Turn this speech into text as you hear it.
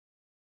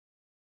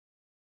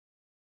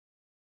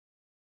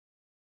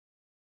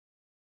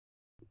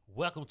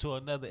Welcome to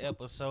another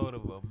episode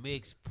of A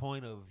Mixed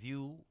Point of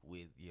View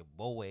with your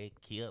boy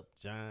Kip,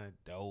 John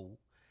Doe.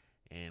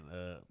 And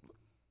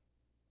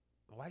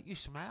why you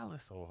smiling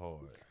so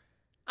hard?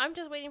 I'm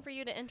just waiting for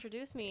you to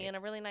introduce me in a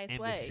really nice and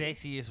way. the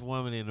sexiest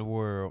woman in the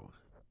world,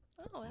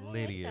 Oh, I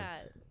Lydia. like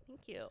that.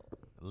 Thank you.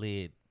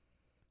 Lyd,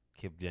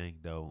 Kip Jang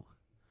Doe.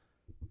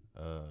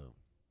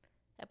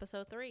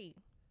 Episode 3.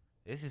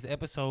 This is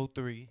episode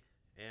 3,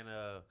 and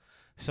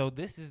so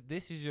this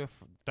is your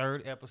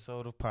third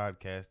episode of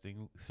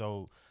podcasting.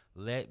 So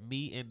let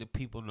me and the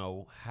people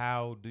know,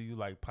 how do you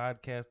like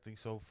podcasting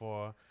so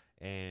far,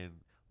 and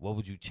what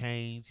would you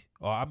change?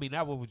 Or I mean,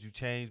 not what would you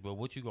change, but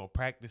what you gonna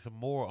practice some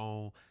more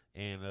on,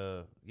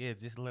 and yeah,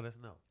 just let us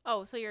know.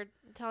 Oh, so you're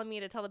telling me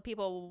to tell the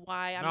people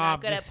why I'm No, not I'm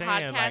good just at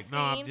saying, podcasting?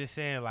 I'm just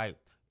saying, like,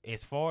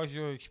 as far as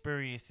your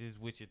experiences,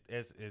 which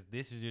as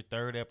this is your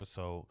third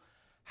episode,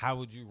 how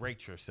would you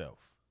rate yourself?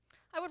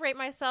 I would rate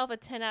myself a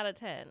 10 out of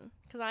 10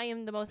 because I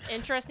am the most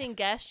interesting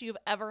guest you've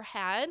ever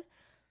had.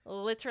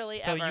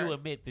 Literally So ever. you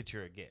admit that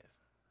you're a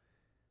guest.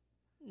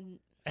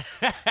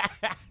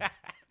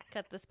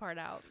 Cut this part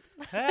out.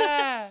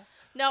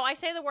 No, I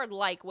say the word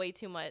like way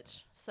too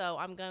much. So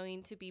I'm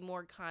going to be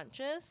more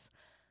conscious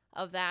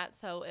of that.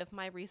 So if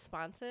my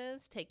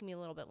responses take me a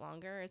little bit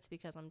longer, it's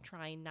because I'm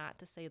trying not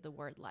to say the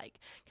word like.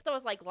 Because I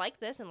was like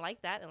this and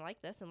like that and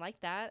like this and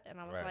like that. And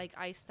I was like,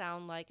 I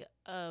sound like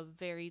a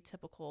very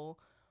typical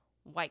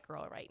white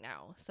girl right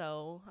now.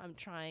 So I'm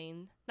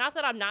trying, not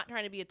that I'm not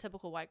trying to be a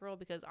typical white girl,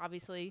 because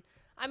obviously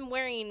I'm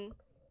wearing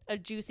a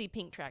juicy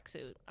pink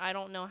tracksuit. I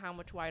don't know how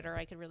much whiter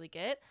I could really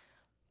get.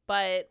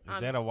 But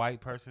is that a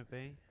white person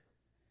thing?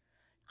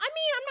 I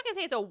mean, I'm not going to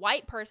say it's a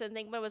white person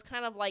thing, but it was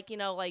kind of like, you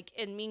know, like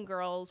in Mean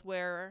Girls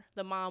where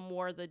the mom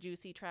wore the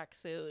juicy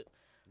tracksuit.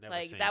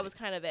 Like, that was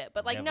kind of it.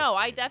 But, like, no,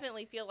 I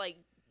definitely feel like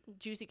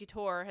Juicy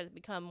Couture has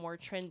become more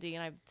trendy,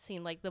 and I've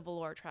seen, like, the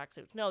velour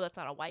tracksuits. No, that's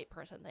not a white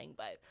person thing,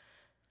 but,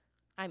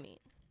 I mean,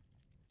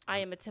 I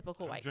am a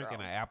typical white girl.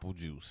 Drinking an apple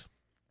juice.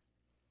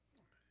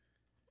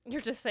 You're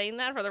just saying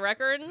that for the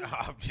record? No,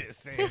 I'm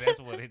just saying that's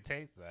what it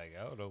tastes like.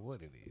 I don't know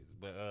what it is.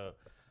 But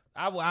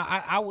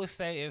I would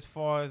say, as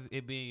far as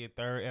it being your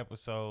third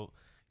episode,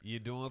 you're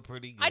doing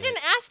pretty good. I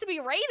didn't ask to be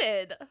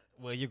rated.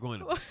 Well, you're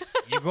going to be.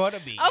 You're going to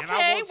be.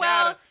 Okay,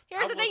 well,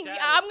 here's the thing.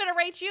 I'm going to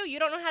rate you. You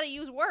don't know how to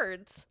use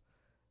words.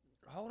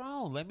 Hold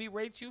on. Let me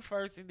rate you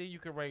first, and then you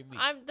can rate me.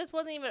 This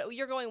wasn't even.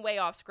 You're going way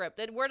off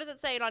script. Where does it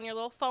say it on your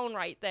little phone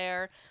right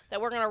there that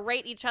we're going to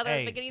rate each other at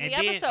the beginning of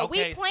the episode?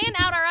 Okay, we plan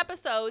out our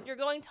episodes. You're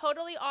going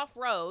totally off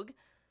rogue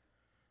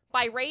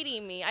by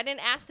rating me. I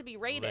didn't ask to be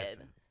rated.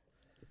 Listen.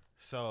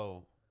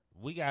 So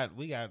we got.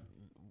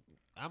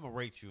 I'm gonna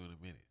rate you in a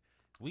minute.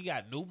 We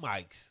got new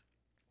mics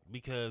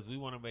because we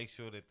want to make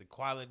sure that the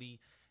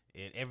quality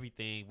and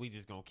everything, we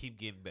just gonna keep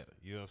getting better.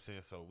 You know what I'm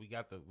saying? So we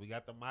got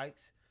the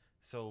mics.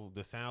 So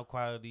the sound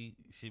quality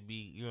should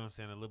be, you know what I'm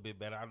saying, a little bit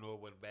better. I know it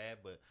wasn't bad,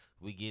 but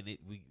we getting it.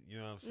 You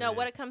know what I'm saying? No,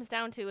 what it comes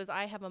down to is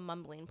I have a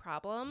mumbling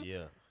problem.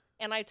 Yeah.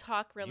 And I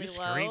talk really low.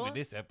 You screaming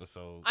this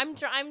episode. I'm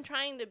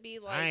trying to be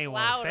like louder. I ain't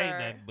want to say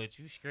nothing, but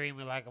you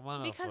screaming like a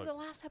motherfucker. Because the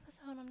last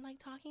episode I'm like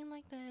talking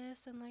like this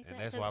and like that.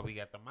 And that's why we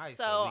got the mic,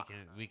 so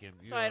we can.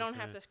 So I don't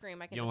have to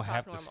scream. I can just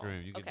talk normal. You don't have to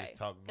scream. You can just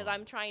talk normal. Because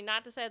I'm trying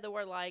not to say the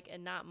word like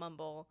and not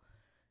mumble.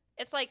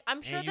 It's like,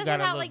 I'm sure this is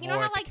how, like, you know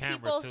how like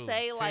people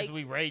say like. Since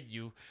we rate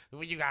you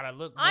gotta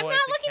look more I'm not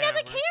looking at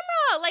the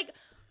camera. Like,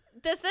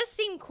 does this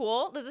seem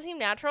cool? Does this seem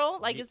natural?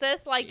 Like, is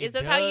this how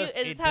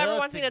everyone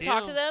wants me to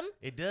talk to them?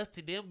 It does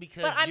to them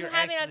because. But I'm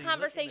having a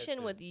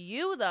conversation with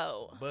you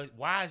though. But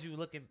why is you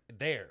looking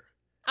there?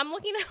 I'm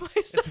looking at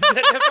myself.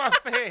 That's what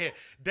I'm saying.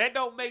 That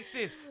don't make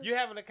sense. You're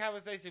having a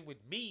conversation with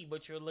me,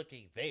 but you're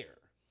looking there.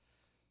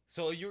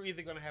 So you're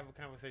either gonna have a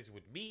conversation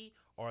with me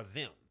or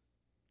them.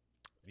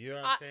 You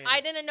know what I'm saying?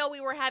 I didn't know we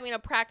were having a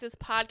practice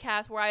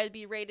podcast where I'd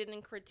be rated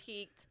and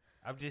critiqued.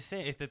 I'm just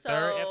saying, it's the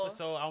third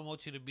episode. I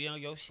want you to be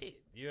on your shit.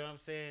 You know what I'm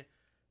saying?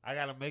 I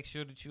got to make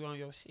sure that you on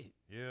your shit.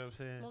 You know what I'm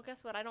saying? Well,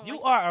 guess what?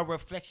 You are a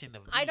reflection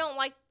of me. I don't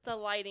like the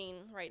lighting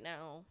right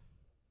now.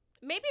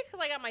 Maybe it's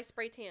because I got my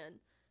spray tan.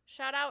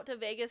 Shout out to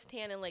Vegas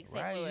Tan in Lake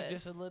St. Louis. You're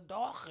just a little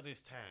darker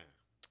this time.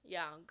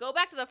 Yeah. Go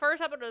back to the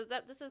first episode.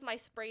 This is my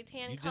spray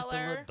tan color. You're just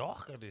a little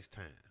darker this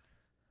time.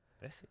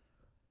 That's it.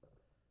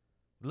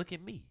 Look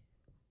at me.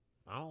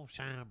 I don't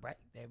shine bright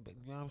there, but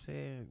you know what I'm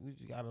saying? We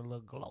just got a little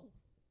glow.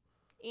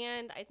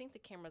 And I think the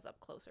camera's up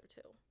closer,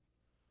 too.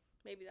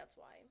 Maybe that's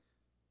why.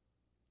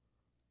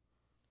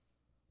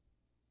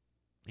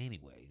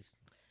 Anyways,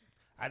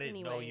 I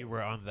didn't know you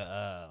were on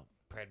the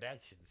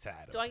production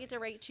side of Do I get to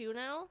rate you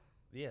now?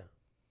 Yeah.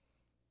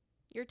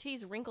 Your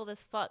tea's wrinkled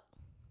as fuck.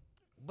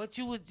 But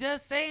you was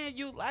just saying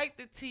you like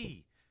the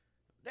tea.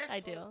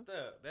 I do.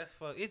 That's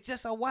fuck. It's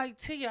just a white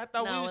tee. I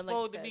thought we were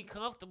supposed to be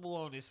comfortable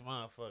on this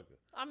motherfucker.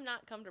 I'm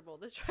not comfortable.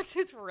 This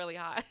tracksuit's really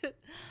hot.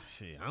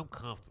 Shit, I'm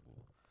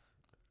comfortable.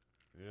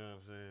 You know what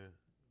I'm saying?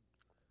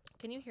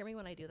 Can you hear me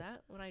when I do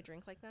that? When I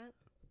drink like that?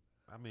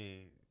 I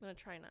mean, I'm gonna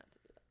try not to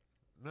do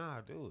that. Nah,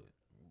 do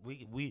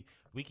it.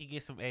 We can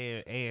get some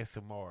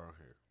ASMR on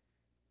here.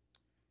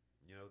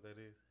 You know what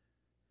that is?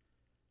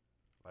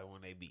 Like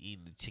when they be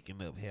eating the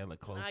chicken up hella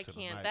close to the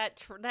mic. I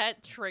can't.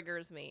 That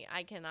triggers me.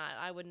 I cannot.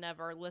 I would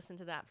never listen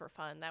to that for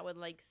fun. That would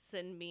like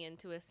send me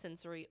into a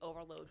sensory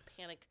overload,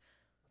 panic,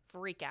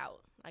 freak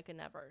out. I could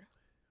never.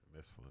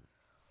 That's funny.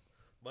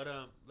 But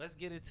let's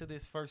get into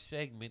this first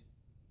segment.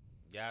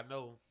 Y'all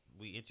know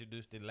we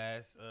introduced it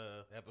last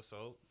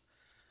episode.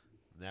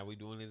 Now we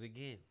doing it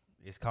again.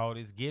 It's called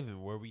It's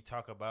Given, where we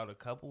talk about a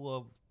couple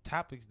of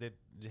topics that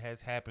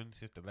has happened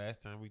since the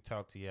last time we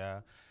talked to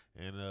y'all.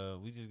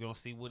 And we just going to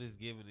see what it's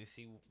given and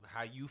see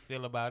how you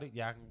feel about it.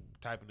 Y'all can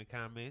type in the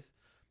comments,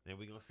 and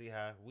we're going to see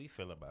how we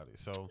feel about it.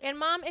 So, and,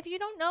 Mom, if you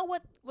don't know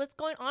what's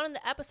going on in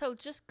the episode,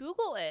 just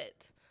Google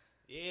it.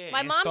 Yeah.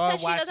 My mom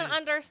says she doesn't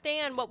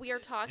understand what we are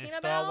talking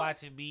about. Start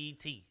watching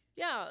BET.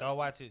 Yeah. Start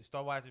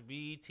watching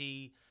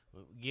BET.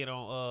 Get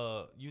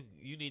on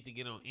you need to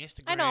get on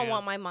Instagram. I don't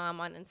want my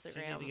mom on Instagram.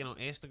 You need to get on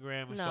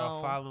Instagram and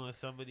start following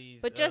some of these.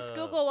 But just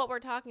Google what we're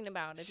talking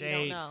about if you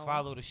don't know.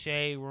 Follow the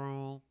Shade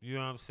Room. You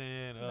know what I'm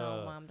saying?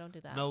 No, Mom, don't do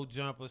that. No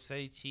Jumper,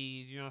 Say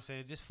Cheese. You know what I'm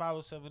saying? Just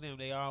follow some of them.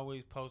 They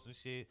always posting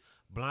shit.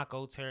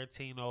 Blanco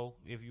Tarantino,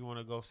 if you want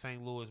to go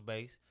St. Louis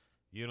base.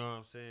 You know what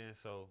I'm saying?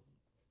 So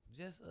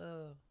just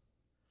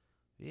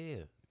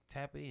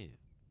tap in,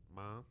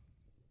 Mom.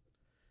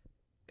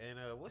 And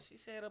what she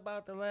said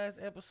about the last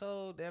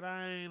episode that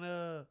I ain't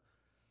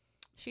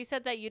She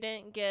said that you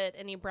didn't get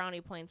any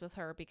brownie points with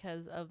her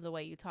because of the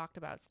way you talked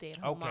about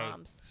stay-at-home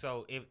moms.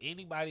 So if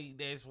anybody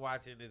that's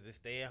watching is a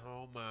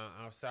stay-at-home mom,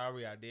 I'm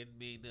sorry, I didn't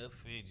mean to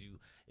offend you.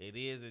 It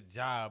is a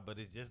job, but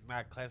it's just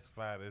not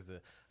classified as a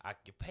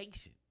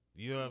occupation.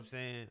 You know what I'm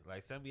saying?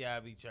 Like some of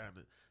y'all be trying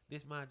to,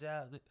 this my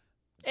job.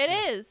 It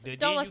is.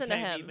 Don't listen to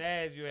him. You can't be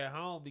mad you're at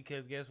home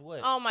because guess what?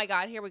 Oh, my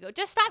God. Here we go.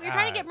 Just stop. You're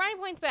trying to get brownie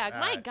points back.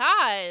 My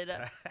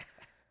God.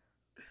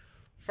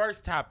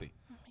 First topic.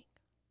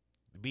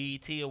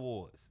 BET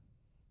Awards.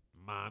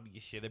 Mom, you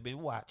should have been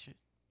watching.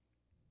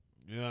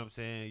 You know what I'm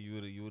saying?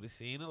 You would have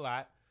seen a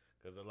lot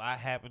because a lot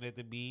happened at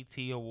the BET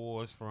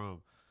Awards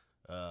from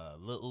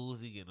Lil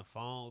Uzi getting the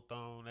phone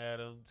thrown at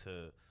him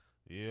to,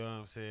 you know what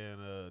I'm saying?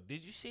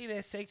 Did you see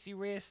that Sexy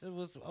Red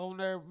was on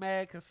there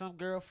mad because some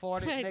girl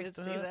farted next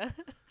to her? That.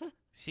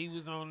 She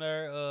was on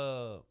there.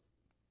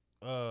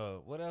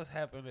 What else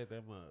happened at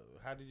that month?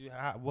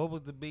 What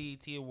was the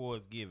BET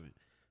Awards given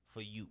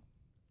for you?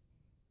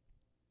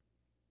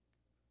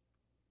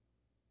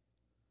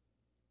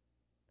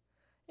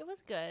 It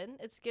was good.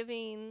 It's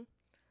giving.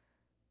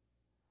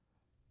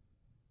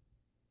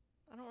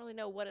 I don't really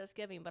know what it's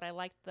giving, but I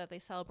liked that they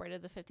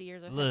celebrated the 50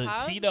 years of hip hop.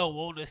 Look, she don't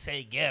want to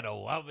say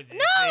ghetto. I was just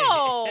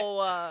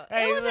no,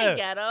 hey, it wasn't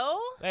ghetto.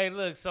 Hey,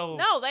 look, so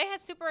no, they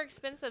had super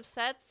expensive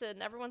sets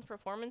and everyone's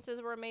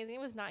performances were amazing.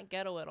 It was not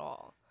ghetto at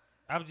all.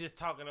 I'm just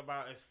talking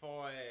about as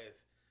far as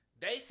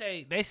they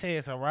say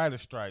it's a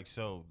writer's strike,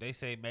 so they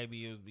say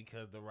maybe it was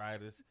because the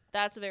writers.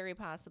 That's very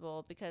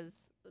possible because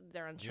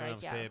they're on strike. You know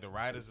what I'm saying? The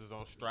writers was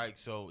on strike,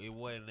 so it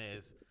wasn't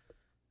as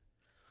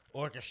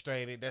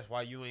orchestrated. That's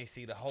why you ain't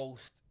see the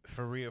host.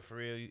 For real.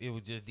 It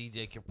was just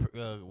DJ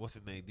Capri, what's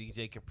his name?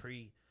 DJ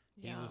Capri.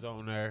 He was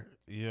on there.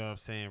 You know what I'm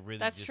saying? Really,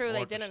 that's true.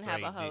 They didn't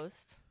have a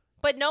host.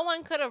 But no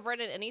one could have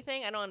written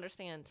anything. I don't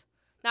understand.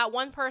 Not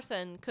one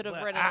person could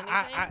have written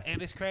anything.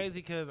 And it's crazy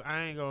because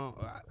I ain't going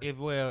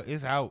to,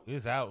 it's out.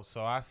 It's out.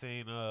 So I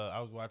seen, I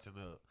was watching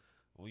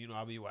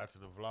I'll be watching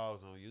the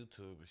vlogs on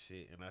YouTube and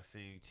shit. And I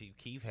seen Chief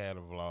Keef had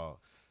a vlog.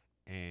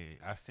 And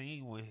I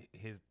seen when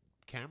his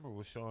camera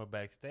was showing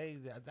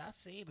backstage, I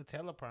seen the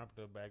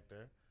teleprompter back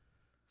there.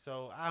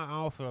 So I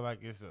don't feel like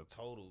it's a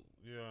total,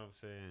 you know what I'm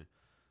saying?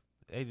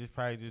 They just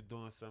probably just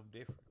doing something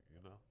different,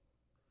 you know.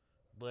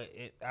 But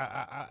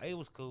it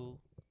was cool.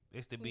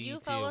 It's the BET Awards. You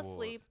fell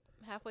asleep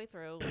halfway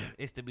through.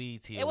 It's the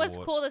BET Awards. It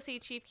was cool to see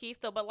Chief Keef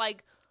though, but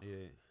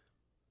yeah,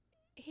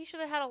 he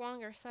should have had a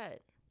longer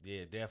set.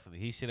 Yeah,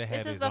 definitely. He should have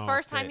had. This is the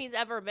first time he's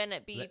ever been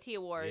at BET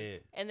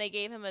Awards, and they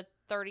gave him a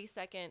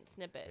 30-second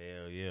snippet.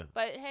 Hell yeah!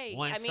 But hey,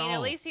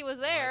 at least he was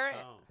there,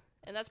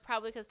 and that's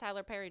probably because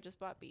Tyler Perry just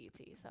bought BET.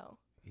 So.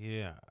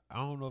 Yeah, I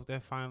don't know if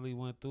that finally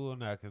went through or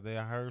not because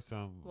I heard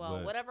some.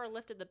 Well, whatever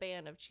lifted the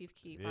ban of Chief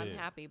Keef, I'm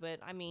happy.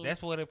 But I mean,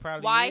 that's what it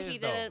probably why is. He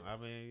didn't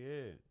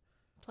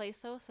play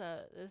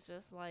Sosa is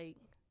just like.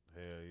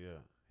 Hell yeah,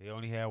 he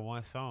only had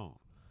one song.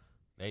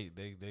 They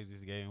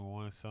just gave him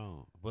one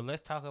song. But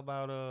let's talk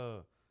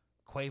about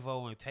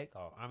Quavo and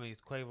Takeoff. I mean,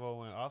 it's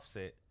Quavo and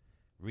Offset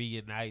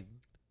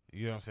reuniting.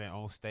 You know what I'm saying,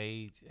 on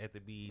stage at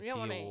the BET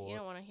Awards. You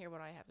don't want to hear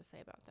what I have to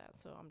say about that,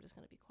 so I'm just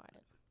gonna be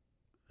quiet.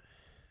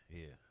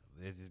 Yeah.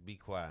 Let's just be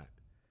quiet.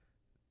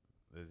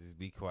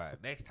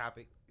 Next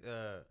topic.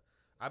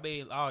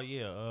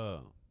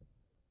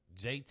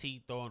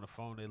 JT throwing the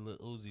phone at Lil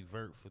Uzi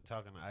Vert for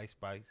talking to Ice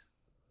Spice.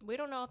 We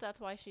don't know if that's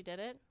why she did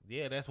it.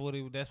 Yeah, that's what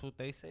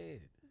they said.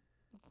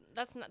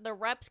 That's not the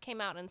reps came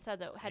out and said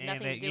that had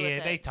nothing to do with it.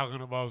 Yeah, they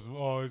talking about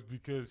it's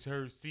because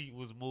her seat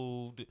was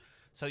moved.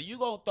 So you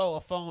gonna throw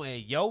a phone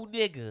at your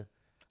nigga?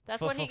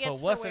 That's what he gets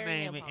for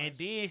wearing nail polish.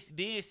 And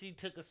then she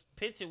took a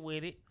picture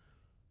with it.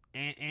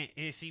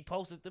 And she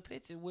posted the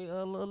picture with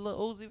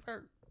Lil Uzi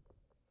Vert.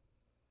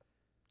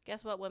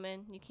 Guess what,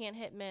 women? You can't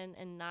hit men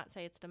and not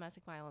say it's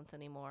domestic violence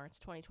anymore. It's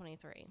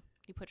 2023.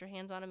 You put your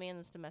hands on a man,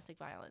 that's domestic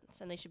violence,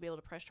 and they should be able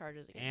to press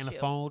charges against you. And a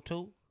phone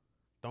too.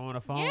 Throwing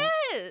a phone.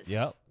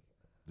 Yes.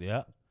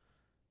 Yep.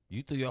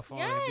 You threw your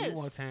phone at me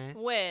one time.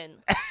 When?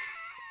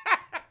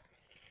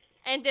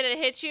 And did it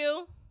hit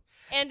you?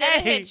 And did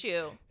it hit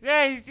you?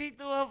 Hey, she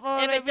threw a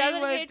phone if at it me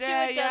doesn't one hit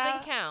time, you, it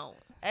doesn't count.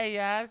 Hey,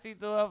 y'all, she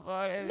threw a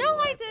phone at me. No,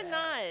 I did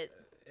not.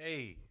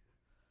 Hey.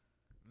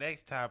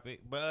 Next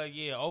topic. But,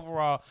 yeah,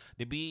 overall,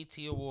 the BET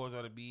Awards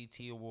are the BET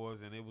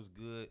Awards, and it was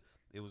good.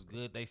 It was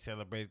good. They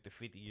celebrated the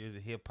 50 years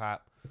of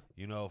hip-hop.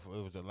 You know,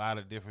 it was a lot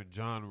of different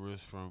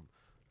genres from,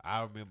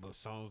 I remember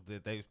songs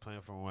that they was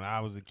playing from when I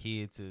was a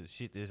kid to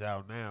shit that's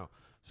out now.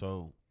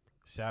 So,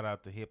 shout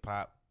out to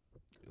hip-hop.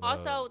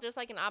 Also, just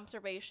like an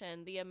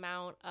observation, the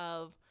amount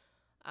of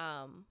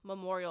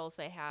memorials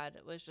they had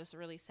was just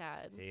really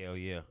sad. Hell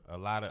yeah. A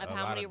lot of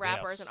how many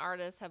rappers deaths. and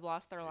artists have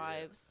lost their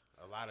lives.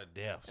 A lot of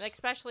deaths. And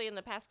especially in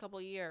the past couple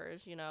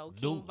years, you know,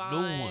 King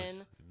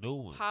Von, New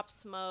ones. Pop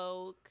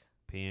Smoke,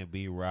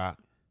 PNB Rock,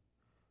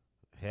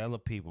 hella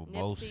people. Nipsey.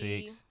 Mo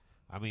 6,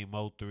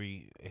 Mo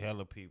 3,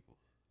 hella people.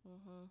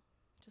 Mm-hmm.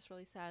 Just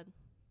really sad.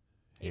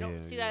 You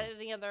don't see that at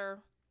any other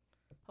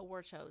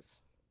award shows.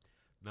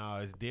 No,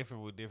 it's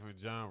different with different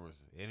genres,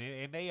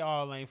 and they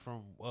all ain't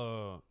from.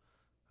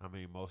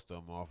 Most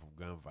of them are from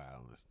gun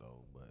violence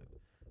though, but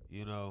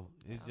you know,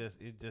 it's just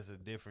a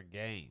different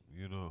game,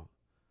 you know,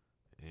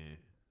 and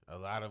a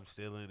lot of them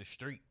still in the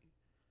street.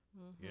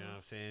 Mm-hmm. You know what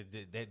I'm saying?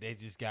 They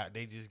just got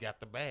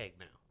the bag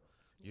now.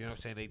 You know what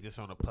I'm saying? They just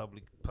on a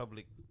public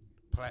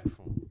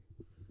platform.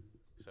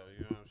 So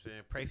you know what I'm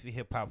saying? Pray for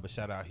hip hop, but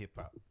shout out hip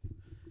hop.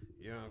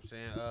 You know what I'm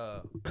saying?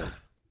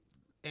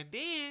 And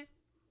then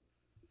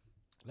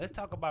let's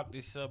talk about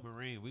this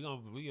submarine. We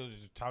gonna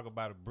just talk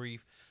about it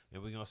brief,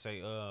 and we're gonna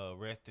say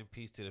rest in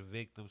peace to the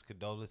victims,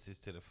 condolences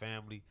to the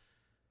family,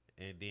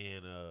 and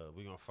then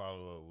we're gonna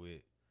follow up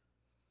with,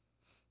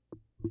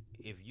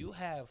 if you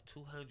have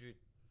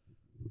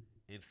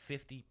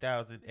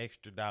 $250,000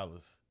 extra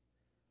dollars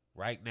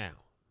right now,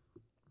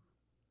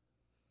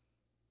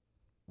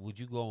 would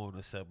you go on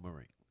a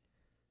submarine?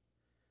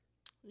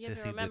 You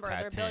have to remember,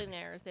 they're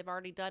billionaires. They've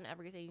already done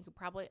everything you could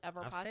probably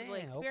ever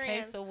possibly experience.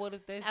 Okay, so what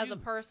if that's as a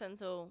person?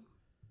 So,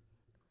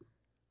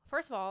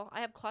 first of all,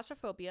 I have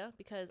claustrophobia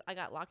because I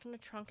got locked in a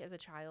trunk as a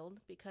child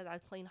because I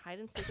was playing hide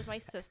and seek with my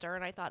sister,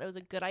 and I thought it was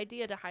a good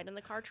idea to hide in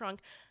the car trunk,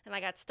 and I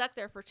got stuck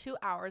there for 2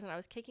 hours, and I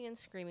was kicking and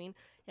screaming,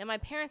 and my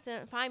parents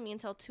didn't find me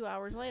until 2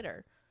 hours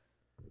later.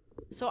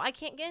 So I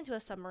can't get into a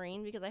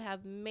submarine because I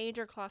have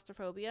major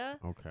claustrophobia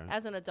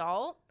as an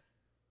adult.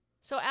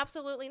 So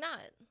absolutely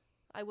not.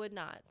 I would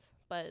not.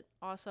 But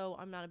also,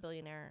 I'm not a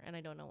billionaire, and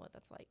I don't know what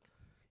that's like.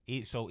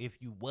 So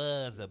if you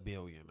was a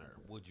billionaire,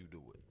 would you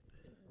do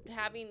it?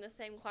 Having the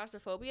same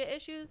claustrophobia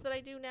issues that I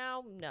do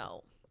now,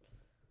 no.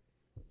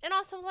 And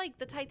also, like,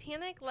 the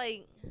Titanic,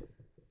 like,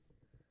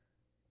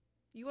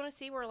 you want to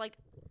see where, like,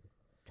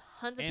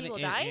 tons of people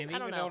died? And I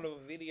don't know. even on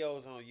the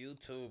videos on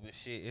YouTube and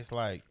shit, it's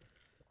like,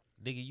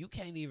 nigga, you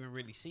can't even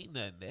really see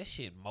nothing. That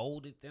shit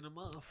molded than a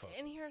motherfucker.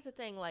 And here's the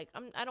thing, like,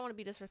 I don't want to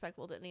be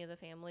disrespectful to any of the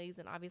families,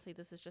 and obviously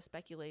this is just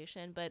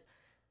speculation, but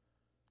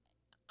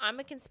I'm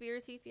a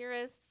conspiracy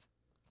theorist.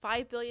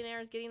 5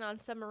 billionaires getting on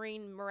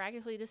submarine,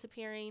 miraculously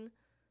disappearing.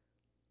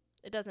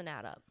 It doesn't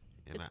add up.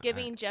 It's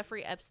giving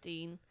Jeffrey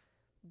Epstein.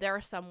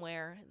 They're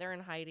somewhere. They're in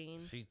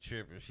hiding. She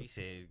tripping. She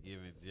said it's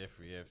giving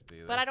Jeffrey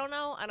Epstein. But I don't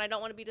know, and I don't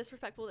want to be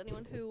disrespectful to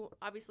anyone who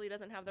obviously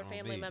doesn't have their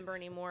family member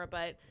anymore,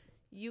 but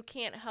you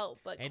can't help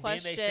but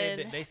question.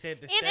 Then they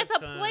said the stepson. And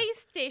it's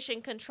a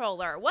PlayStation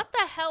controller. What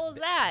the hell is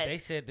that? They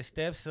said the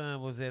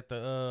stepson was at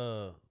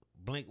the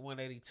Blink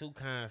 182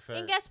 concert.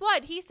 And guess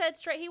what? He said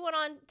he went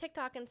on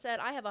TikTok and said,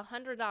 I have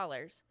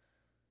 $100.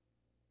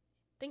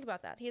 Think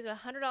about that. He has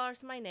 $100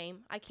 to my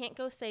name. I can't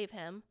go save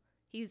him.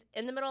 He's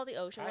in the middle of the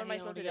ocean. What am I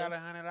supposed to do? Got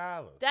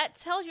 $100. That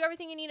tells you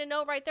everything you need to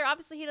know right there.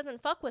 Obviously, he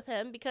doesn't fuck with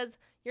him because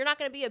you're not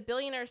going to be a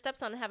billionaire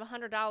stepson and have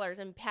 $100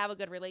 and have a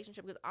good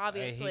relationship because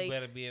obviously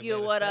you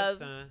would have.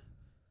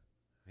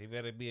 He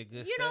better be a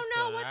good you stepson.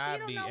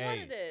 Don't know what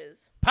it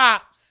is.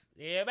 Pops.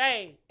 Yeah,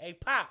 man. Hey,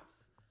 Pops.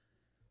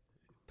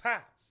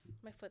 Pops.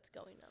 My foot's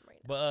going numb right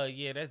now. But,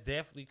 yeah, that's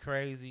definitely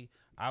crazy.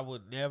 I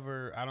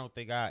don't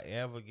think I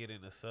ever get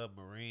in a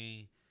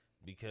submarine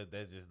because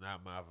that's just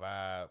not my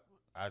vibe.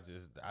 I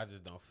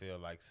just don't feel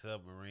like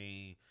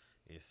submarine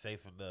is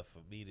safe enough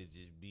for me to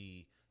just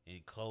be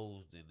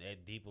enclosed in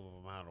that deep of an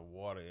amount of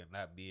water and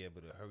not be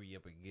able to hurry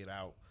up and get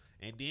out.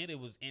 And then it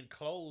was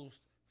enclosed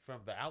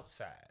from the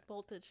outside.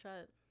 Bolted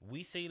shut.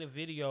 We seen a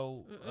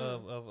video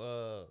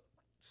of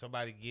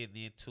somebody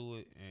getting into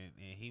it, and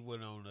he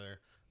went on there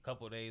a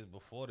couple of days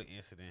before the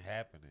incident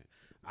happening.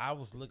 I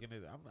was looking at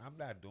it. I'm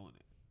not doing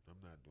it.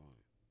 I'm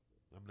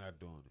not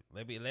doing it.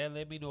 Let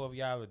me know if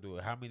y'all will do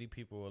it. How many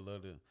people will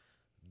love to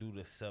do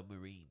the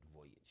submarine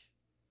voyage?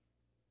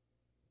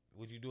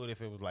 Would you do it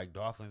if it was like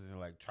dolphins and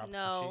like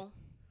tropical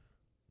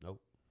shit?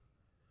 Nope.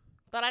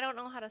 But I don't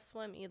know how to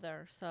swim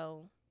either,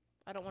 so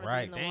I don't want to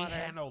be in the water. They ain't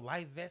had no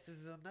life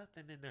vests or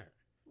nothing in there.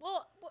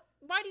 Well,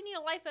 why do you need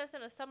a life vest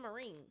in a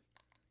submarine?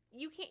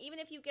 You can't, even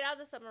if you get out of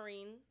the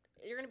submarine,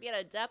 you're going to be at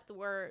a depth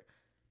where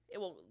it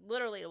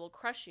will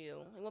crush you.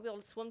 You won't be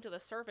able to swim to the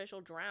surface.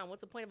 You'll drown.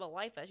 What's the point of a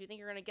life vest? You think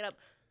you're going to get up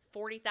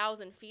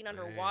 40,000 feet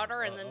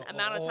underwater and then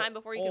amount of time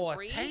before you can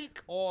breathe? Or a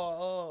tank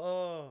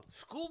or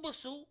scuba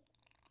suit.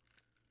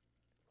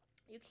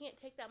 You can't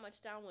take that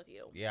much down with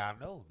you. Yeah, I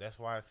know. That's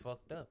why it's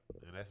fucked up.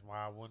 And that's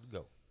why I wouldn't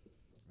go.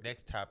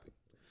 Next topic.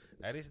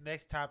 Now, this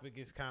next topic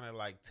is kind of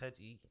like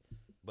touchy,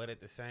 but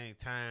at the same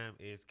time,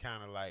 it's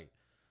kind of like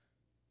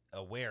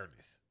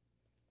awareness.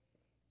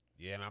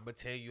 Yeah, and I'm going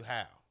to tell you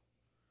how.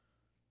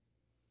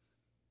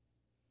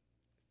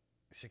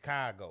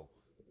 Chicago.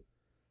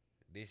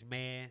 This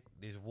man,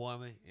 this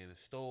woman in a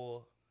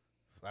store.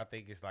 I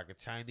think it's like a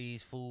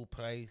Chinese food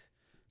place.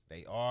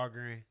 They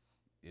arguing.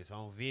 It's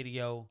on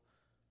video.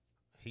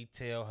 He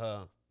tell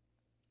her,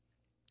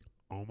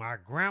 on my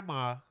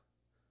grandma,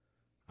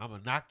 I'm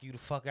going to knock you the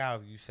fuck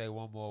out if you say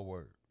one more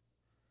word.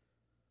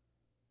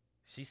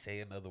 She say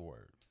another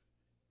word.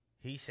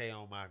 He say,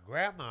 on my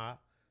grandma,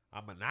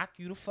 I'm going to knock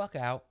you the fuck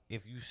out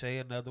if you say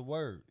another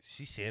word.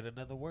 She said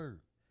another word.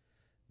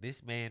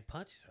 This man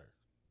punches her.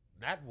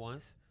 Not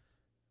once.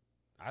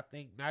 I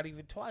think not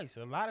even twice.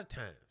 A lot of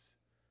times.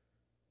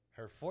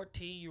 Her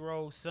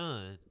 14-year-old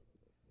son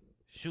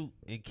shoot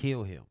and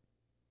kill him.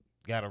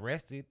 Got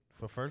arrested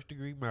for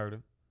first-degree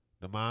murder.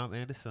 The mom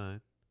and the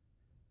son.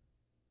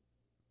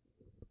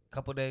 A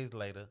couple days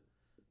later,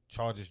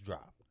 charges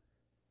dropped.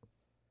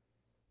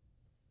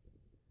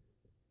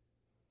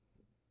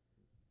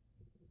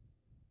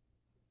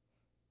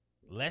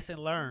 Lesson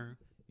learned,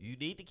 you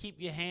need to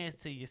keep your hands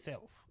to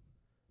yourself.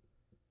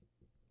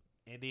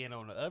 And then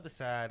on the other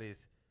side is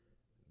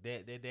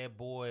that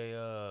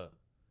boy,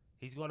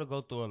 he's going to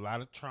go through a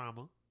lot of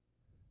trauma.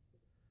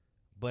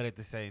 But at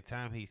the same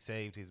time, he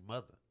saved his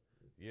mother.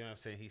 You know what I'm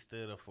saying? He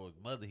stood up for his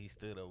mother. He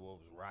stood up what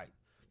was right.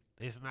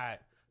 It's not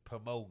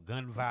promote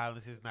gun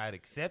violence. It's not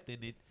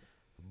accepting it.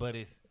 But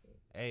it's,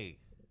 hey,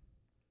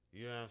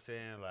 you know what I'm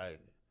saying? Like,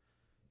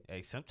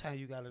 hey, sometimes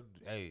you got to,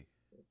 hey,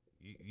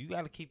 you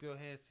got to keep your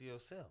hands to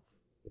yourself.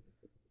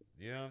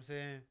 You know what I'm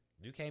saying?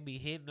 You can't be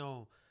hitting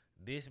on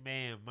this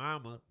man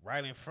mama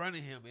right in front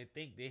of him and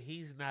think that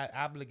he's not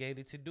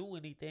obligated to do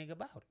anything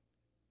about it.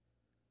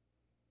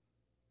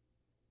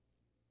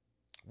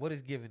 What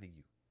is given to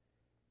you?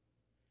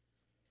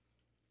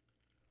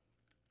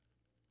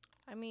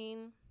 I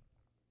mean,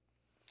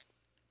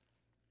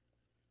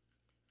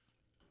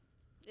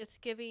 it's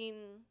giving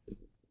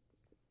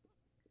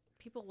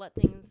people let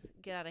things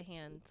get out of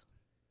hand.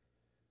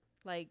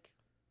 Like,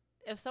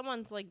 if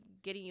someone's, like,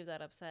 getting you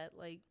that upset,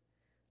 like,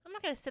 I'm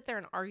not going to sit there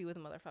and argue with a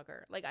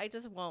motherfucker. Like, I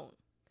just won't.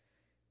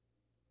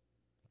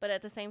 But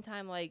at the same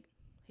time, like,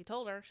 he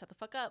told her, shut the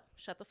fuck up.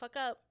 Shut the fuck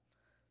up.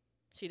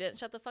 She didn't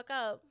shut the fuck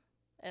up.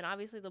 And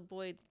obviously the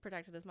boy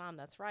protected his mom.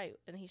 That's right.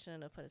 And he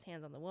shouldn't have put his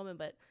hands on the woman.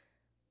 But,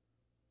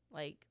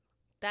 like,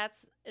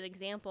 that's an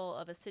example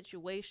of a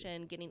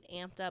situation getting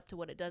amped up to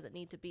what it doesn't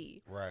need to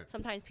be. Right.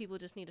 Sometimes people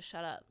just need to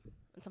shut up.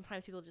 And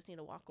sometimes people just need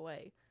to walk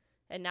away.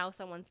 And now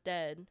someone's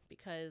dead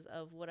because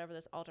of whatever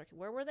this altar.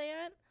 Where were they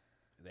at?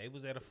 They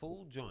was at a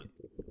food joint.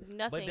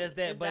 Nothing.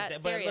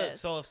 But but look,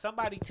 so if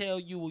somebody tell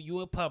you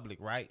in public,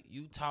 right?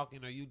 You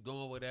talking or you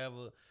doing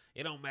whatever,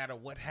 it don't matter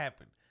what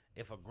happened.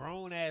 If a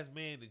grown ass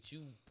man that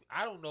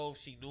I don't know if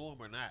she knew him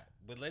or not,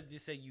 but let's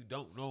just say you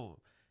don't know him,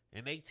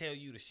 and they tell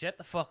you to shut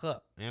the fuck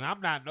up, and I'm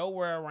not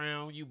nowhere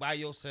around, you by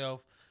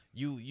yourself,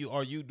 you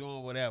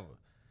doing whatever.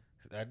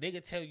 A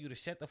nigga tell you to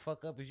shut the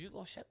fuck up, is you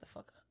gonna shut the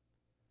fuck up?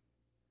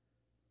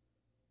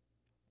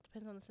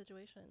 Depends on the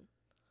situation.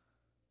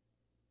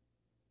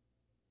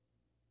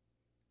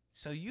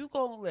 So you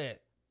gonna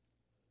let...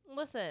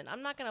 Listen,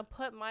 I'm not gonna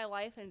put my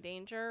life in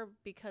danger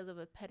because of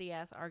a petty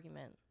ass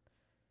argument.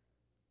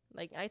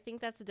 Like, I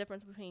think that's the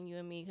difference between you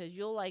and me, because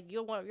you're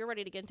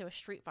ready to get into a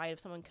street fight if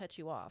someone cuts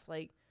you off.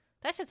 Like,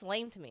 that's just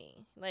lame to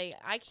me. Like,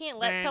 I can't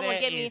let someone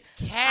get me.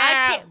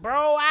 Cap,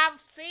 bro. I've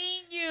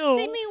seen you.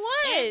 See me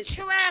what? In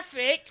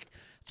traffic,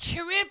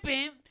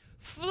 tripping,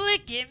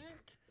 flicking.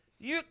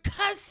 You're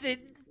cussing.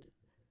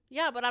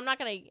 Yeah, but I'm not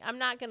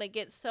gonna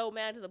get so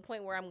mad to the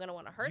point where I'm gonna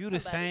want to hurt somebody. You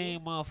the same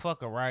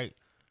motherfucker, right?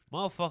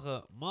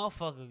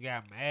 Motherfucker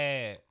got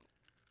mad.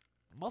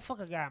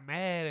 Motherfucker got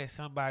mad at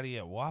somebody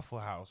at Waffle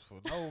House for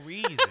no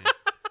reason.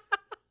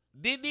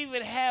 Didn't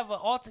even have an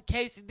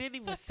altercation.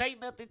 Didn't even say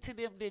nothing to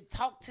them. Didn't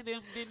talk to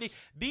them.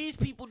 These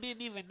people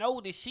didn't even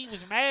know that she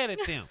was mad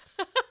at them.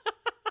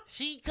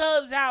 She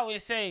comes out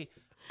and say,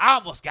 I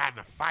almost got in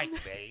a fight,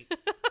 babe.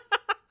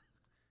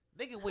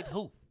 Nigga with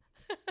who?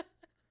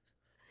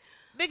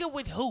 Nigga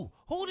with who?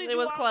 Who did it you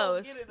was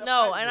close. Get in a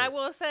No, fight and with? I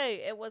will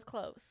say it was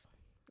close.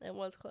 It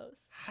was close.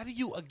 How do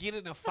you get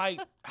in a fight?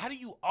 How do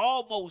you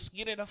almost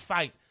get in a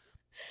fight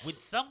with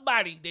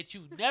somebody that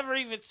you've never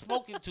even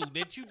spoken to,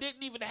 that you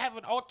didn't even have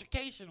an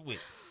altercation with?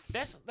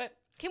 That.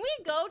 Can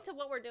we go to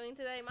what we're doing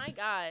today? My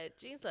God,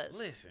 Jesus.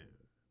 Listen,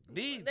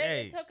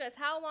 it took us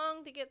how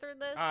long to get through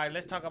this? All right,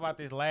 let's talk about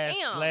this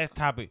last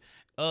topic.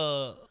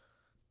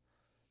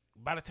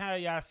 by the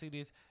time y'all see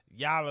this,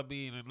 y'all will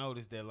be in a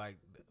notice that like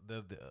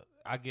the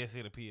I guess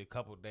it'll be a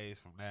couple days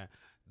from now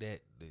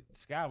that the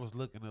sky was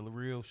looking a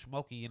real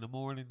smoky in the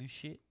morning and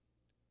shit.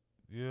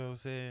 You know what I'm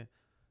saying?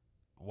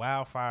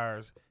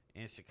 Wildfires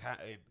in Chicago,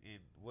 in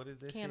what is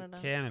this? Canada.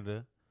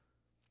 Canada.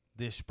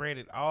 They spread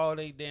it all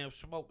they damn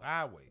smoke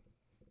our way.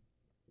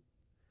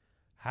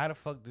 How the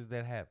fuck does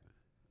that happen?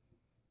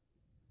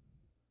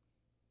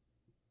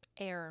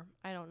 Air.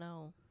 I don't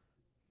know.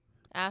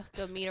 Ask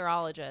a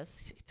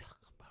meteorologist. She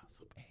talking about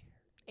some air.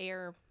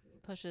 Air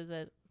pushes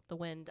it. The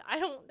wind. I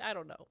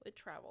don't know. It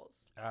travels.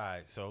 All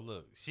right, so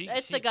look,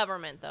 it's the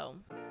government though.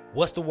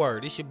 What's the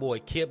word? It's your boy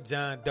Kip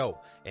John Doe,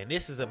 and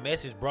this is a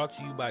message brought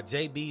to you by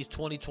JB's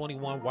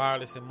 2021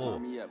 Wireless and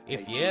More.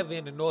 If you're ever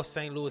in the North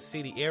St. Louis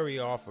City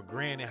area off of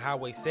Grand and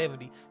Highway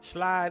 70,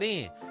 slide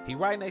in. He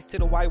right next to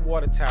the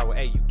Whitewater Tower.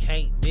 Hey, you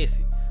can't miss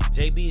it.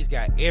 JB's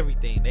got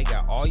everything. They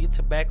got all your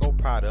tobacco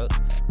products,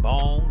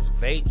 bongs,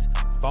 vapes,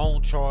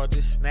 phone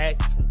chargers,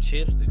 snacks from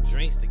chips to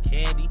drinks to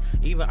candy,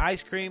 even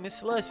ice cream and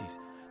slushies.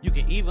 You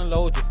can even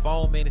load your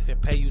phone minutes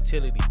and pay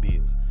utility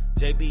bills.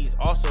 JB's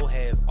also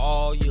has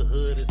all your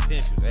hood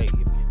essentials. Hey, if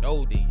you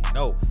know, then you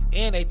know.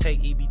 And they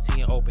take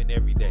EBT and open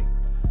every day.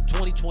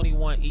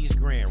 2021 East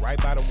Grand,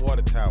 right by the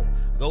water tower.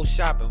 Go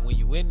shopping. When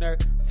you in there,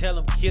 tell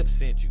them Kip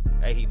sent you.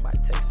 Hey, he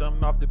might take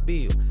something off the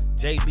bill.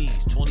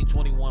 JB's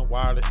 2021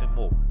 Wireless and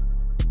More.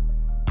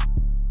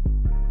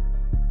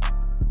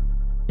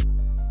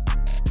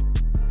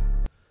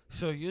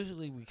 So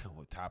usually we come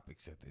with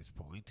topics at this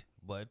point,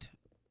 but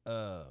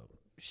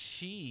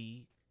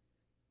she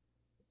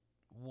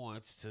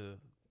wants to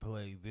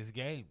play this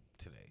game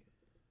today.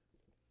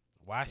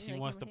 Why she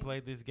wants to play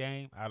this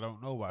game, I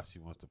don't know why she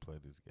wants to play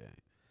this game.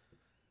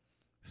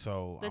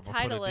 So I'm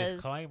going to put a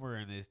disclaimer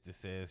in this that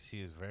says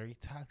she is very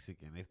toxic,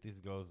 and if this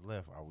goes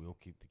left, I will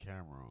keep the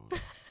camera on.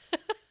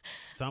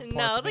 Some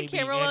parts may be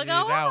edited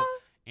out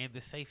in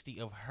the safety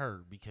of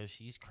her because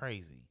she's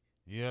crazy.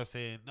 You know what I'm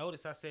saying?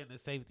 Notice I said in the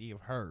safety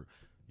of her.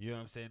 You know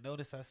what I'm saying?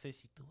 Notice I said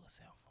she threw a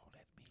cell phone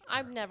at me.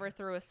 I've never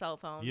threw a cell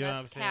phone. You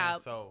know That's what I'm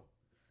saying? So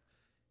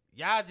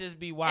y'all just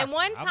be watching. And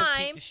one I'm gonna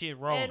keep time, the shit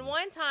rolling. and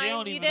one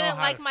time you didn't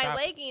like my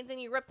leggings and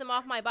you ripped them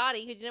off my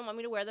body because you didn't want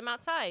me to wear them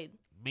outside.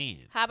 Men,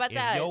 how about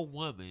that? If your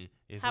woman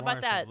is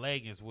wearing some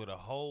leggings with a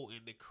hole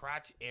in the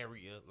crotch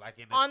area, like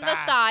in the on thigh, the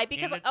thigh,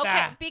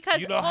 because because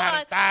you know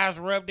how the thighs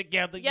rub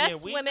together. Yes, yeah,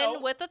 we women know,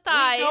 with the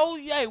thighs. We know,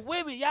 yeah,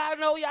 women, y'all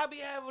know y'all be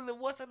having the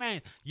what's her name?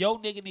 Yo,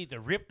 nigga need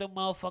to rip them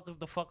motherfuckers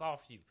the fuck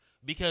off you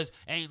because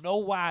ain't no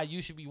why you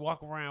should be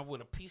walking around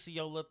with a piece of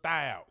your little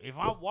thigh out. If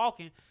I'm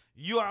walking,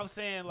 you know what I'm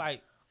saying,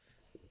 like.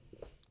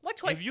 What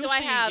choice do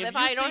I have if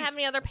I don't have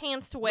any other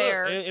pants to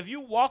wear? Look, if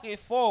you walking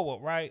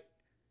forward, right?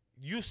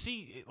 You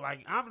see,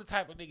 like, I'm the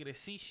type of nigga that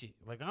see shit.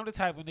 Like, I'm the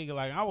type of nigga,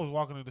 like, I was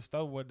walking to the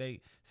store one day,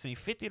 seen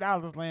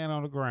 $50 laying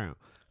on the ground.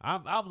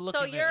 I'm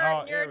looking at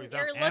all areas.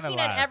 You're looking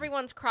at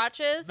everyone's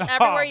crotches no,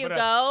 everywhere you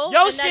go,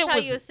 and that's how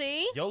you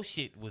see? Your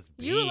shit was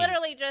big. You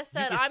literally just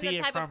said, I'm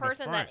the type of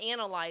person that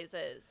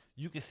analyzes.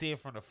 You can see it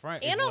from the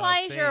front.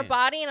 Analyze your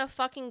body in a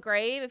fucking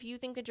grave if you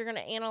think that you're going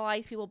to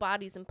analyze people's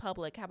bodies in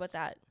public. How about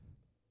that?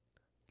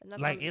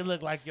 Like, it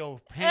looked like your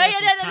pants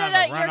was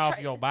trying to run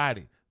off your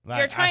body. Like,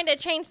 you're trying to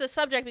change the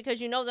subject because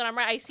you know that I'm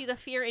right. I see the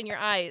fear in your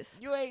eyes.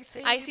 You ain't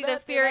seen I see the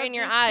fear in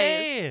your eyes.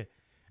 Saying.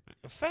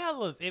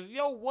 Fellas, if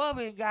your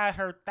woman got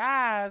her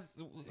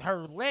thighs,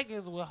 her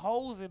leggings with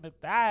holes in the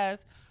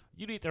thighs,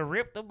 you need to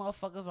rip the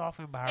motherfuckers off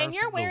and buy her And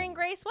you're wearing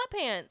gray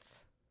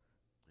sweatpants.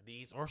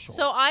 These are shorts.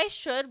 So I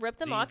should rip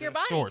them off your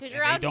body because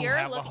you're out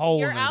here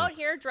you're out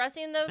here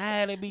dressing the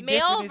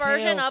male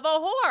version of a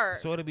whore.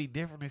 So it'd be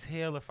different as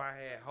hell if I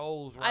had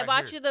holes right I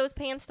bought you those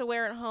pants to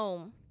wear at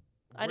home.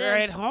 We're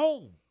at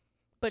home.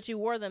 But you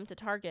wore them to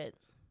Target.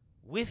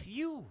 With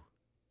you.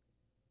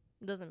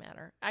 Doesn't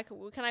matter.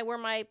 Can I wear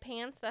my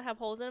pants that have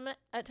holes in them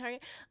at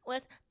Target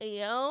with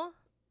you?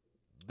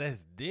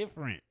 That's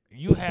different.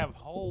 You have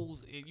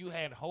holes, and you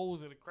had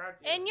holes in the crotch.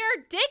 And your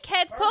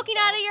dickhead's poking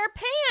out of your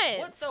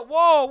pants. What the?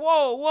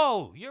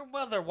 Whoa. Your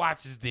mother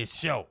watches this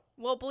show.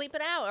 We'll bleep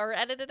it out or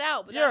edit it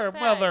out. But your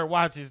mother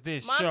watches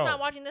this show. Mom's not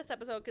watching this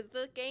episode because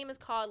the game is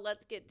called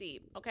Let's Get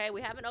Deep. Okay,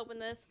 we haven't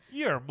opened this.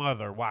 Your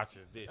mother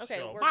watches this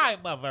show. My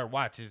mother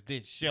watches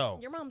this show.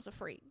 Your mom's a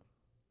freak.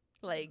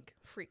 Like,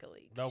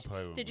 freakily. Don't play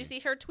with me. Did you see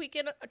her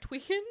tweaking? Don't play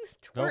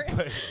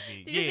with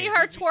me. Did you see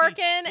her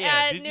twerking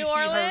at New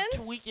Orleans? Did you see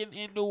her tweaking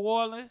in New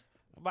Orleans?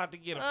 About to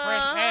get a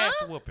fresh ass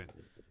whooping.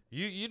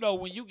 You know,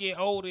 when you get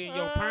older and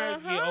your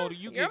parents get older,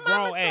 you get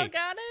grown. Hey,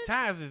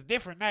 times is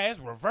different now. It's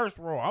reverse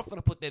role. I'm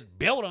finna put that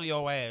belt on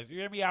your ass. You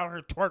hear me out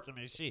here twerking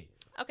and shit.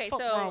 Okay,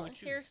 so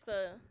here's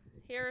the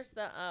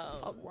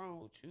fuck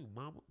wrong with you,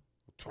 mama?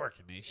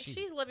 Twerking and shit.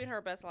 She's living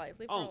her best life.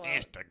 Leave her on alone.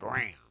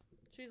 Instagram.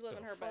 She's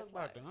living her best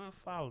life. I'm about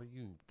to unfollow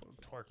you,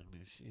 twerking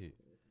and shit.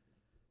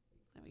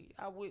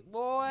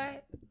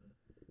 Boy.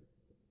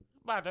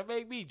 About to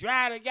make me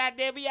drive to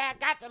goddamn me. I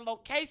got the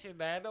location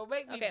now. Don't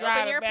make me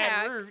drive to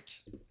Baton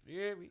Rouge. You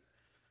hear me?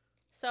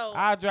 So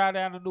I'll drive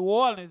down to New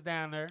Orleans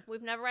down there.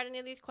 We've never read any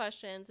of these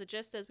questions. The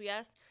gist is we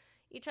asked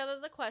each other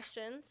the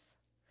questions.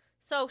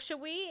 So should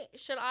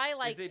I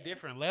like? Is it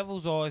different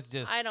levels or it's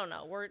just? I don't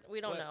know.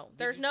 We don't know.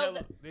 There's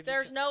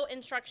There's no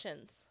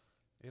instructions.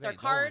 They're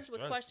cards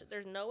with questions.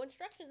 There's no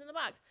instructions in the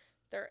box.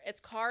 It's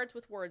cards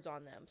with words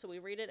on them. So we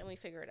read it and we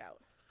figure it out.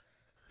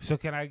 So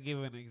can I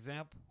give an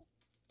example?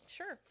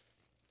 Sure.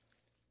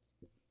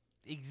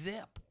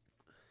 Example.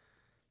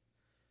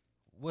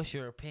 What's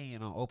your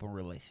opinion on open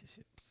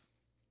relationships?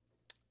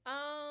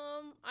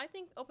 I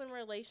think open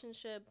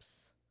relationships,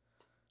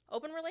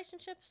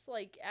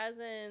 like as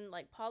in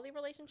like poly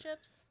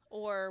relationships,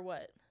 or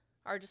what?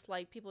 Are just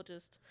like people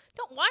just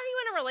don't. Why are you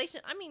in a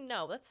relationship? I mean,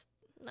 that's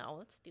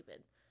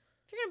stupid.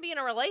 If you're gonna be in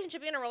a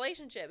relationship, be in a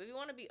relationship. If you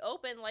want to be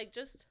open, like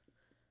just,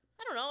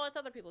 I don't know. It's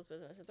other people's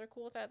business. If they're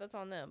cool with that, that's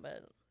on them.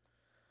 But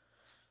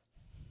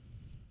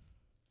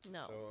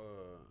no,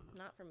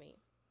 not for me.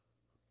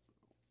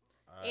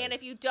 And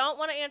if you don't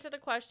want to answer the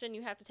question,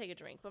 you have to take a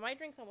drink. But my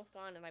drink's almost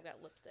gone, and I've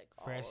got lipstick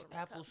all fresh over my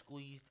apple cup.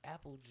 squeezed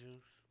apple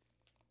juice.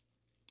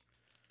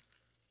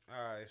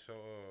 All right, so.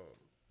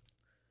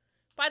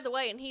 By the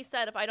way, and he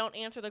said if I don't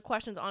answer the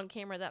questions on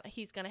camera, that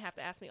he's gonna have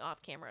to ask me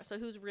off camera. So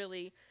who's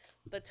really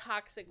the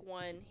toxic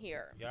one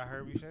here? Y'all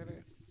heard me say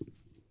that?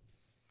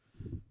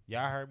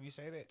 Y'all heard me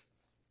say that?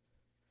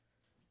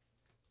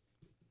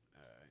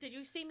 Did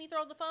you see me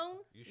throw the phone?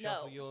 You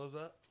shuffle yours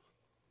up?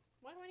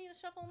 Why do I need to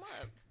shuffle them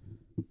up?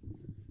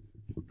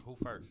 Who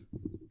first?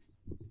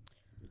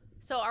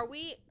 So are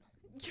we...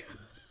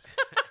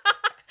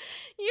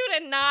 You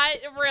did not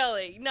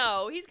really.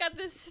 No, he's got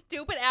this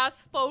stupid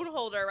ass phone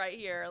holder right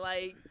here.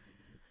 Like,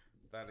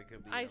 thought it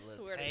could be I a little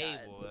swear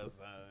table or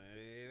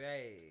something.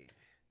 Hey.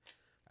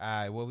 All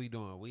right, what we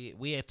doing?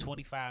 We at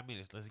 25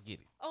 minutes. Let's get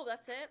it. Oh,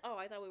 that's it? Oh,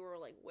 I thought we were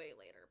like way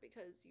later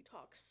because you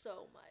talk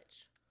so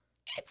much.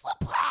 It's a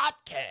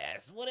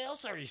podcast. What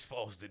else are you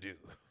supposed to do?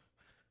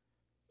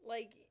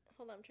 Like,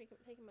 hold on, I'm taking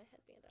my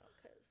headband out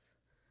because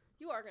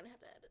you are gonna have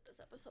to edit this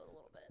episode a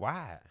little bit.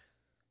 Why?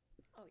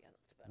 Oh yeah,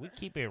 that's better. We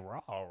keep it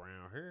raw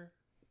around here.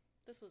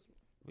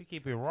 We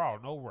keep it raw,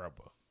 no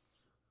rubber.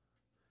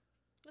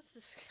 That's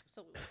just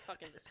absolutely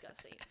fucking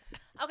disgusting.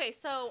 Okay,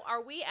 so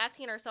are we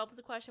asking ourselves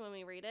the question when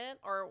we read it,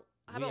 or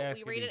how about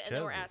we read it and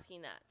then we're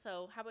asking that?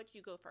 So how about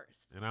you go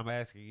first? And I'm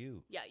asking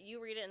you. Yeah,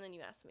 you read it and then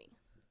you ask me.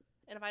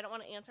 And if I don't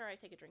want to answer, I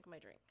take a drink of my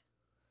drink.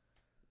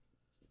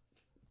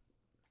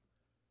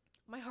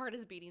 My heart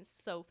is beating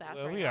so fast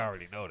right now. We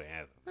already know the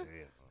answer to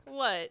this.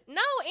 What?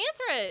 No,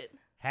 answer it.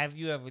 Have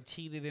you ever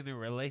cheated in a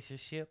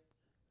relationship?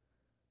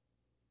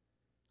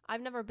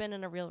 I've never been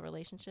in a real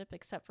relationship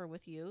except for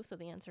with you, so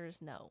the answer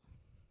is no.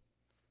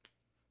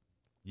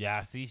 Yeah,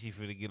 I see she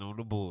finna get on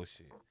the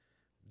bullshit.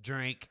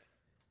 Drink.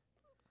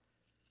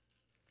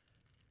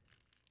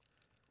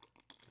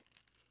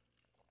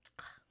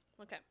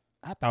 Okay.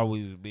 I thought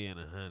we was being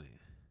 100.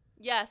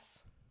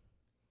 Yes.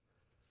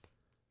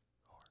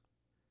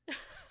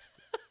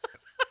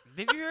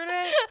 Did you hear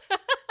that?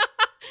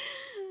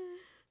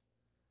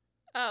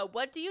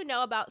 What do you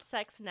know about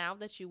sex now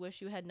that you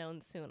wish you had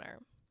known sooner?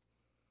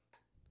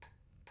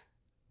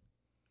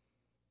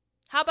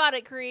 How about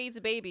it creates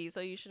babies, so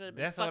you should have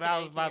been That's what I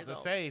was about to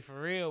say, for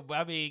real. But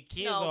I mean,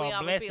 kids are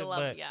a blessing,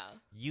 but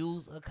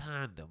use a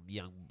condom,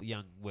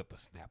 young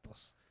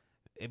whippersnappers.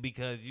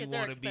 Because you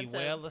want to be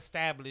well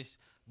established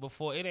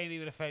before. It ain't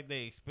even the fact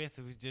they're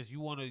expensive. It's just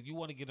you want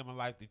to get them a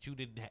life that you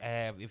didn't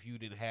have if you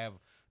didn't have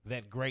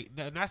that great.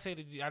 Not saying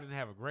that I didn't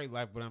have a great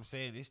life, but I'm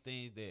saying it's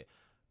things that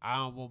I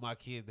don't want my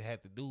kids to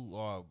have to do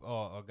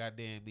or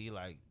goddamn be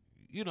like,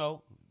 you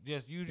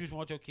just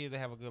want your kids to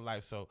have a good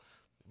life. So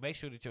make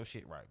sure that your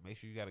shit right. Make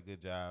sure you got a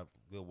good job,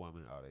 good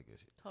woman, all that good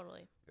shit.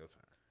 Totally. Your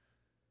turn.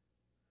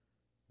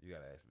 You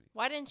gotta ask me.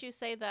 Why didn't you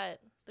say that?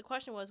 The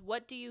question was,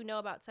 what do you know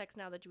about sex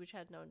now that you wish you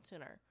had known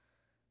sooner?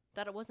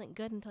 That it wasn't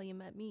good until you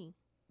met me.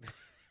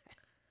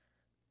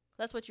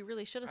 That's what you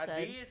really should have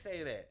said. I did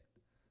say that.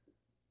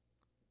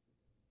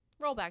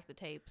 Roll back the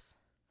tapes.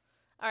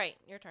 All right,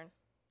 your turn.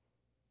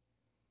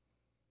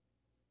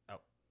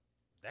 Oh,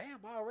 damn!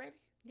 Already?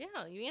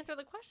 Yeah, you answered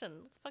the question.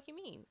 What the fuck you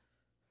mean,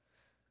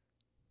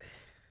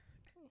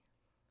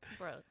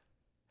 bro?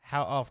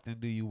 How often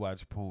do you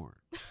watch porn?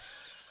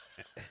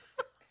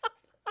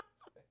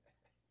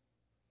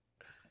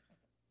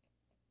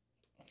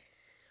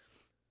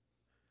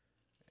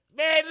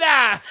 Man,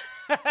 nah.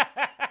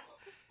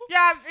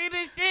 Y'all see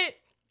this shit?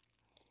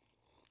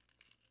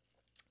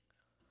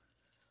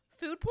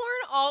 Food porn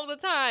all the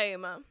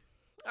time.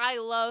 I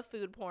love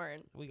food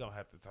porn. We gonna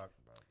have to talk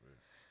about this.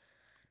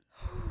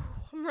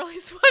 I'm really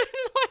sweating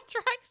in my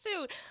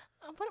tracksuit.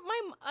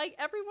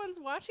 Everyone's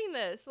watching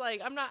this.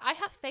 Like, I'm not. I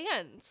have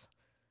fans.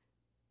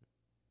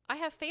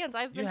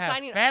 I've been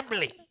signing.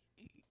 Family.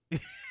 All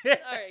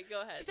right,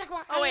 go ahead. She's talking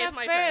about, oh wait, it's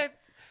my turn.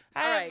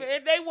 All right.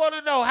 And they want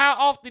to know, how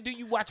often do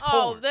you watch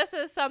porn? Oh, this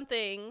is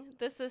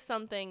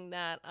something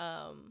that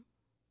I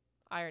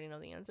already know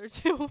the answer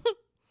to.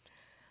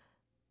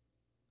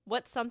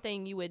 What's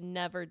something you would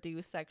never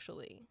do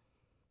sexually?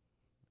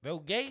 No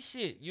gay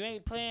shit. You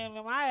ain't playing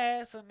with my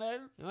ass or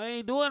nothing. You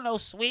ain't doing no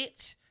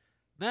switch.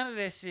 None of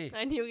that shit.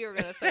 I knew you were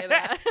gonna say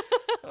that.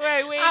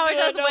 Wait, we ain't I was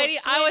doing just no waiting.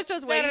 I was switch,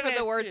 just waiting none for of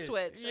the that word shit.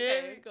 switch. Yeah.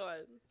 Okay, go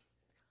ahead.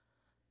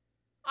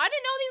 I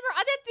didn't know these were.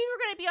 I thought these were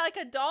gonna be like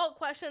adult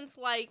questions.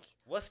 Like,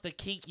 What's the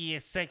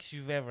kinkiest sex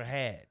you've ever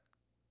had?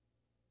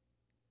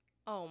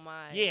 oh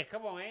my. Yeah,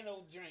 come on, ain't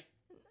no drink.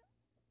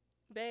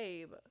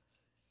 Babe.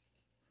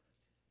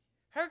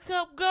 Her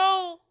cup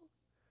go.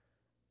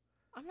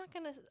 I'm not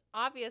gonna.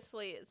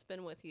 Obviously, it's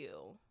been with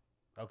you.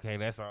 Okay,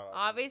 that's all.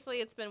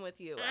 Obviously, it's been with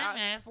you. I'm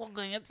asking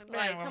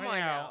Like, come on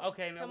now.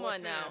 Okay, now Come what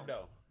on time, now.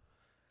 though?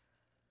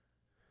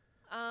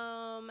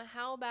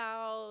 How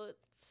about?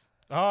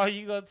 Oh,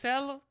 you gonna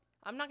tell him?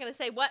 I'm not gonna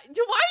say what.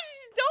 Why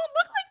don't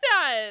look like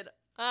that?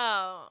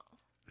 Oh.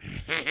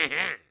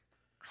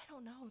 I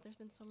don't know. There's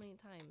been so many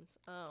times.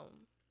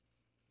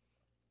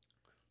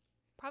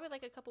 Probably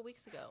like a couple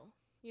weeks ago.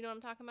 You know what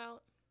I'm talking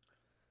about?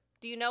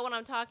 Do you know what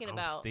I'm talking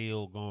about? I'm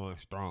still going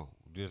strong.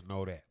 Just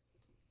know that.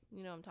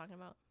 You know what I'm talking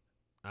about?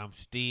 I'm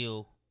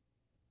still.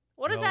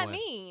 What does that going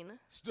mean?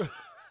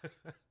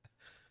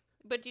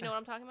 But do you know what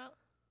I'm talking about?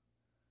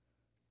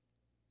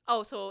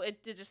 Oh, so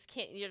it just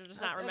can't. You're just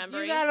not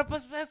remembering. You gotta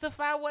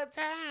specify what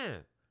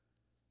time.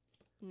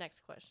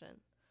 Next question.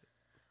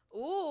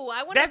 Ooh,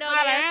 I want to know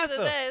the answer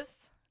to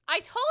this. I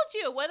told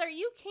you whether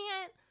you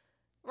can't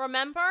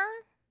remember.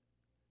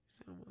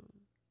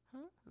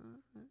 Huh?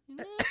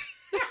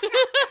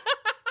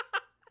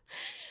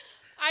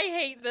 I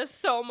hate this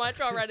so much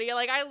already.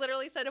 Like, I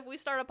literally said if we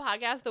start a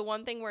podcast, the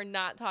one thing we're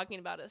not talking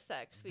about is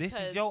sex. This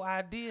is your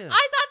idea. I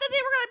thought that they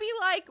were going to be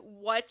like,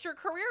 what's your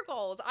career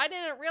goals? I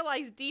didn't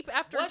realize deep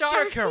after dark.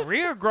 What's your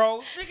career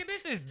goals? Nigga,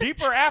 this is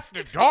deeper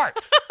after dark.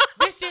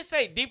 This shit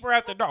say deeper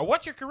after dark.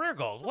 What's your career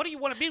goals? What do you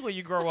want to be when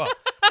you grow up?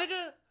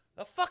 Nigga,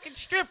 a fucking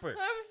stripper.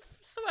 I'm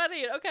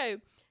sweating. Okay.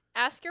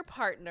 Ask your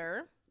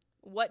partner,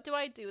 what do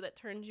I do that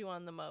turns you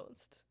on the most?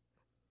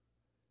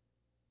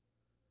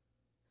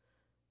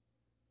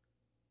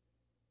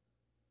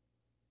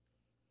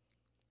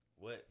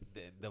 What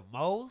the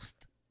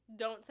most?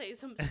 Don't say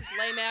some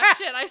lame ass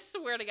shit. I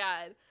swear to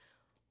God.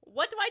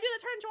 What do I do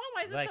that turns you on?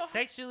 Why is this Like so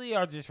sexually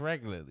or just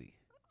regularly?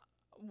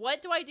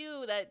 What do I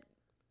do that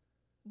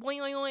boing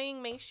boing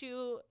boing makes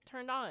you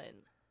turned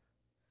on?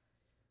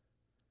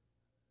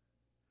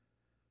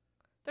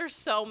 There's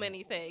so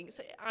many things.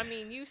 I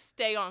mean, you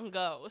stay on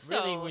go. So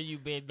Really, when you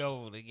bend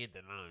over to get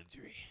the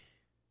laundry.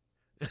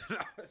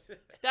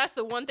 that's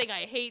the one thing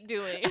I hate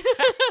doing.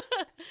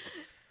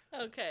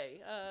 Okay.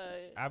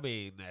 I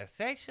mean,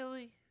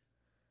 sexually.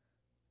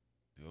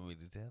 You want me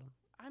to tell him?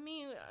 I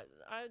mean,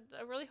 I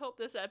really hope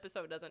this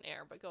episode doesn't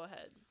air, but go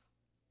ahead.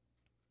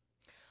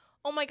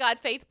 Oh my God,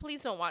 Faith,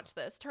 please don't watch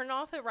this. Turn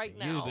off it right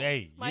now.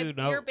 You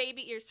know. Your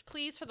baby ears,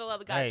 please, for the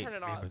love of God, turn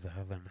it off. Remember the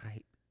other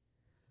night?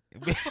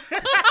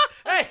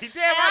 Hey,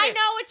 damn! I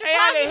know what you're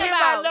talking hit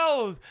about. My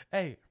nose.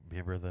 Hey,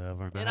 remember the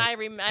other night?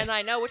 And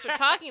I know what you're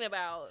talking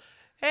about.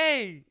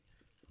 Hey,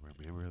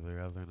 remember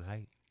the other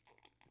night?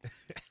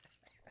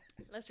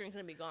 This drink's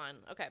gonna be gone.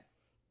 Okay.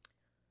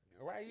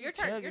 Right, your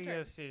turn. Your turn.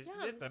 Your shit.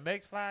 Yeah. This the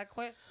next 5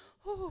 questions.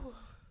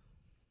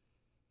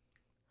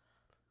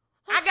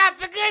 I got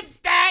the good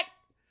stack.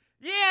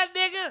 Yeah,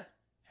 nigga.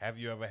 Have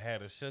you ever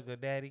had a sugar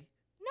daddy?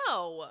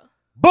 No.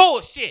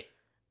 Bullshit.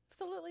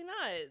 Absolutely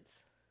not.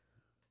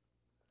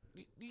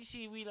 You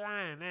see, we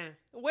lying now.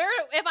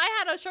 If I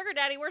had a sugar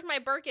daddy, where's my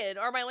Birkin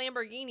or my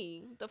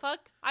Lamborghini? The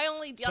fuck? I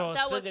only dealt with.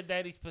 So sugar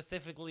daddy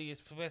specifically is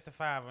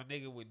specify a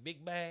nigga with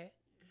big bag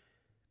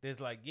that's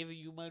like giving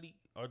you money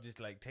or just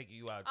like taking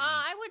you out to eat?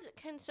 I would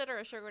consider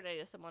a sugar daddy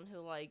as someone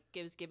who like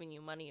giving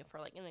you money for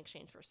like in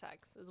exchange for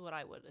sex is what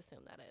I would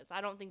assume that is.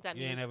 I don't think that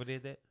means. You ain't never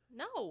did that?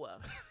 No.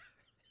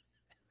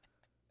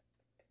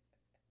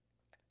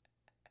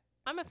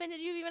 I'm offended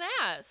you even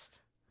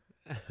asked.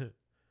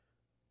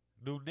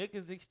 Do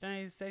niggas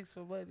exchange sex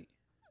for money?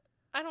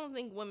 I don't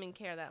think women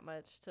care that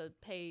much to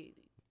pay.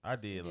 I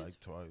did like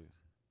twice.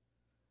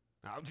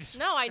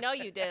 No, I know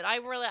you did.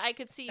 I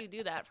could see you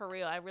do that for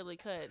real. I really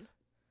could.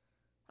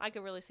 I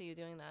could really see you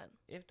doing that.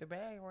 If the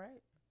bag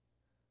right.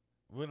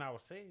 When I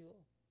was single.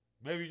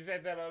 Maybe you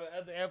said that on the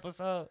other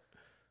episode.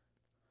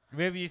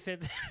 Maybe you said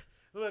that.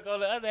 Look,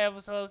 on the other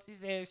episode, she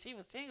said if she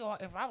was single,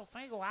 if I was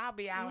single, I'll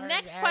be out here.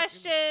 Next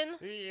question.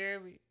 You hear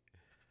me?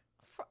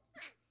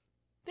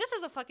 This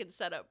is a fucking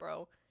setup,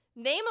 bro.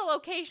 Name a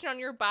location on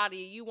your body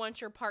you want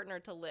your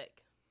partner to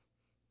lick.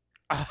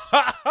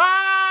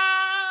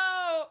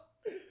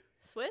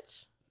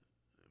 Switch?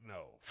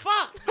 No.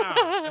 Fuck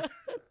no.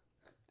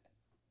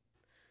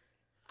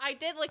 I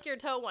did lick your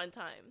toe one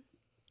time.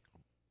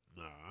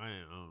 No, I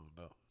don't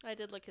know. I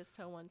did lick his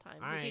toe one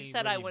time. He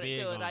said really I wouldn't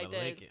do it. I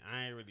did. Licking.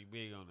 I ain't really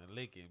big on the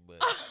licking,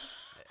 but.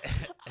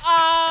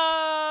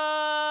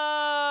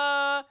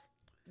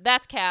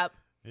 That's cap.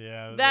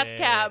 Yeah, that's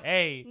cap.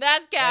 Hey,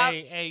 that's cap.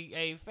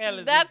 Hey,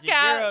 fellas. That's if your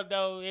cap. girl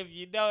don't, if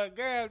you know a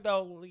girl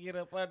don't get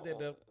up under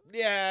the,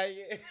 yeah.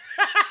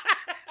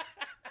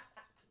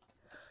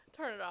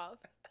 Turn it off.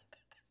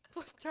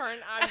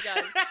 I'm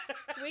done.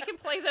 We can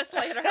play this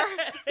later. No,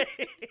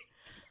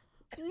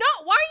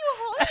 why are you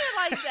holding it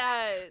like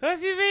that?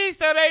 What you mean?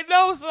 So they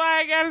know, so I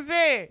ain't gotta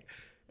say it.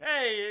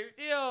 Hey, if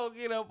you don't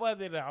get up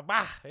under the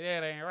bah,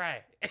 that ain't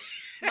right.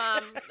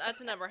 Mom,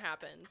 that's never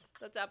happened.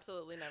 That's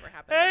absolutely never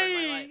happened ever in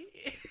my life.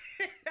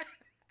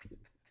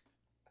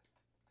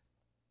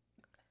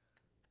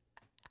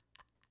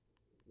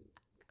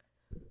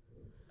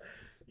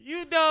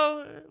 You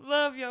don't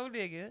love your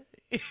nigga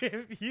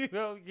if you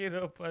don't get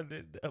up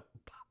under the bah.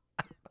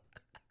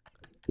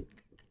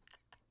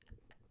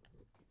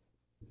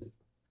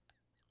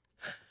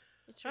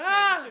 It's your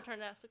turn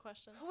to ask the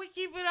question. We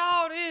keeping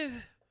all this.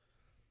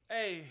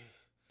 Hey,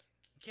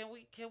 can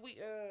we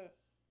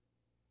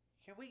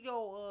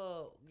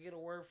go get a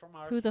word from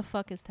our... Who the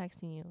fuck is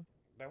texting you?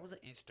 That was an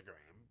Instagram.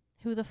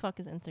 Who the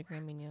fuck is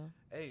Instagramming you?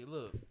 Hey,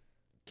 look.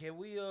 Can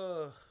we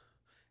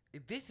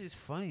this is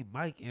funny.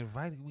 Mike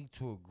invited me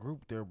to a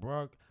group there,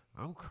 bro.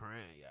 I'm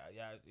crying,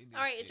 y'all.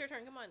 All right, it's your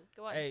turn. Come on.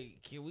 Go on. Hey,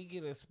 can we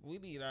get us... We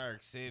need our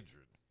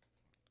Excedrin.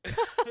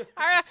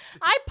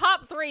 I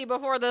popped 3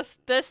 before this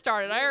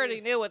started. I already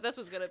knew what this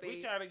was gonna be.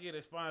 We trying to get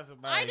it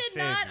sponsored by I did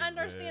not Excedrin,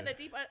 understand man. that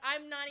deep.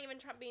 I'm not even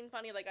being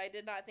funny. Like I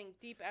did not think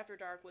Deep After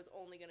Dark was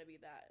only gonna be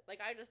that. Like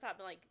I just thought,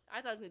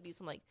 I thought it was gonna be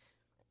some like.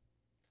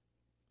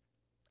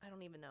 I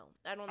don't even know.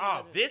 I don't know.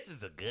 Oh, this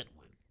is a good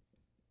one.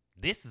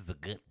 This is a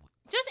good one.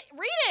 Just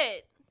read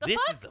it.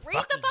 Read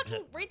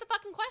the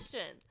fucking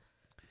question.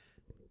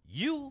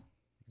 You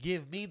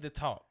give me the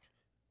talk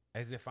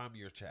as if I'm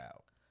your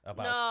child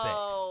about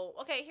No.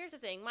 Okay, here's the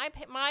thing.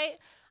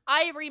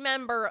 I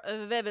remember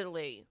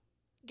vividly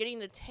getting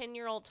the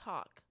 10-year-old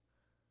talk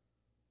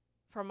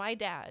from my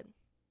dad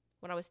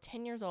when I was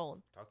 10 years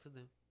old. Talk to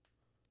them.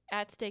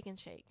 At Steak and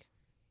Shake.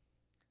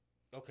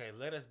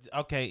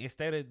 Okay,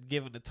 instead of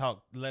giving the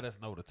talk, let us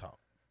know the talk.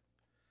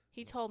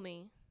 He told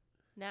me,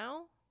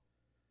 now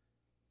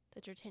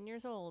that you're 10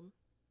 years old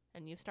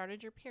and you've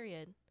started your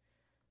period,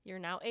 you're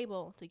now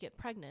able to get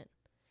pregnant.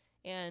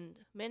 And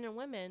men and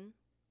women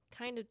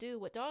kind of do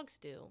what dogs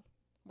do,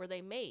 where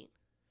they mate.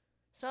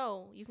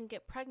 So you can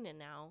get pregnant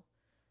now.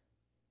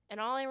 And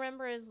all I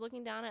remember is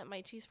looking down at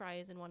my cheese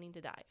fries and wanting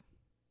to die.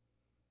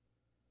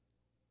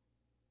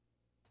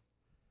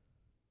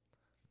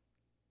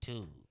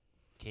 2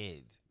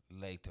 kids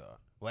later.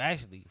 Well,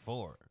 actually,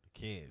 4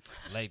 kids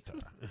later.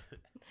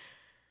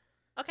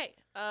 Okay.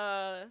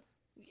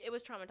 It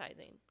was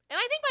traumatizing. And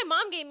I think my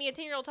mom gave me a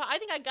 10-year-old talk. I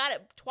think I got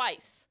it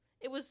twice.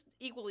 It was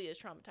equally as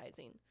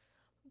traumatizing.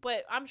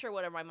 But I'm sure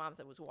whatever my mom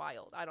said was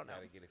wild. I don't know.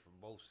 Gotta get it from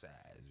both sides.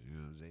 You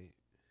know what I'm saying?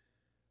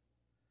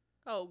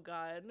 Oh,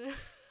 God.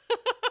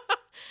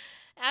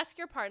 Ask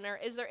your partner,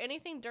 is there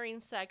anything during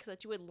sex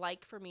that you would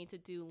like for me to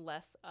do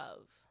less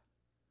of?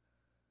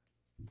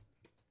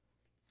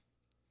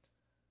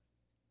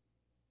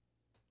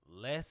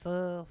 Less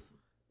of?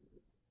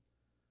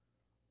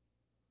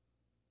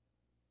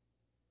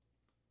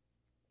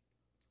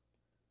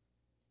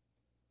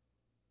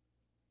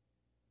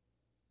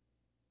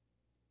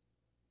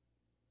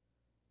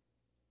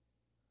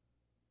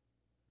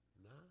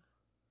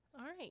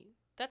 All right.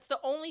 That's the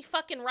only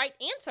fucking right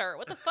answer.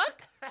 What the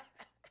fuck?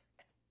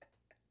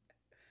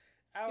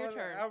 Your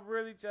turn. I'm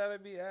really trying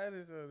to be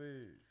honest on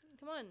this.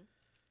 Come on.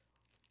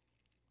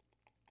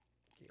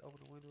 Can you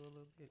open the window a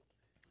little bit?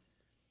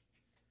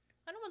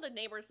 I don't want the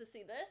neighbors to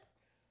see this.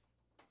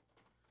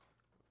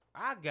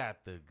 I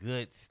got the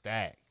good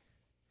stack.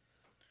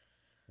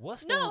 Hold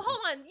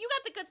on. You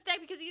got the good stack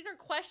because these are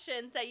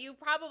questions that you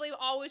probably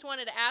always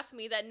wanted to ask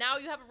me that now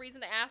you have a reason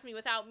to ask me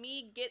without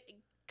me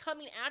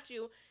coming at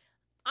you.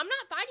 I'm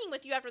not fighting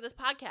with you after this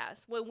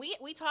podcast. When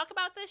we talk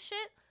about this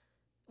shit,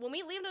 when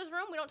we leave this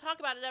room, we don't talk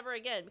about it ever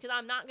again because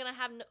I'm not going to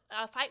have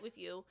a fight with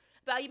you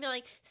about you being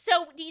like,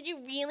 so did you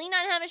really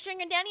not have a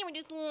sugar daddy or were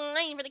you just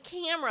lying for the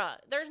camera?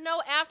 There's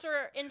no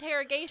after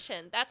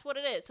interrogation. That's what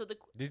it is. So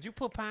Did you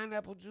put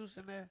pineapple juice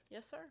in there?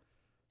 Yes, sir.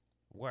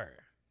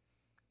 Where?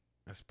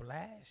 A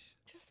splash?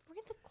 Just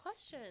read the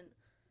question.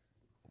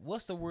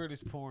 What's the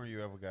weirdest porn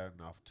you ever gotten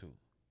off to?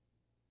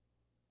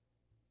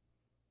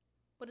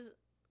 What is it?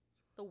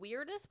 The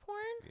weirdest porn?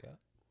 Yeah.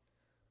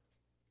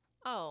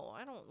 Oh,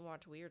 I don't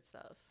watch weird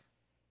stuff.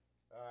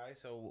 All right,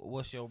 so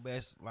what's your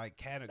best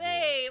category?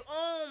 Babe,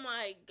 oh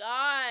my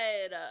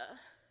God.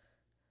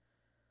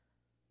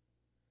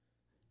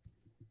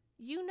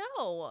 You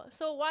know.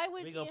 So why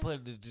would We gonna put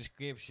in the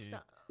description.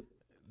 Stop.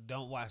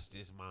 Don't watch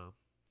this, Mom.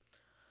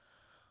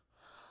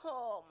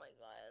 Oh my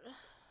God.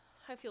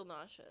 I feel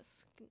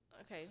nauseous.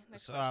 Okay,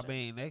 next So question. I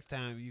mean, next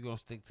time you gonna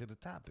stick to the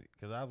topic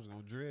because I was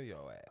gonna drill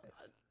your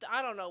ass.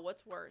 I don't know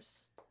what's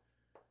worse.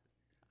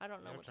 I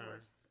don't know Your what's turn.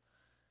 worse.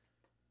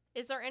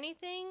 Is there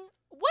anything?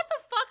 What the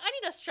fuck? I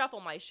need to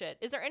shuffle my shit.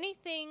 Is there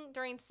anything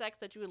during sex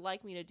that you would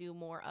like me to do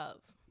more of?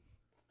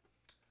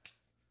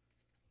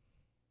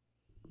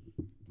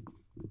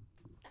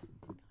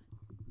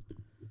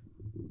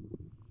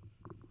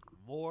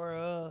 More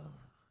of?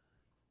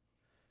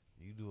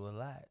 You do a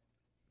lot.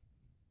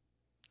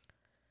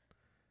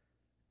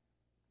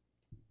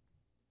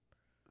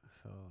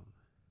 So,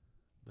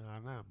 no,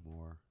 not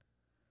more.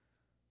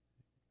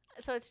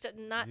 So it's just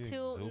not You're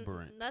too,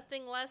 exuberant.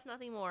 nothing less,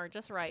 nothing more.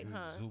 Just right, You're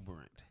huh?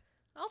 exuberant.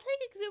 I'll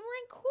take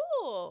exuberant.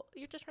 Cool.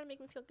 You're just trying to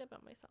make me feel good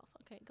about myself.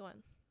 Okay, go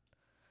on.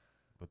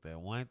 But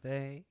that one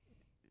thing.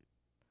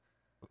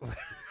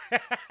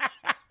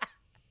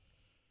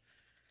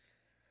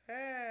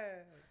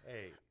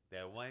 Hey,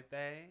 that one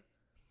thing.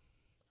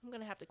 I'm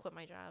going to have to quit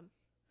my job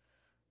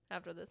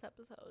after this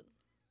episode.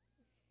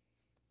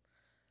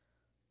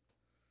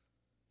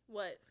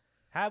 What?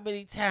 How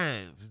many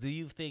times do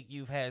you think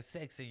you've had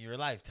sex in your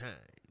lifetime?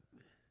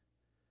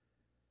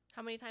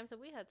 How many times have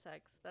we had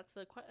sex? That's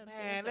the question.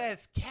 Man,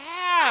 that's cap.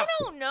 I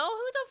don't know.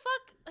 Who the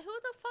fuck?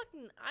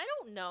 I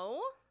don't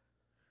know.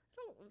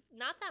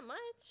 Not that much.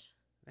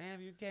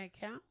 Damn, you can't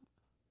count?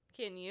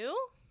 Can you?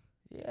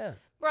 Yeah.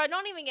 Bro,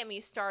 don't even get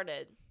me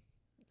started.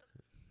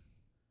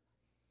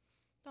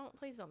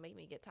 Please don't make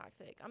me get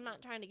toxic. I'm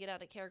not trying to get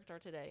out of character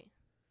today.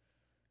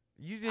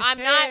 I'm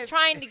not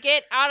trying to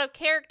get out of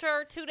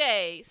character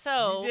today.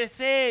 So you just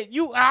said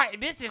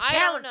this is character. I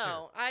don't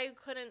know. I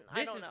don't know.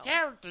 This is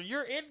character.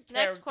 You're in character.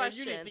 Next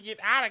question. You need to get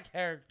out of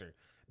character.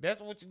 That's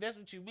what you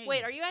mean.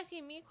 Wait, are you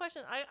asking me a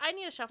question? I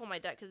need to shuffle my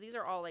deck because these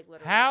are all like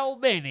literally. How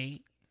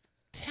many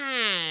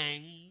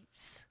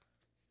times?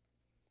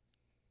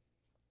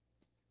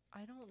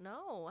 I don't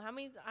know. How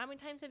many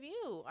times have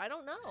you? I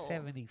don't know.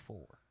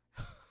 74.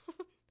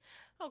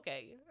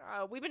 Okay.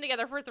 We've been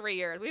together for 3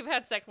 years. We've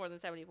had sex more than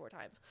 74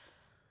 times.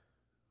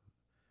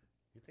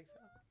 You think so?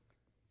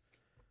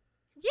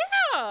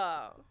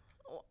 Yeah.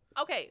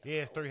 Okay.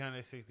 Yeah, it's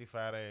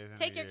 365 days.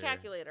 Take your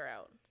calculator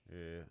out.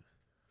 Yeah.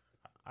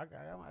 I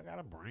got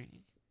a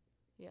brain.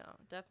 Yeah,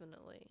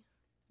 definitely.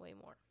 Way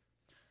more.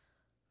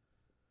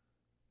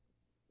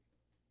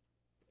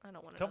 I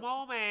don't want to. Come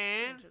on,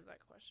 man. Answer that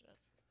question.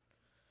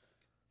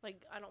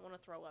 Like, I don't want to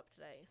throw up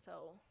today,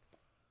 so.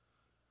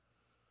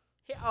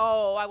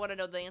 I want to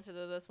know the answer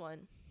to this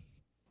one.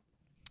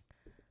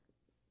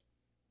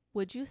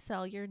 Would you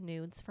sell your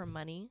nudes for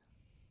money?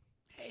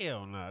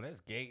 Hell no,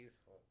 that's gay as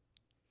fuck.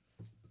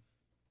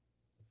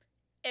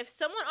 If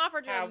someone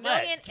offered you How $1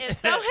 million, much? if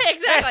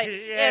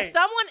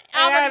someone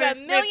offered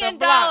you $1 million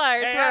for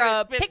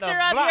a picture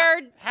of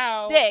your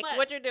dick,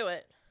 would you do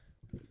it?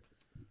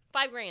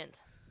 $5,000.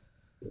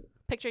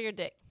 Picture your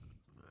dick.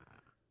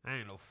 I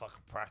ain't no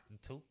fucking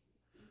prostitute.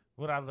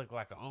 Would I look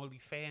like an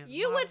OnlyFans?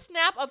 You model? would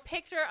snap a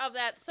picture of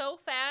that so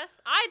fast.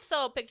 I'd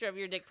sell a picture of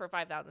your dick for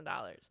 $5,000.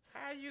 How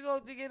you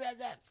going to get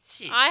that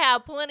shit? I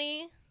have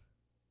plenty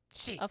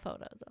of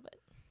photos of it.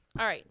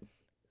 All right.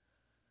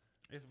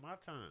 It's my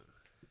time.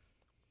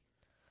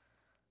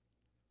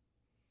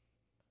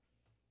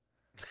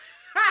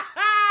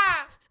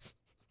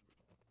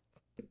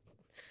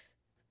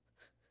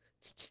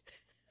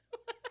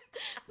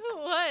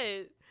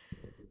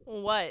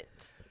 What?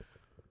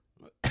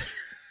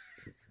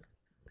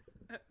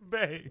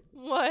 Babe.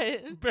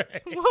 What? Babe.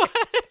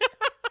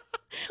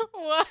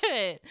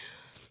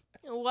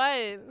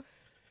 What?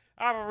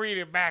 I'm going to read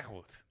it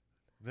backwards.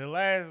 The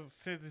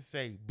last sentence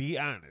say, be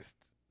honest.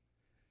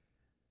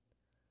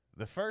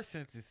 The first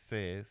sentence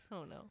says,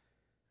 oh no.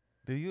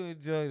 Do you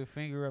enjoy the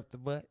finger up the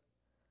butt?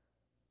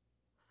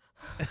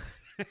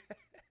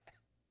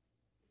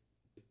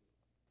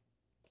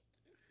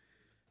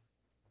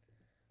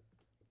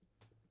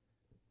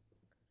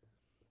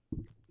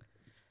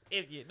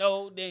 If you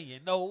know, then you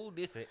know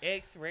this an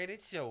X-rated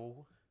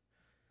show.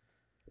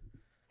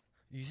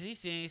 You see,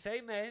 she ain't say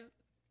nothing.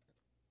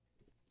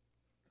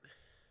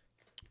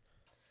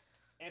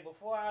 And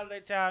before I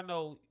let y'all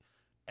know,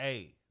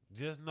 hey,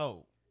 just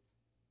know,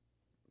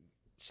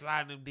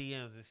 slide them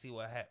DMs and see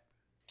what happens.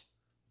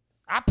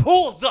 I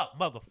pulls up,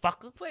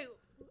 motherfucker. Wait.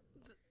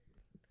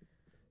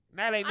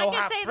 Now they know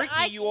how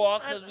freaky you are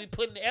because we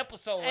putting the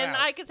episode out. And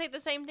I could say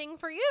the same thing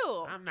for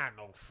you. I'm not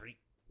no freak.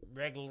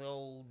 Regular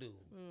old dude.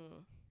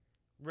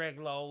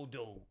 Regular old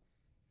dude.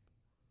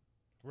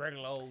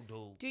 Regular old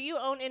dude. Do you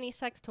own any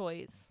sex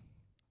toys?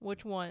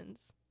 Which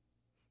ones?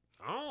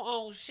 I don't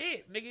own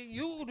shit, nigga.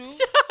 You do.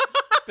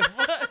 The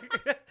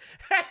fuck?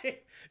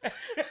 Hey, I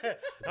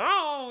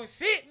don't own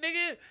shit,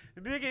 nigga.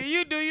 Nigga,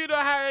 you do. You know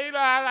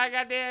how like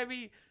goddamn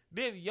me.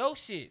 Them your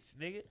shits,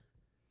 nigga.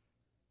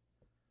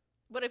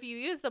 But if you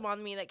use them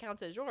on me, that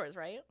counts as yours,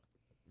 right?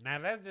 Now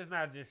that's just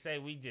not just say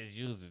we just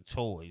use the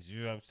toys.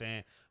 You know what I'm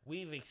saying?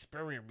 We've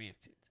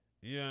experimented.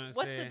 You know what I'm saying?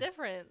 What's the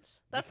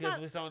difference? That's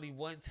because it's only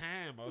one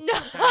time or two No.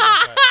 times.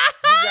 Like,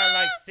 you got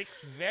like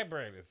 6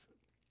 vibrators.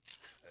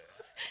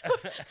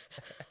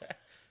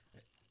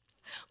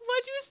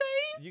 What'd you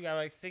say? You got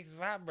like 6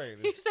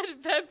 vibrators. You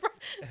said bed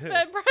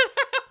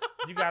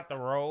You got the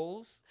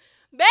rolls.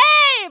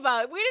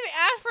 Babe, we didn't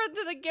ask for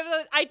to give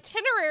the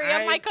itinerary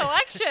of my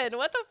collection.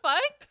 What the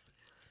fuck?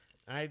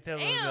 I ain't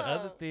telling them the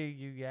other thing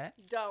you got.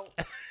 Don't.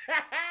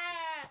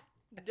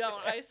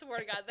 I swear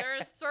to God. There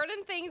are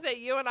certain things that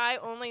you and I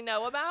only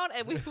know about,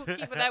 and we will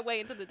keep it that way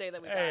until the day that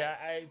we die.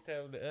 I ain't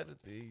telling the other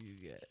thing you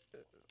got.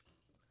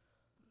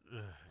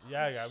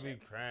 Y'all got me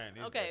crying.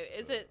 Okay,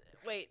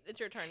 wait, it's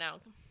your turn now.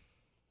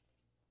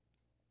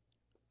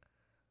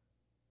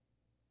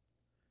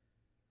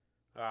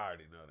 I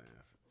already know the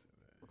answer to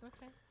that.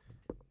 Okay.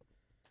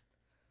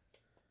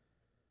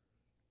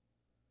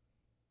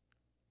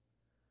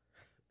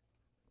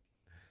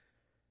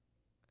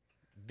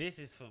 This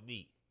is for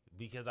me.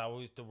 Because I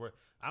used to work.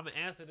 I'm gonna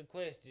answer the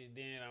question,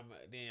 then I'm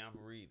gonna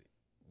read it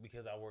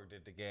because I worked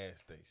at the gas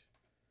station.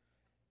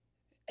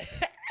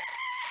 It's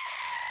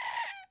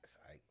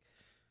like,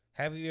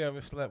 have you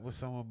ever slept with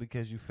someone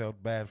because you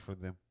felt bad for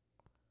them?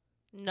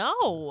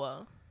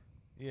 No.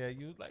 Yeah,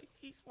 you was like,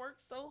 he's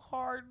worked so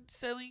hard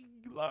selling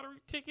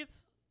lottery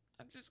tickets.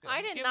 I'm just gonna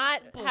I did give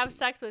not him some have pussy.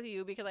 sex with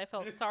you because I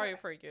felt sorry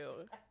for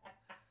you.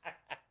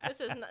 This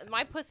is not,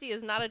 my pussy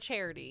is not a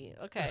charity.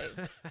 Okay.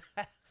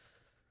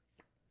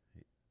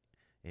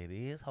 It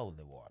is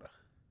holy water.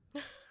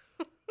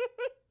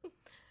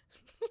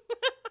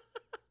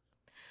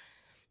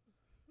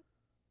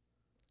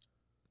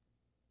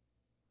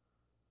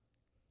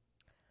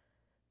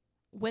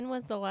 When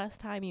was the last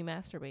time you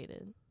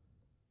masturbated?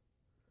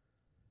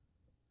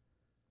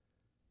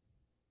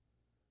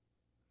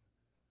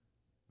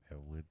 At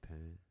one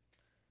time.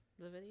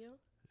 The video?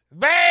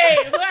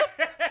 Babe! What?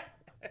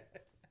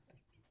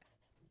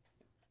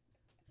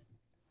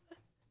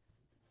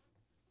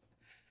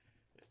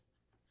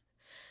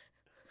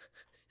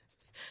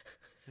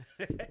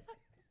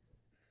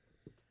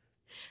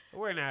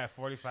 We're now at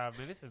 45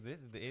 minutes, so this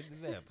is the end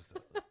of the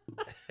episode.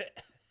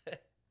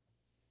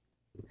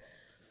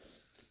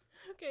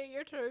 Okay,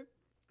 your turn.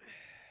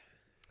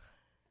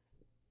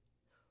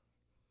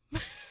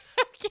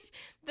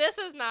 This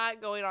is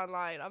not going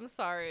online. I'm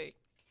sorry.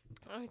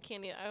 I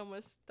can't I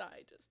almost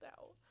died just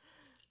now.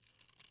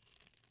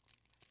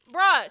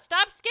 Bruh,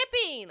 stop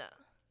skipping.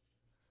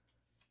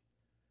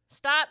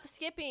 Stop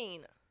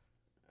skipping.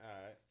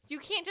 Alright. You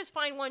can't just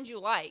find ones you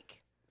like.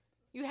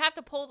 You have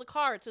to pull the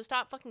card, so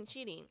stop fucking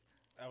cheating.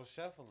 I was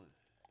shuffling.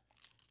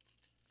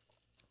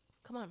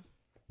 Come on.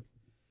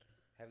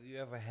 Have you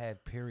ever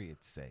had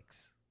period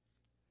sex?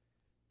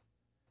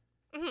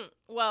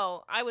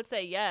 Well, I would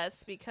say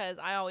yes, because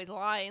I always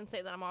lie and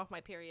say that I'm off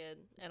my period,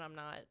 and I'm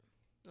not.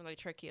 And I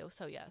trick you,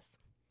 so yes.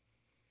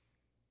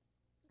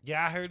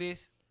 Yeah, I heard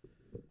this.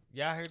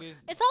 Y'all heard this?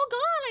 It's all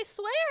gone, I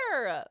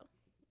swear.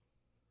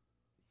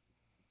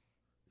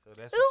 So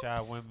that's what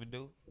y'all women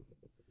do?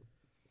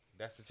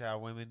 That's what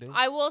y'all women do?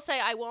 I will say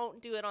I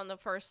won't do it on the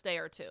first day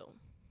or two.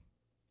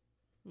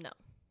 No.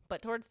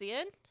 But towards the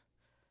end?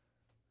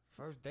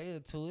 First day or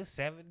two, it's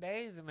 7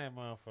 days in that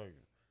motherfucker.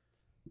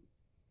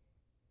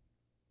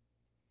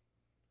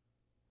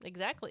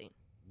 Exactly.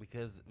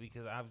 Because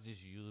I'm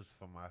just used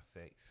for my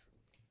sex.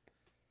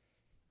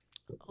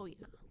 Oh, yeah.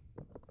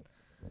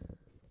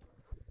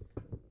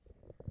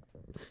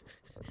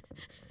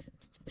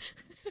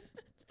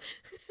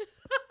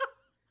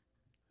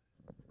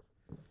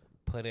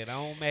 Put it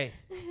on me.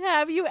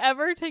 Have you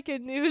ever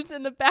taken nudes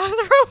in the bathroom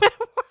at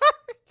work?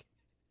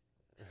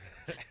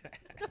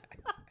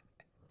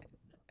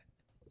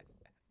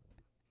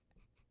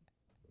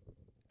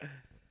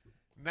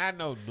 Not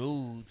no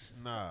nudes,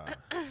 nah.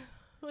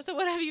 So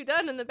what have you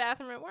done in the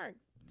bathroom at work?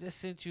 Just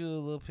sent you a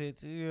little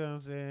picture, you know what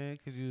I'm saying?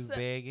 Because you was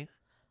begging.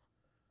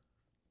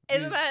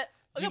 Isn't that...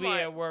 You Come be on.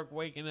 at work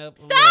waking up.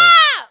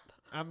 Stop!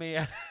 I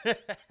mean...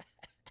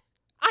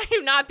 I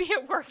do not be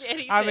at work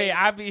anything. I mean,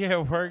 I be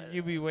at work.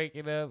 You be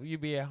waking up. You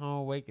be at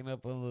home waking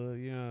up a little,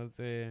 you know what I'm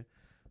saying?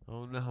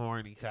 On the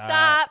horny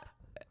side.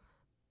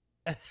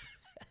 Stop.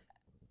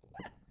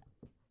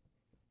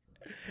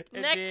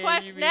 Next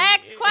question.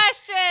 Next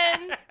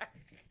question.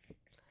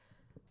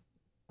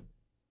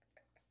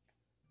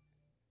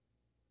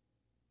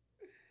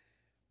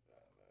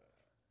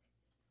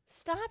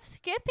 Stop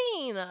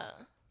skipping.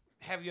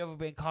 Have you ever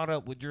been caught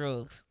up with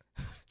drugs?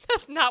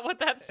 That's not what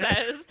that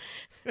says.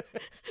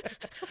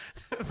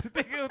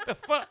 Nigga, what the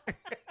fuck?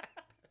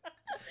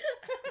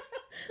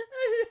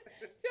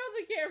 Show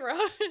the camera.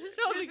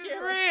 Show This the is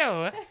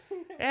camera.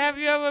 real. Have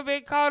you ever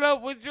been caught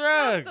up with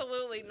drugs?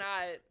 Absolutely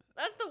not.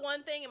 That's the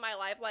one thing in my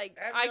life, like,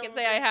 Have I you can ever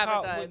say I been haven't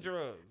caught done. with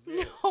drugs?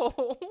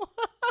 No.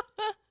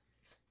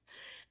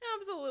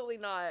 Absolutely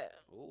not.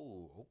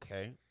 Ooh,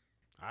 okay.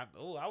 I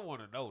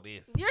want to know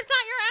this. You're not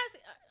your ass.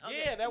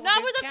 Okay. Yeah, that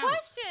Not would with a count.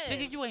 question.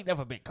 Nigga, you ain't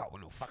never been caught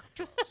with no fucking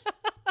drugs.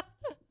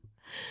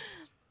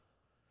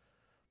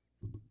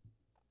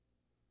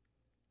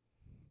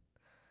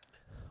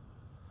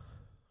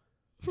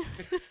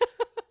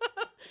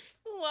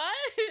 What?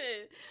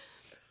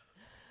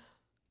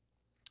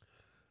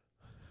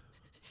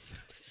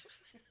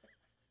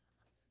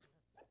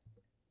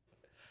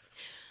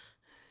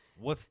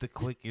 What's the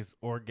quickest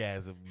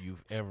orgasm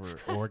you've ever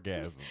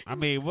orgasmed? I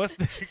mean, what's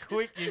the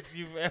quickest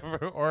you've ever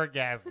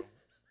orgasmed?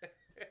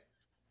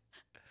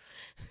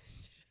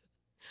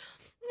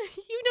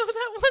 You know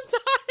that one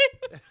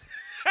time?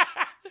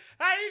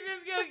 How you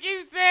just gonna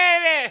keep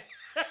saying it?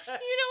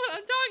 You know what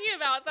I'm talking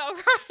about, though,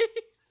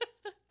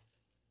 right?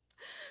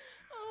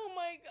 Oh,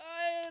 my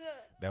God.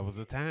 That was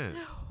a time.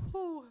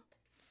 Ooh.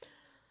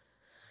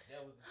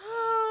 That was a time.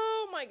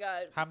 Oh, my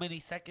God. How many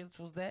seconds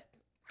was that?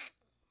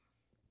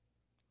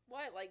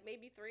 What, like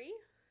maybe 3?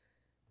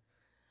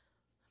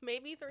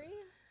 Maybe 3?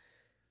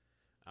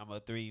 I'm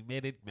a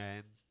 3-minute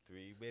man.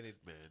 3-minute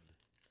man.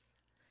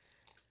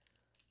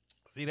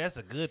 See, that's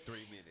a good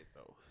 3-minute,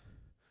 though.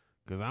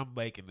 Because I'm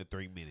making the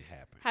 3-minute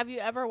happen. Have you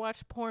ever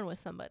watched porn with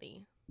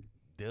somebody?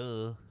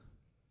 Duh.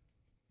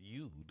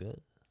 You, duh.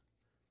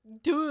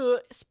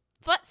 Dude,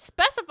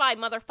 specify,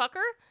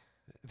 motherfucker.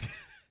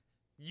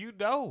 You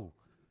know.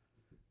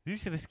 You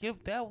should have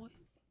skipped that one.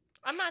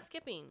 I'm not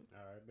skipping.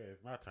 All right, man.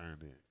 It's my turn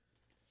then.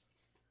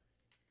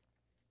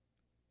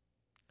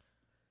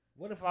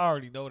 What if I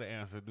already know the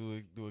answer? Do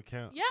it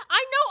count? Yeah,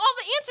 I know all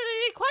the answers to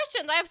these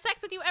questions. I have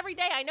sex with you every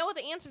day. I know what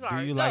the answers are.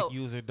 Do you Go. like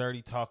using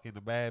dirty talk in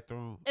the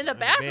bathroom? In the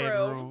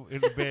bathroom?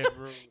 In the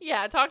bedroom.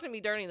 Yeah, talk to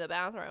me dirty in the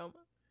bathroom.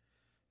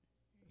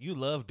 You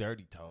love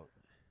dirty talk.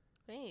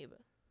 Babe.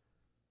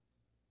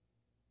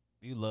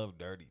 You love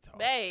dirty talk.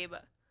 Babe.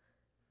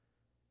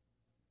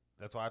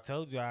 That's why I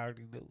told you I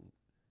already knew.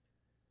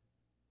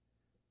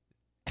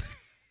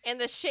 And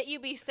the shit you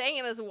be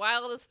saying is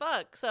wild as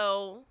fuck,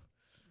 so...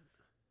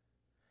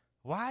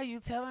 Why are you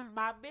telling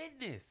my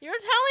business? You're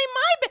telling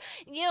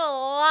my You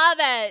love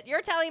it.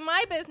 You're telling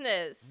my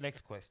business.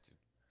 Next question.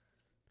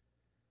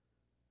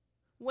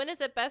 When is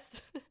the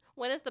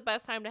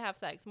best time to have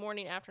sex?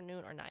 Morning,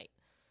 afternoon, or night?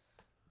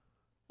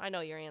 I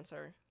know your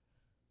answer.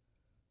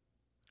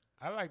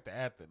 I like the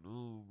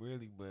afternoon,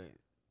 really, but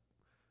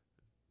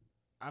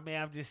I mean,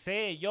 I'm just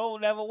saying, you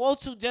don't never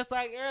want to, just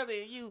like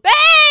earlier.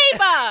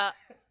 Babe!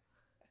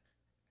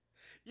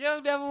 You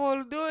don't never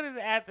want to do it in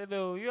the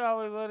afternoon. You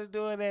always want to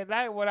do it at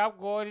night when I'm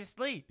going to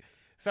sleep.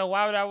 So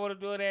why would I want to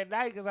do it at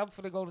night? Because I'm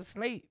finna go to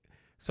sleep.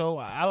 So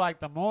I like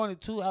the morning,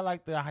 too. I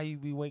like how you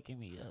be waking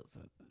me up. So.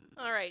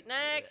 All right,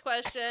 next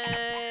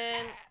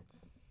question.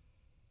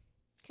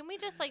 Can we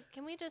just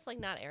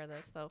not air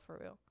this, though, for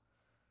real?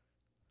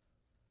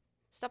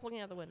 Stop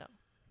looking out the window.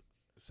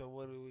 So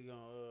what are we gonna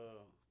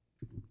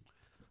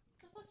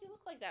What the fuck you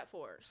look like that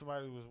for?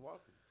 Somebody was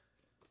walking.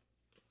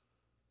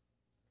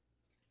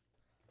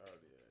 I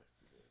already asked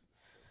you that.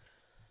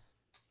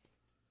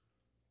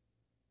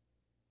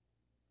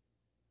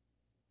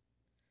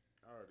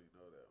 I already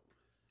know that one.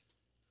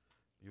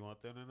 You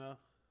want them to know?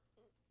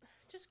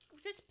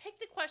 Just pick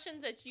the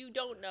questions that you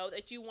don't know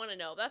that you want to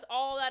know. That's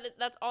all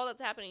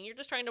that's happening. You're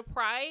just trying to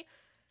pry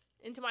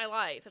into my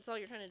life. That's all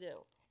you're trying to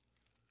do.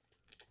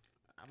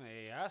 I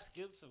mean, I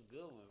skipped some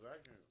good ones. I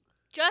can.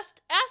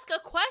 Just ask a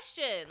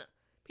question.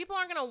 People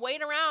aren't gonna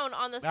wait around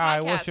on this podcast. All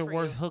right, what's your for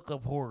worst you.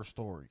 hookup horror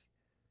story?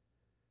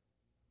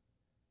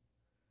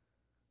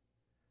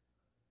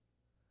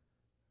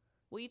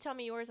 Will you tell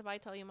me yours if I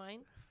tell you mine?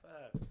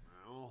 Fuck,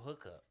 I don't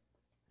hook up.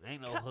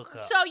 Ain't no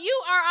hookup. So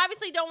you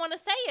obviously don't want to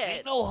say it.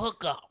 Ain't no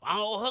hookup. I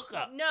don't hook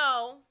up.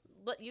 No,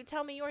 but you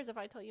tell me yours if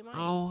I tell you mine.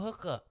 I don't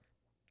hook up.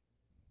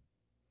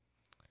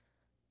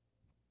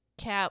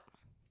 Cap.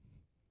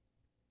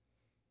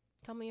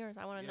 Tell me yours.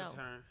 I want to know. Your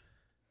turn.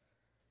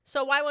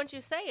 So why won't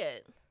you say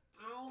it?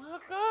 I don't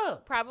hook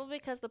up. Probably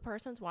because the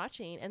person's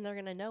watching and they're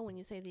gonna know when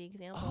you say the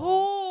example.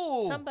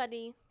 Who?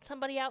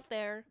 Somebody out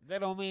there.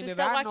 That don't mean who that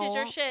still I know watches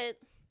your shit.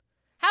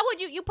 How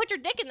would you put your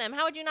dick in them?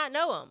 How would you not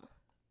know them?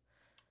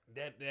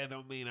 That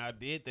don't mean I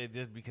did that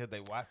just because they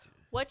watching.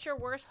 What's your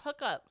worst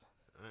hookup?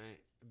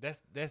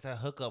 That's a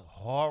hookup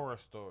horror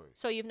story.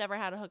 So you've never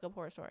had a hookup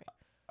horror story.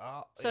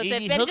 So it's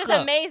it's been just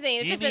amazing.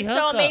 It's just been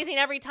so amazing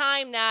every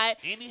time that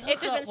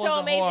it's just been so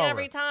amazing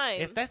every time.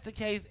 If that's the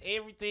case,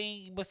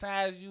 everything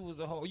besides you was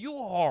a horror. You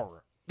a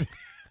horror.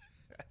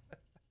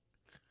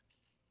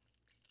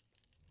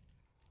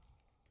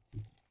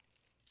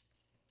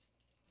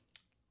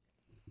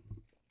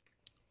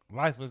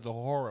 Life is a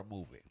horror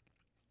movie.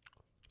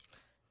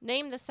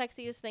 Name the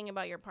sexiest thing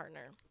about your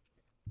partner.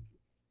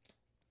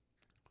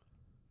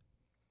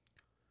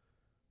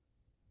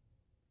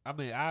 I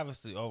mean,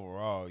 obviously,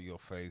 overall, your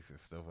face and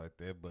stuff like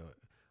that. But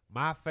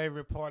my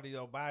favorite part of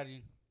your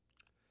body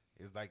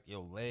is like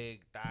your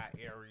leg, thigh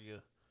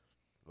area,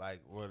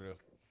 like where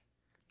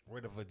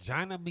the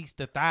vagina meets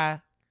the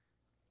thigh.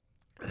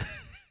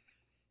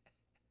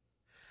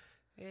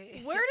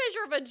 Where does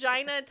your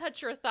vagina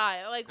touch your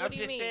thigh? Like, what do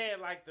you mean? I'm just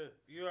saying, like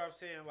you know what I'm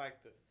saying, like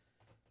You're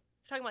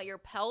talking about your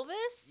pelvis?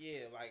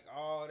 Yeah, like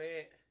all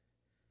that,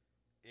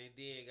 and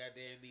then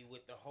goddamn me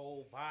with the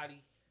whole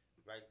body,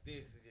 like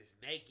this is just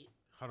naked.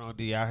 Hold on,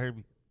 do y'all hear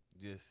me?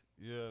 Just,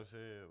 you know what I'm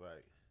saying?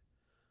 Like,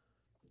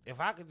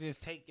 if I could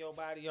just take your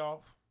body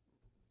off,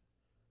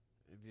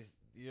 and just,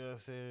 you know what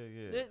I'm saying?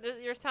 Yeah.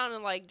 You're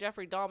sounding like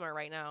Jeffrey Dahmer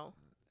right now.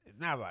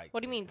 Not like.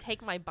 What do you mean,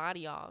 take my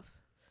body off?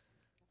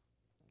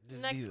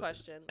 Just Next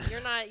question.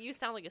 You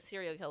sound like a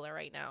serial killer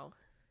right now.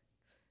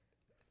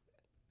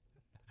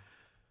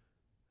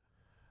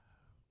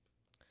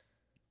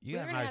 You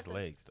have nice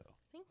legs, though.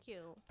 Thank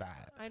you.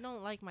 Thighs. I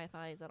don't like my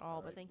thighs at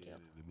all, but thank you.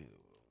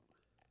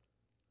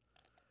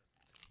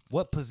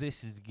 What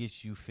positions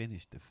gets you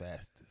finished the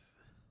fastest?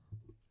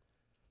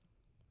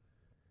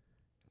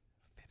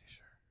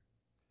 Finisher.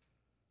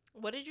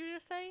 What did you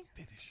just say?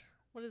 Finisher.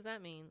 What does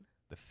that mean?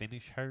 The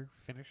finisher?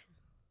 Finisher?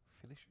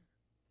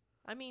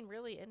 I mean,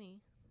 really, any.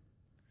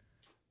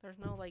 There's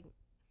no, like,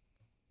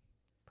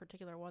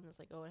 particular one that's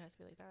like, oh, it has to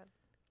be like that.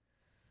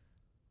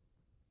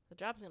 The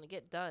job's going to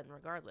get done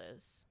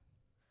regardless.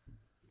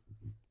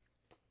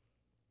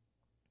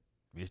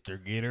 Mr.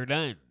 Get Her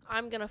Done.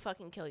 I'm going to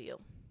fucking kill you.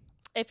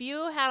 If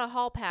you had a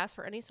hall pass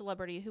for any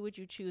celebrity, who would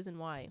you choose and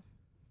why?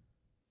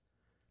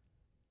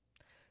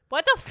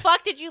 What the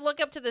fuck did you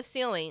look up to the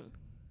ceiling?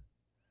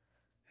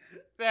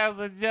 That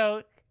was a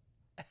joke.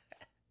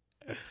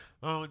 I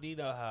don't need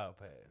no hard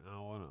pass. I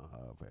don't want no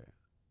hard pass.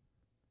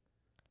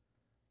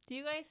 Do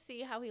you guys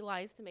see how he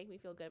lies to make me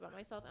feel good about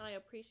myself? And I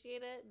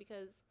appreciate it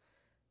because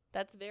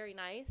that's very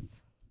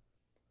nice.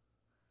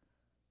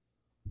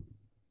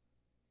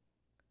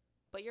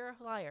 But you're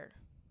a liar.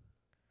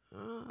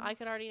 I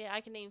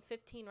can name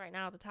 15 right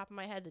now at the top of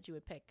my head that you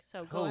would pick.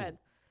 So go ahead.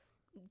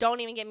 Don't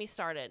even get me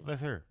started.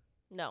 Let's hear.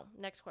 No.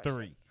 Next question.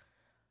 3.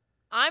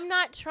 I'm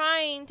not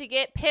trying to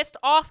get pissed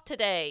off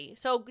today.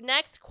 So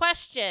next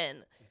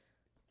question.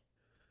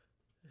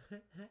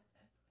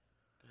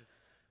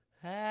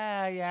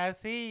 Yeah, I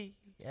see.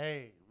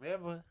 Hey,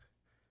 remember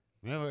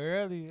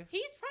earlier?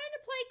 He's trying to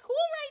play cool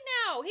right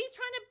now. He's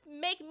trying to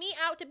make me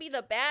out to be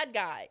the bad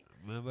guy.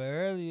 Remember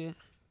earlier?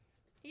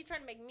 He's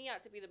trying to make me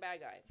out to be the bad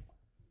guy.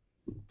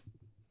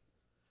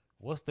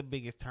 What's the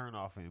biggest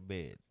turnoff in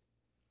bed?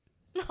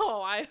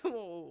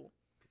 No,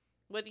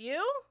 with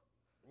you?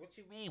 What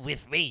you mean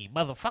with me,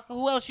 motherfucker?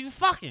 Who else you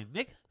fucking,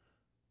 nigga?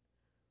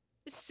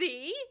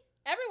 See?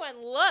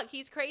 Everyone, look,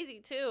 he's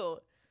crazy too.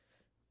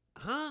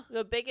 Huh?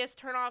 The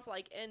biggest turnoff,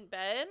 like in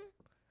bed,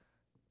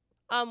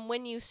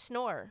 when you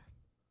snore.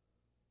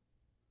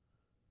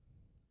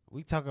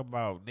 We talk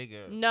about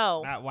nigga.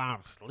 No. Not while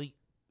I'm asleep.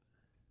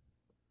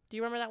 Do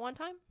you remember that one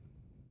time?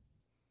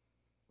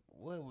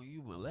 What, when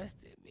you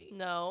molested me?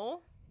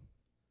 No.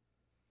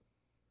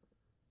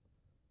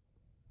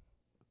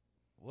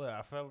 What,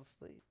 I fell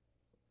asleep?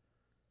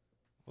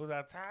 Was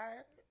I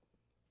tired?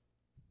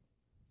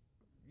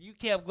 You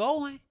kept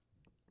going.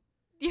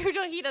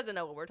 He doesn't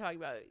know what we're talking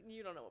about.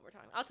 You don't know what we're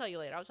talking about. I'll tell you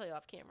later. I'll tell you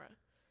off camera.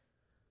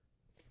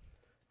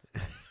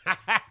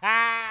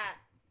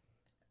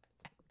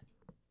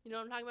 You know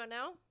what I'm talking about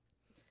now?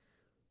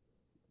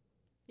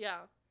 Yeah.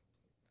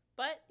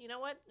 But, you know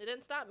what? It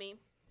didn't stop me.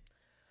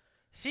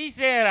 She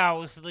said I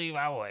was asleep.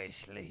 I wasn't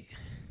asleep.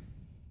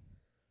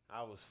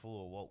 I was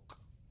full woke.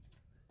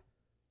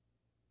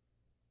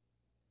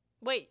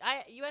 Wait,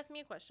 you asked me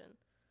a question.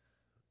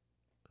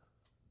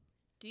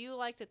 Do you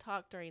like to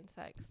talk during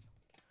sex?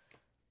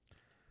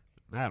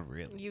 Not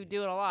really. You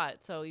do it a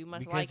lot, so you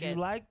must like it. Because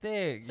you like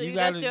that. So you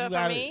just do it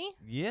for me?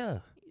 Yeah.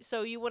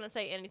 So you wouldn't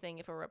say anything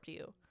if it were up to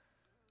you?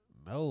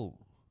 No.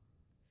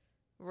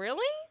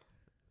 Really?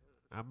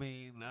 I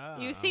mean, nah.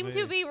 You seem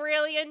to be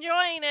really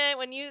enjoying it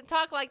when you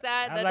talk like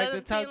that. I like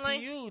to talk to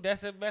you.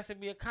 That's to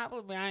be a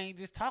compliment. I ain't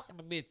just talking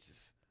to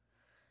bitches.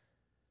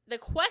 The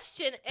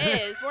question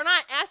is, we're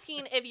not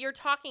asking if you're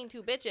talking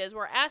to bitches.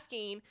 We're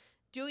asking,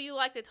 do you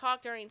like to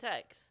talk during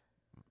sex?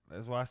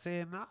 That's why I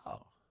said no.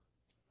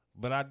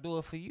 But I do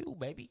it for you,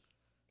 baby.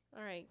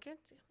 All right, come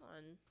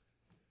on.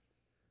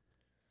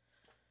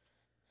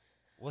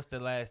 What's the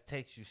last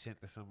text you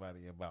sent to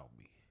somebody about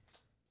me?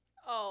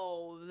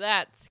 Oh,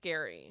 that's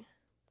scary.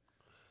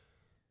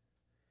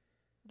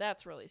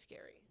 That's really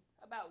scary.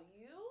 About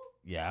you?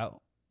 Yeah,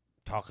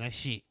 talking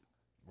shit.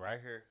 Right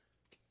here.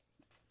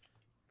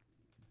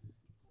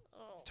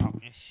 Oh.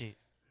 Talking shit.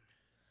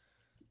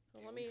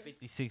 Well, let me...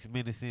 56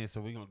 minutes in,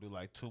 so we're going to do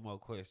like 2 more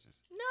questions.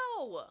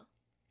 No.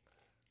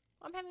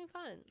 I'm having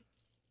fun.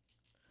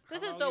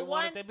 This How is long the you one.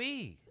 want it to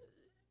be?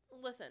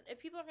 Listen, if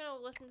people are going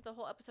to listen to the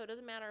whole episode, it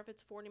doesn't matter if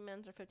it's 40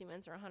 minutes or 50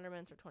 minutes or 100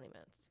 minutes or 20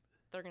 minutes.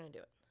 They're going to do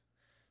it.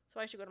 So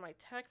I should go to my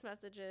text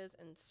messages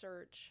and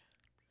search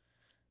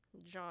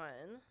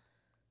Jon.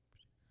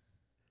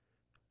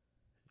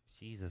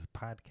 She's a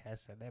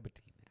podcast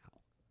celebrity now.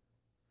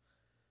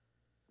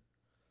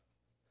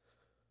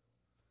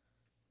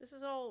 This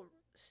is all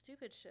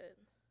stupid shit.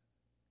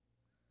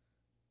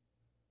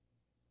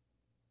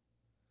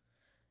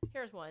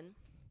 Here's one.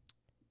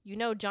 You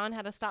know Jon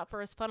had to stop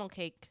for his funnel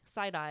cake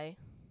side eye.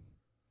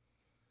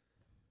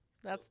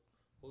 That's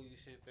who you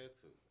sent that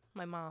to?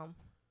 My mom.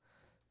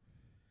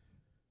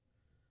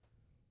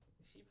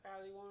 She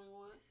probably wanted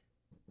one.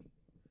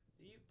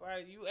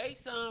 You ate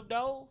some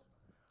though,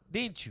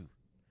 didn't you?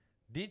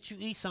 Didn't you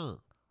eat some?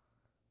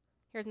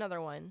 Here's another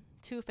one.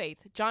 To Faith.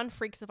 Jon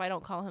freaks if I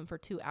don't call him for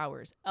 2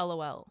 hours.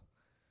 LOL.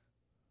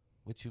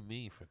 What you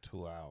mean for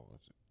 2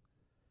 hours?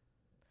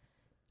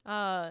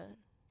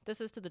 This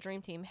is to the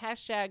dream team.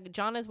 Hashtag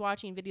Jon is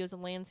watching videos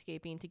of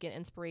landscaping to get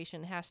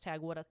inspiration. Hashtag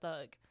what a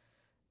thug.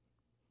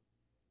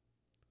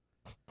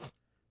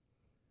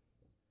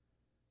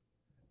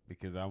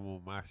 Because I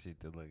want my shit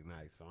to look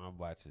nice. So I'm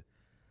watching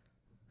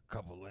a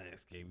couple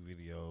landscape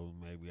videos.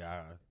 Maybe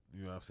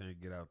you know what I'm saying,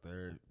 get out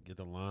there, get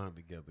the lawn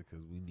together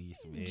because we need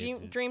some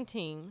edging. Dream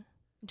team.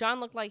 Jon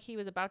looked like he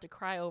was about to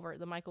cry over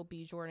the Michael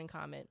B. Jordan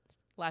comment.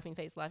 Laughing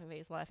face, laughing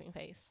face, laughing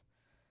face.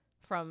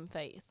 From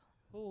Faith.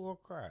 Who will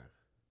cry?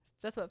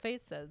 That's what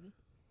Faith said.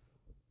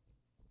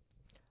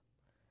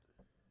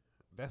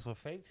 That's what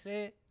Faith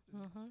said?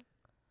 Mm-hmm.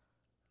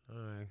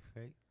 All right,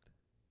 Faith.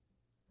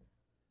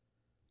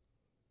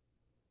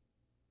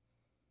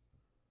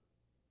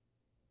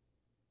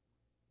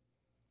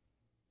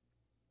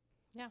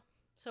 Yeah.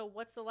 So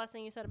what's the last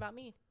thing you said about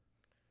me?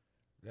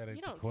 That ain't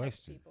You don't the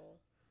question. text people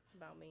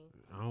about me.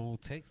 I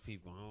don't text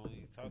people. I don't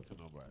even talk to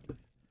nobody.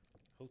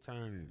 Who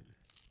turn is it?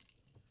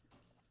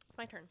 It's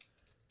my turn.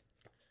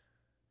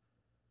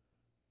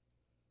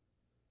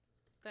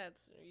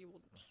 That's you.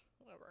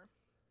 Whatever.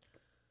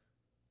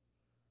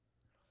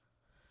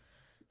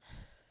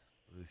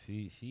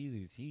 She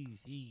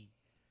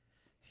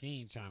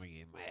ain't trying to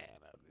get mad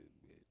out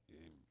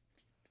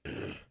this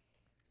bitch.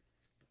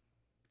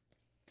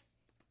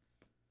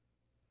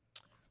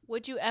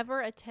 Would you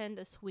ever attend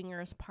a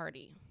swingers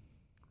party?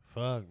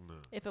 Fuck no.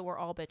 If it were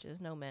all bitches,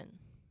 no men.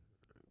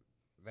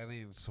 That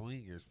ain't a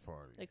swingers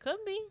party. It could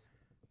be.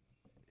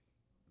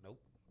 Nope.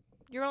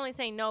 You're only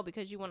saying no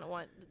because you wouldn't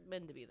want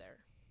men to be there.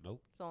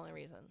 Nope. It's the only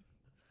reason.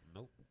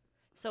 Nope.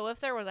 So if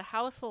there was a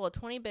house full of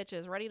 20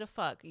 bitches ready to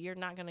fuck, you're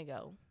not going to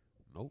go?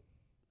 Nope.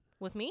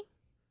 With me?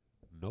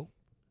 Nope.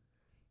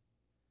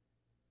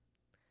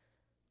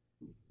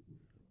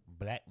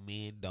 Black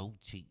men don't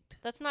cheat.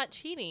 That's not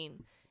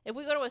cheating. If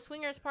we go to a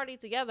swingers party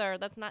together,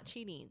 that's not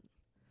cheating.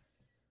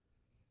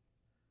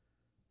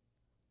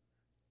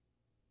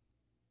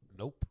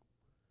 Nope.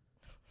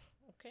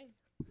 Okay.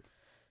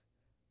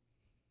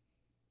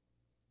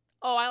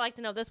 Oh, I like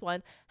to know this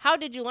one. How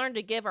did you learn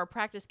to give or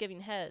practice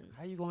giving head?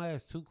 How you gonna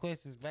ask two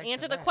questions back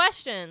Answer to the back?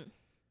 question.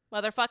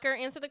 Motherfucker,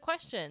 answer the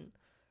question.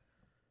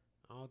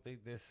 I don't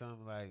think there's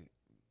something like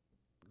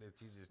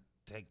that you just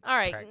take. All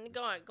right, practice.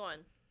 go on.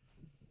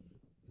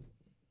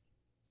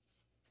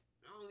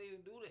 I don't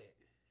even do that.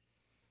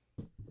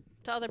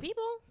 To other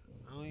people?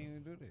 I don't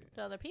even do that.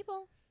 To other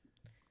people?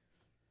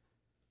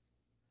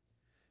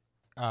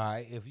 All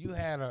right, if you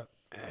had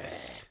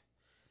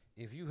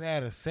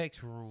a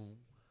sex room,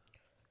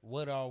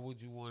 what all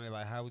would you want it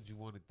like? How would you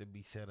want it to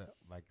be set up?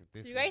 Like if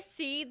this. Do you guys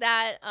see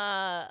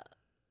that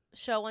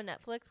show on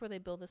Netflix where they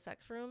build the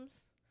sex rooms?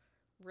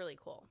 Really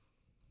cool.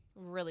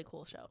 Really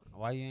cool show.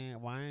 Why I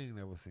ain't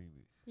never seen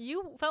it?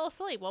 You fell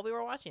asleep while we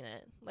were watching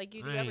it. Like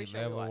you do every show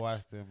I ain't we never watch.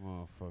 watched that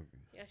motherfucker.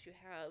 Yes, you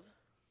have.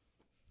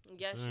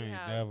 Yes, I you ain't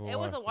have. never It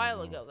was a watched while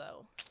that ago,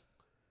 though.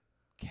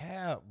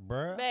 Cap,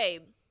 bruh.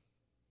 Babe,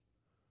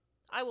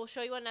 I will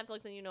show you on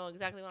Netflix and you know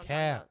exactly what I'm talking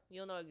about.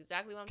 You'll know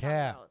exactly what I'm talking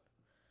about.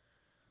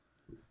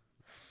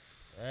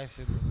 That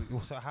shit,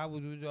 so how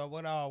would you do?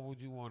 What all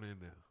would you want in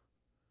there?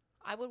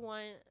 I would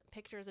want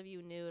pictures of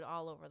you nude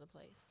all over the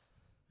place.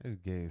 It's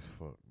gay as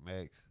fuck.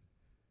 Next.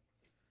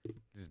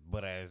 Just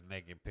butt ass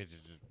naked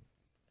pictures. Just.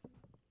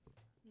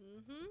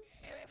 Mm-hmm.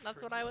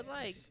 That's what I would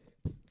like.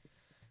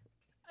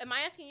 Am I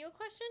asking you a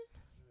question?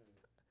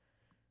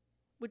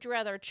 Would you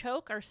rather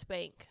choke or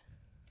spank?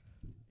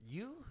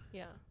 You?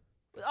 Yeah.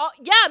 Oh,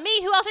 yeah,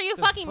 me. Who else are you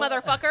The fucking, fuck?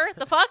 motherfucker?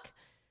 The fuck?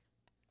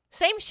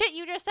 Same shit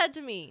you just said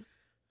to me.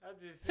 I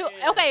just Who,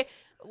 said. okay,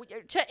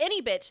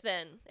 any bitch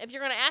then. If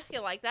you're going to ask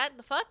it like that,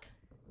 the fuck?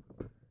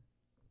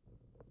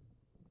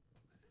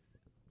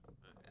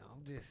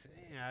 I'm just saying.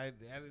 I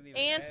didn't even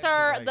Answer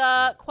ask the it like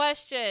that.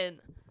 question.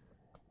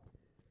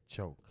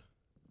 Choke.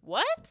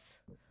 What?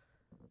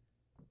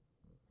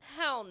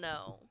 Hell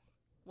no.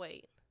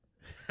 Wait.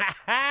 Ha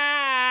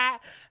ha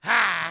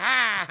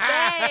ha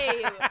ha.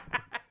 Babe.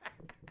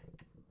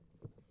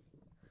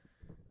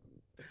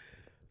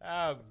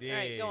 I'm dead. All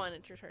right, go on.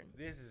 It's your turn.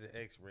 This is an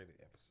X-rated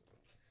episode.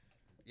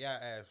 Yeah,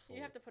 I asked for You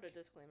it. have to put a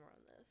disclaimer on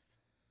this.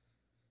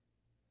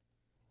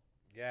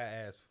 Yeah,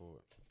 I asked for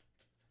it.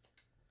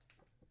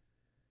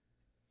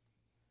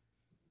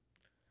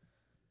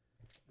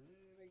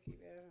 They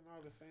keep asking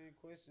all the same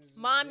questions.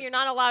 Mom, you're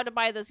not allowed to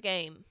buy this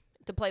game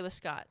to play with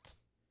Scott.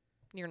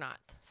 You're not.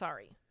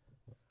 Sorry.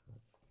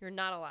 You're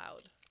not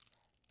allowed.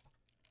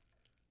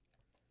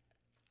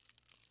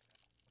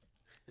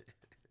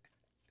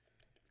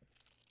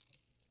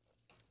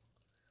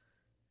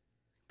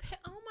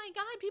 Oh my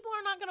God, people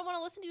are not going to want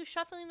to listen to you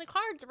shuffling the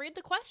cards. Read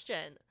the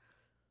question.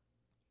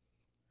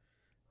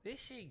 This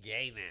shit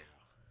gay now.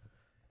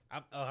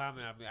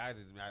 I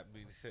didn't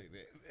mean to say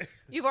that.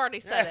 You've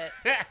already said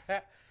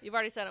it. You've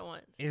already said it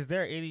once. Is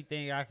there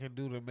anything I can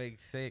do to make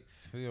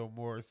sex feel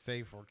more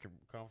safe or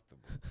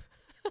comfortable?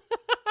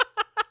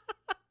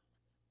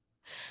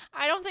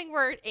 I don't think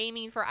we're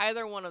aiming for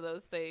either one of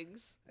those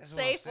things. That's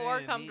what I'm Safe or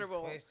saying.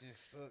 comfortable. These questions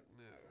suck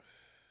now.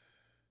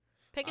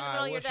 Pick in the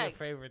middle of your what's your deck.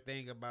 favorite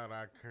thing about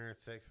our current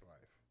sex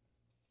life?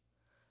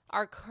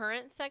 Our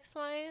current sex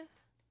life?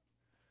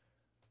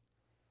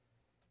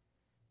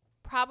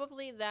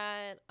 Probably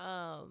that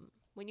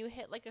when you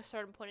hit like a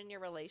certain point in your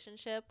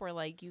relationship where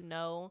like you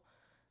know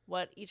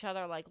what each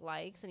other like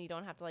likes and you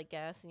don't have to like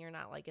guess and you're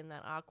not like in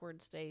that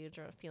awkward stage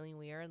or feeling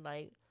weird,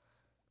 like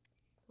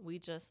we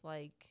just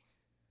like,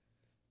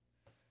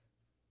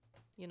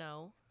 you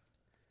know,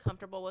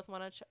 comfortable with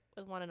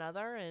one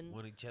another and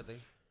Want each other?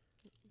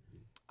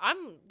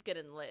 I'm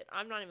getting lit.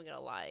 I'm not even gonna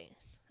lie.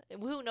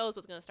 Who knows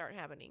what's gonna start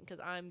happening because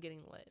I'm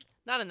getting lit.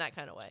 Not in that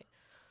kind of way,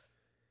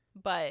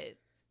 but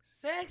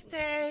Sex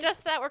tape.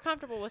 just that we're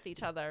comfortable with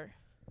each other.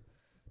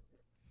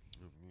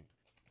 Mm-hmm.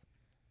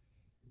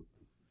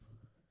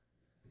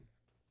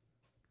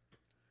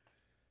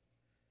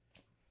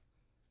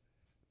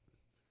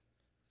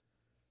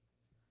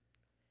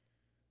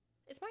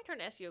 It's my turn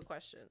to ask you a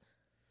question.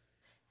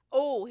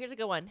 Oh, here's a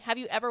good one. Have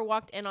you ever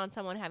walked in on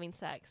someone having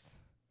sex?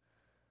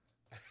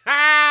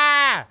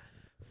 Ha!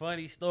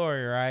 Funny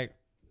story, right?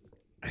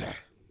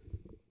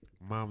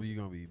 Mama, you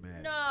gonna be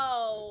mad.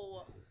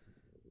 No.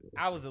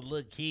 I was a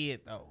little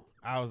kid though.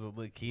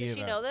 Did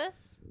she know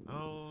this? I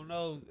don't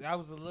know. I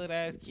was a little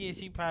ass kid.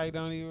 She probably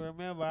don't even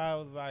remember. I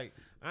was like,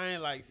 I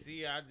ain't like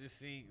see. I just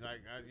seen like,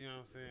 you know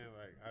what I'm saying?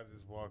 Like I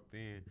just walked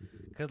in,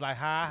 cause like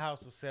how our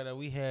house was set up,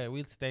 we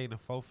stayed in a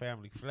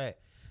 4-family flat.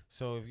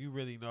 So if you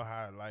really know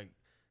how like,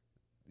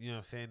 you know what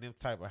I'm saying, them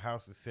type of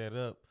houses set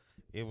up,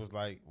 it was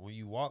like when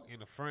you walk in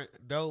the front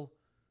door,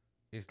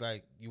 it's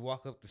like you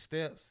walk up the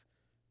steps,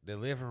 the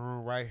living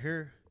room right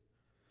here.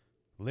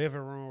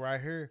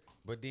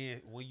 But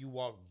then when you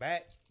walk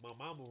back, my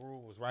mama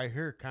room was right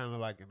here, kind of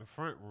like in the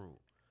front room.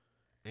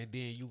 And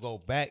then you go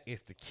back,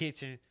 it's the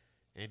kitchen,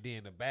 and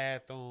then the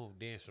bathroom,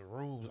 then some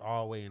rooms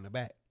all the way in the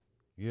back.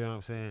 You know what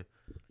I'm saying?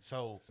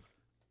 So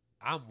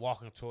I'm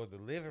walking toward the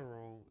living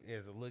room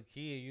as a little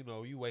kid. You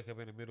know, you wake up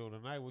in the middle of the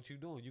night, what you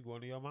doing? You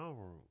going to your mama's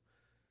room.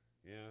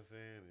 You know what I'm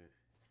saying?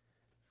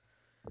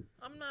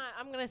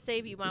 I'm gonna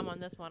save you, Mom, on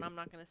this one. I'm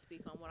not gonna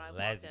speak on what I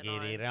Let's walked get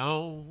in it on.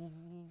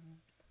 on.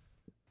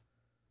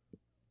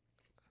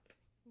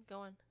 Go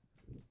on.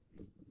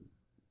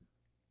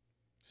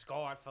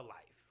 Scarred for life.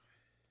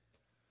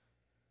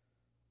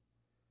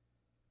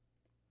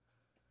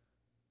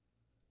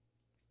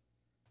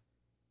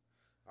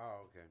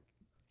 Oh, okay.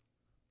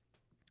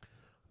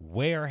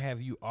 Where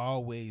have you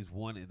always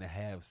wanted to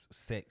have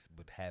sex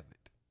but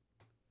haven't?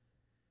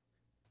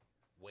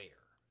 Where?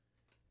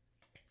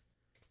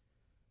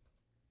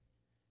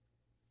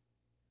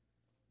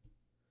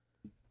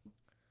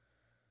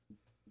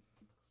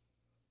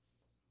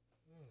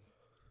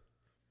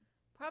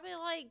 Probably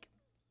like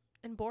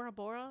in Bora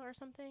Bora or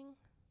something.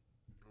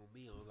 On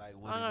me, on like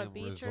one On of a them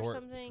beach resorts or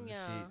something. and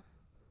Yeah. shit.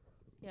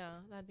 Yeah,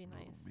 that'd be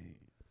nice. On me.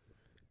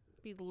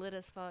 Be lit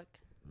as fuck.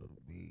 On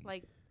me.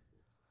 Like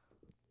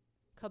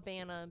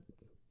cabana.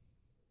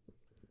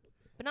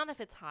 But not if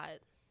it's hot.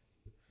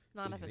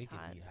 Not if Shit, it's it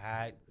hot. can be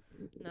hot.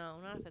 No,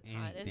 not if it's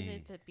hot. It Anything.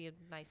 needs to be a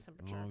nice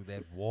temperature. Along with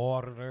that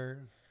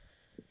water.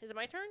 Is it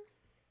my turn?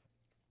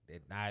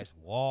 That nice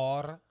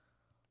water.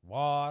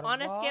 Water.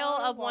 On a scale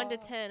of 1 to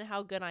water. 10,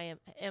 how good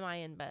am I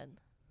in bed?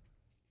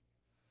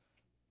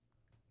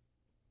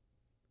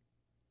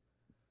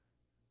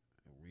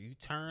 You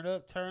turn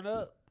up, turn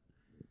up.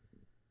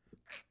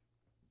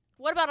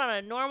 What about on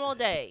a normal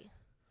day?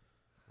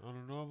 On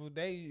a normal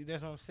day,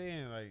 that's what I'm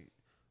saying. Like,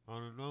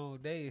 on a normal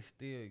day, it's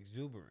still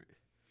exuberant.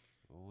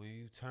 But when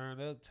you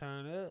turn up,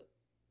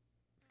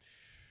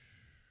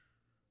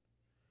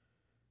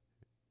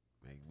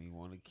 make me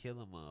want to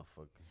kill a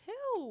motherfucker.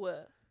 Who?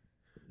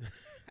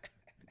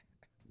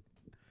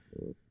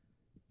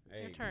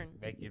 Hey, Your turn.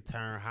 Make it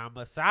turn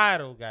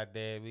homicidal,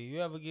 goddamn.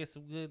 You ever get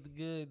some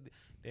good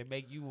that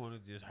make you want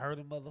to just hurt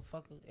a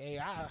motherfucker? Hey,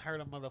 I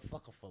hurt a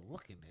motherfucker for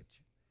looking at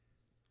you.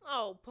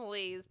 Oh,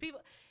 please.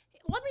 People,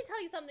 let me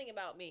tell you something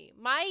about me.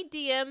 My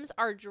DMs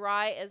are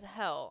dry as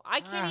hell.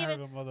 I can't even.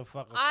 Hurt a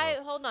motherfucker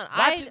Hold on.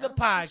 watching the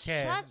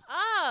podcast. Shut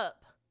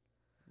up.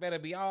 Better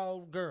be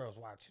all girls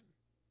watching.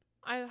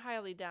 I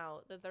highly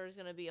doubt that there's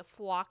going to be a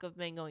flock of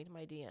men going to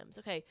my DMs.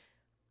 Okay.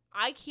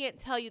 I can't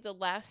tell you the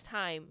last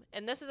time,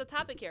 and this is a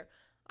topic here.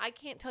 I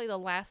can't tell you the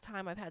last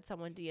time I've had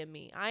someone DM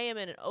me. I am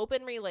in an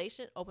open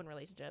relationship. Oh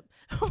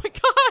my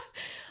God.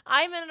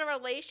 I'm in a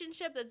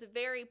relationship that's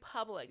very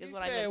public, is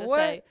what I meant to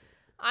say.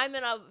 I'm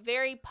in a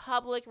very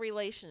public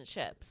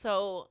relationship.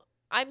 So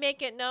I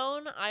make it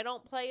known. I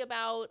don't play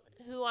about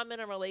who I'm in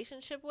a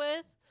relationship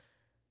with.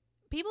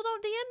 People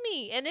don't DM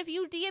me. And if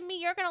you DM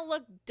me, you're going to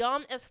look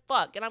dumb as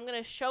fuck. And I'm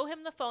going to show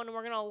him the phone and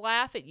we're going to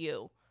laugh at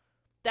you.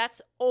 That's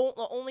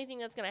the only thing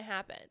that's going to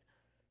happen.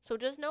 So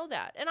just know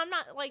that. And I'm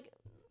not like,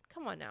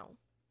 come on now.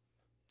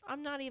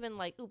 I'm not even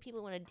like, ooh,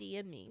 people want to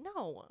DM me.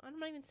 No, I'm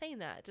not even saying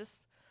that.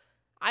 Just,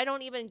 I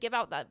don't even give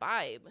out that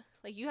vibe.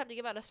 Like, you have to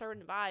give out a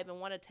certain vibe and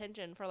want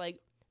attention for, like,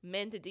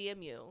 men to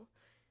DM you.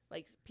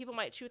 Like, people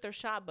might shoot their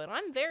shot, but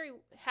I'm very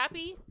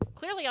happy.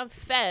 Clearly, I'm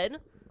fed.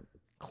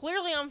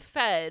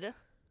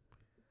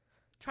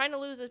 Trying to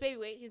lose this baby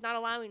weight. He's not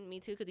allowing me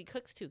to because he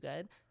cooks too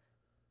good.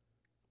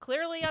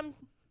 Clearly, I'm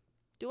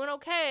doing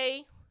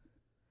okay.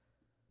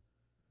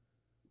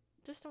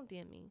 Just don't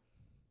DM me.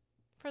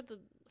 For the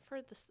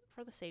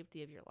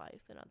safety of your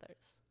life and others.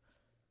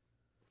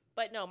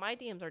 But no, my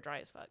DMs are dry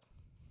as fuck.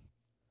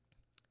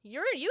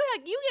 You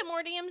get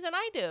more DMs than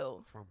I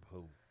do. From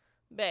who?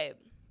 Babe.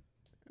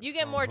 You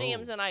get From more who?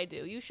 DMs than I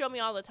do. You show me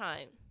all the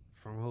time.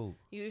 From who?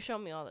 You show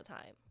me all the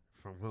time.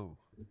 From who?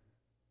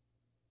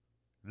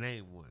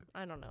 Name one.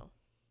 I don't know.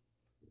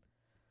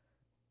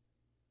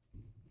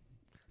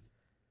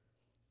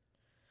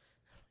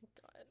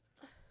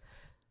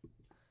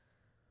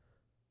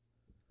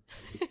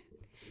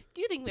 Do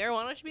you think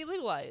marijuana should be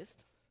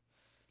legalized?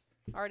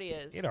 Already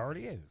is. It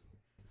already is.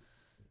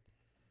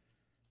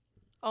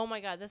 Oh my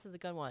God, this is a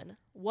good one.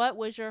 What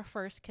was your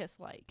first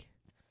kiss like?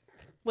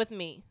 With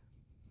me.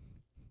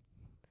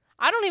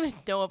 I don't even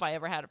know if I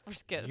ever had a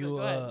first kiss. You, Go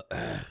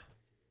ahead.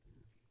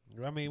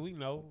 I mean, we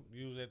know.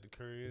 You was at the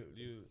crib.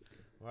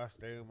 I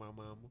stayed with my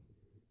mama.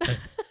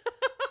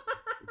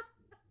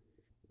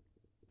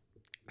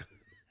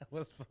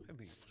 What's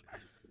funny?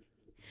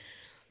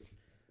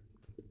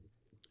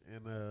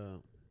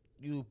 And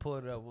you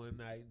pulled up one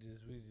night,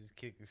 we just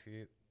kicking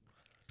shit,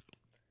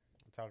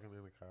 talking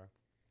in the car.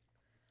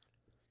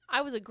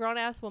 I was a grown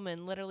ass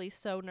woman, literally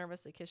so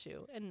nervous to kiss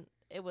you, and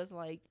it was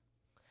like,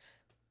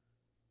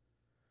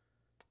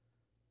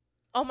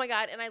 oh my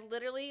god! And I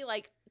literally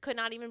like could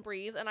not even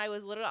breathe, and I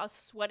was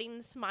sweating,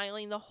 and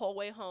smiling the whole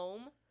way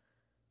home.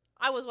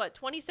 I was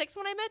 26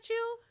 when I met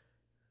you.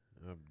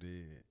 I'm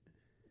dead.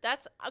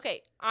 That's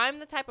okay. I'm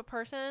the type of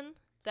person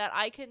that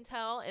I can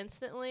tell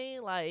instantly,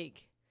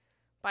 like,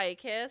 by a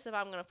kiss, if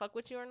I'm gonna fuck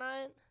with you or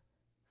not.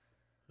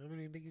 How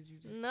many niggas you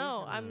just?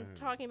 No, I'm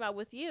talking about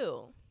with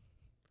you,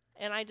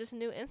 and I just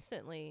knew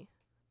instantly,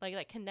 like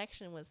that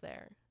connection was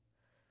there.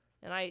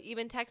 And I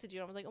even texted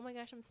you. I was like, "Oh my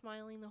gosh, I'm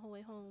smiling the whole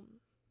way home."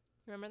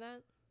 Remember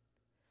that?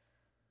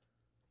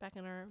 Back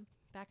in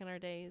our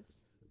days.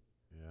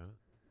 Yeah.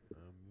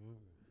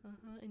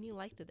 And you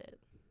liked it.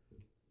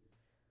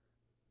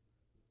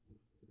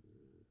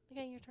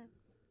 Okay, your turn.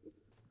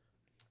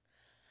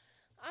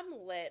 I'm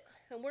lit.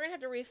 And we're going to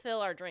have to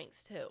refill our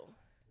drinks, too.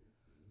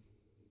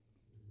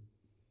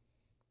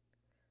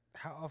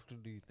 How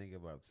often do you think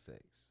about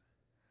sex?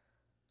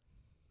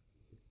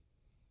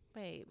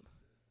 Babe,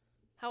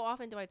 how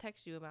often do I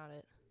text you about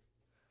it?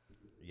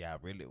 Yeah, I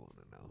really want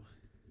to know.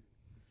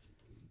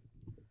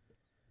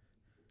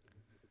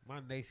 My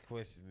next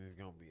question is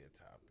going to be a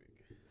topic.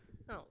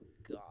 Oh,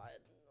 God.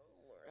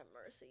 Lord have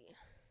mercy.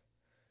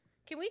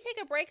 Can we take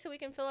a break so we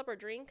can fill up our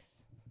drinks?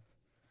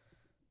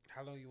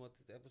 How long you want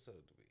this episode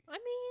to be? I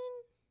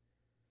mean,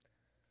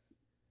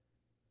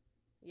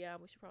 yeah,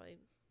 we should probably.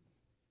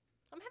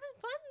 I'm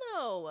having fun,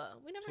 though.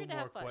 We never had to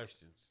have fun. 2 more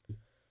questions.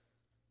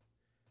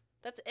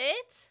 That's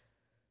it?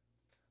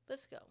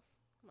 Let's go.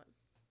 Come on.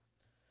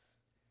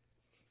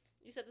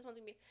 You said this one's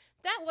going to be.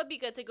 That would be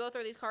good to go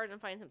through these cards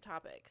and find some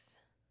topics.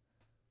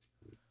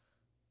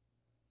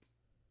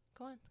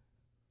 Go on.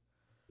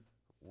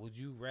 Would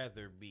you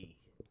rather be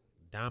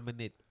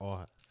dominant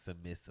or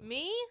submissive?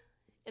 Me?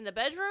 In the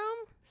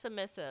bedroom?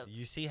 Submissive.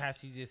 You see how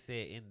she just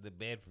said in the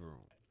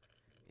bedroom.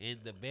 In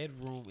the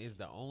bedroom is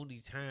the only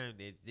time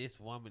that this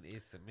woman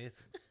is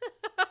submissive.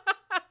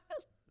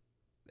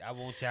 I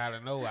want y'all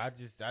to know. I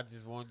just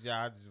want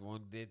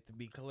it to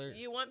be clear.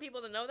 You want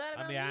people to know that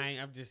about me?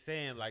 I'm just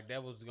saying, like,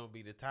 that was gonna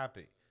be the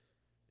topic,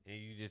 and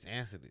you just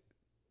answered it.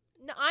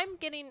 No, I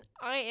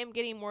am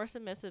getting more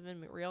submissive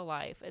in real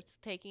life. It's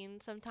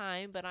taking some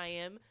time, but I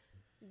am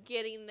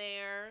getting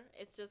there.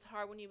 It's just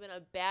hard when you've been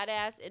a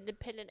badass,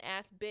 independent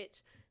ass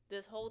bitch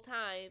this whole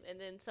time,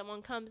 and then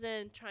someone comes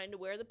in trying to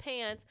wear the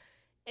pants,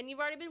 and you've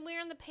already been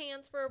wearing the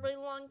pants for a really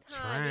long time.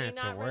 Trying and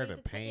you're not to wear ready the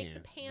to pants.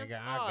 take the pants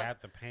Nigga, off. I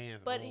got the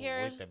pants but on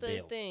here's with the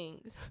belt.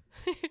 thing.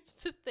 Here's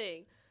the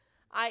thing.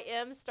 I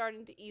am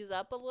starting to ease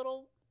up a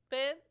little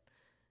bit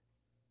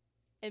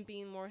and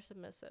being more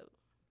submissive.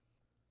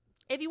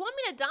 If you want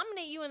me to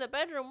dominate you in the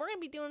bedroom, we're going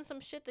to be doing some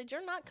shit that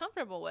you're not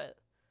comfortable with.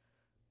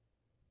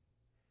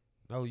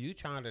 No, you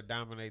trying to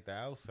dominate the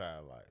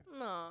outside life.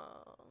 No.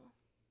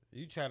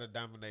 You trying to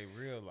dominate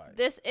real life.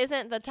 This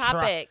isn't the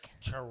topic.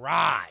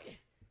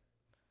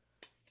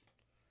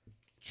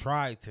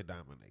 Try to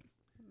dominate.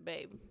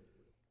 Babe.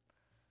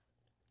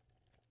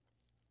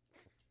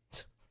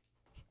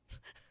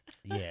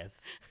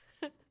 Yes.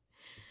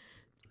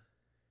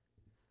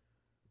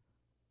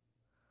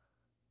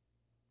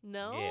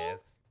 No? Yes.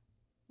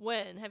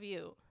 When have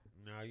you?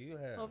 No, you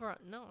have. I have. Over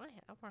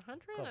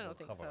 100? I don't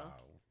think so. Hours.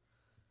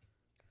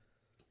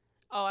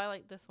 Oh, I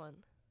like this one.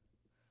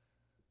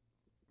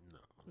 No.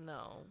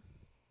 No.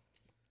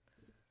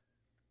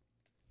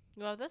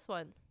 You have this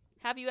one.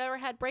 Have you ever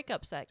had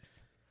breakup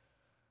sex?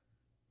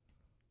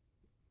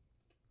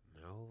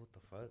 No, what the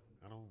fuck?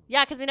 I don't.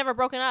 Yeah, because we never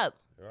broken up.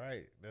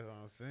 Right, that's what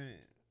I'm saying.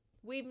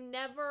 We've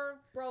never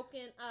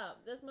broken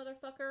up. This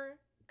motherfucker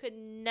could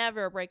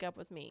never break up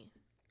with me.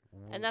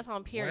 And that's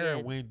on period. Where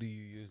and when do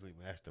you usually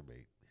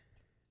masturbate?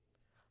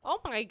 Oh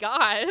my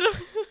God.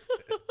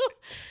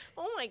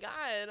 Oh my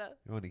God.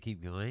 You want to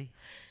keep going?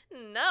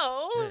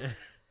 No.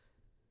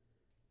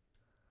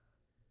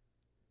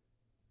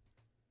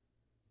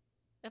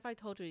 If I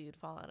told you, you'd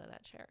fall out of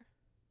that chair.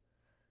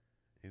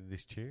 In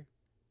this chair?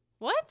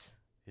 What?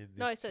 In this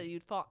No, I said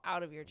you'd fall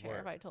out of your chair Where?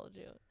 if I told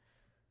you.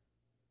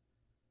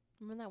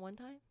 Remember that one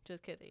time?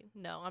 Just kidding.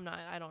 No, I'm not.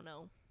 I don't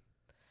know.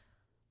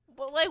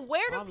 But, like,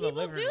 where do On the people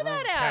living do room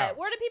that couch. at?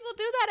 Where do people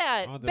do that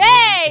On at? the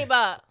Babe!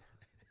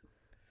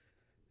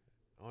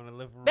 On the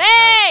living room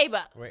Babe!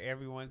 couch, where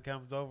everyone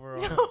comes over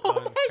on, Oh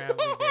on my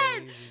family God. days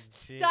and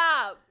shit.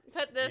 Stop.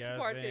 Cut this You know what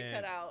part I'm to saying?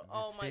 cut out. Just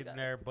Oh my sitting God.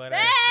 there, butt Babe!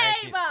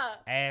 ass naked,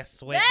 ass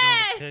sweating on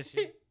the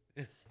cushion.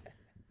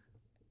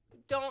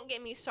 Don't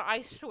get me started.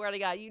 I swear to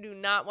God, you do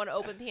not want to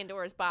open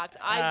Pandora's box.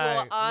 I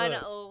will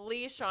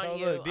unleash on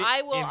you. Look,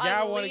 I will if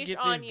y'all want to unleash get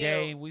on this you.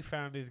 game, we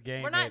found this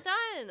game. We're not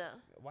done.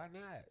 Why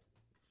not?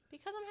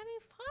 Because I'm having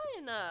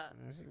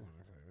fun. She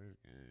wanna play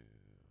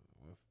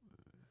this game.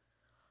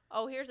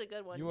 Oh, here's a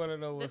good one. You want to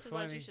know what's This is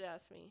funny? what you should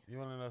ask me. You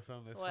want to know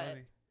something that's What?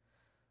 funny?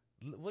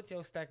 What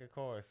your stack of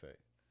cards say?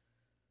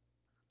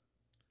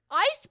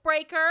 Ice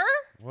icebreaker.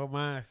 What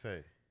mine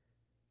say?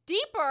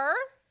 Deeper.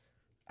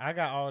 I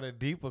got all the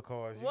deeper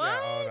cards. You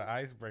got all the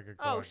icebreaker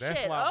cards. Oh, That's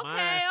shit. why Okay,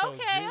 mine's so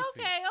okay.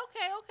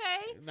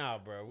 juicy. Nah,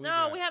 bro. We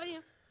haven't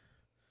even.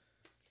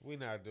 We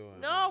not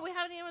doing No, that. we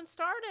haven't even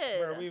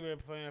started. Bro, we been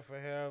playing for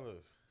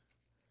hellas.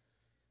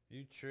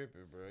 You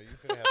tripping, bro. You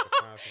finna have to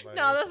find somebody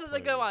No, else this to is play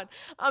a good with. one.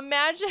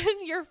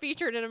 Imagine you're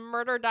featured in a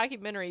murder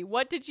documentary.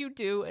 What did you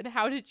do and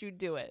how did you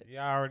do it?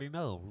 Y'all already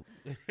know.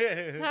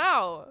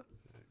 How?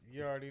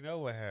 You already know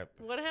what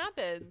happened. What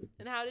happened?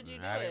 And how did you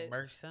do I it? done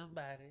murked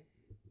somebody.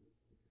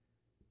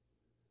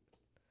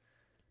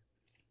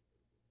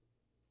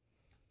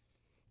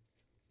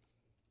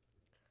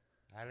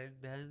 I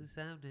done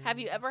something. Have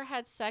you ever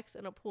had sex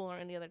in a pool or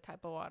any other type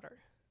of water?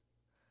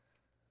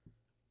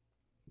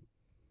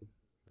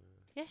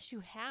 Yes, you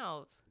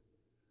have.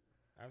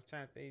 I was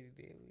trying to think,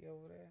 did we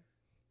over there?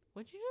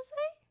 What'd you just say?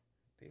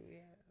 Did we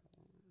have?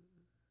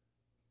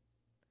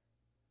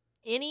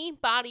 Any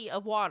body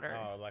of water.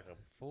 Oh, like a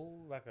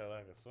pool, like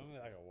a swimming,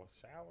 like a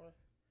shower.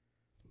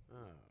 Oh,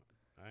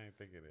 I ain't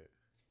think of that.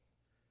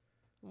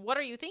 What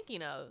are you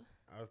thinking of?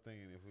 I was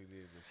thinking if we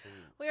did the pool.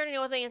 We already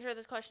know what the answer to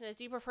this question is.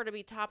 Do you prefer to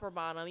be top or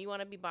bottom? You want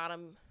to be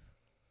bottom.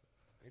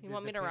 It You just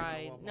want me to depends on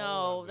ride? what No,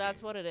 mode I'm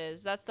that's in. what it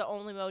is. That's the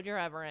only mode you're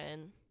ever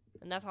in.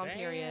 And that's on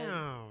period.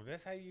 Damn,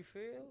 that's how you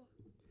feel?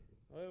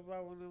 What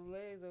about when them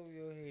legs over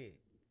your head?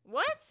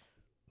 What?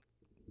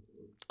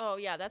 Oh,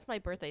 yeah, that's my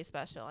birthday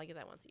special. I get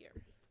that once a year.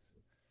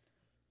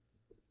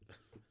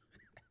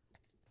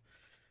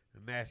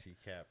 Now she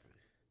capping.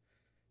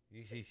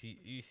 You see,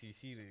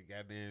 she done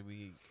goddamn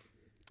me.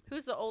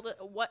 Who's the oldest?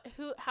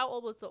 How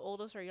old was the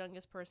oldest or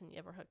youngest person you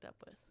ever hooked up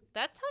with?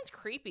 That sounds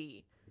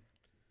creepy.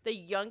 The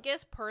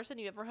youngest person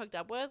you ever hooked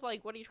up with?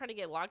 Like, what are you trying to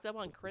get locked up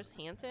on Chris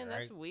Hansen? Right.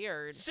 That's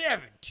weird.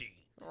 17.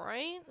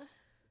 Right?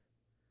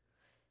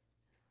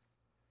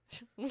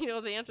 We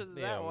know the answer to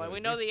Yeah, that one. well, We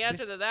know the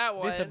answer to that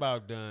one. This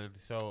about done.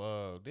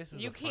 So this is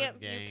a fun game.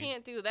 You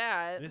can't do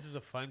that. This is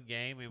a fun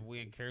game, and we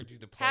encourage you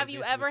to play. Have you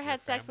this ever with your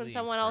had sex when family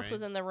someone and else was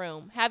friends. in the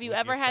room? Have you With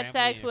ever your had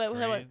family sex and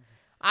with? friends.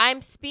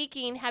 I'm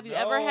speaking. Have you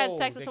ever had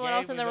sex No, with someone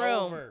else in the game is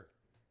room? over.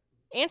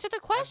 Answer the I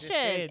just question.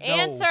 said no,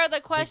 Answer the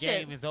question. The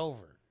game is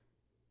over.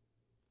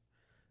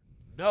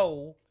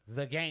 No,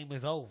 the game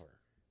is over.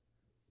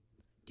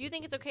 Do you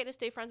think it's okay to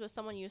stay friends with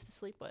someone you used to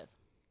sleep with?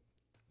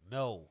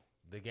 No,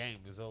 the game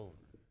is over.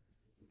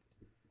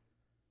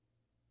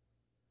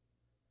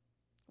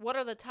 What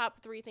are the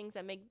top 3 things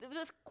that make...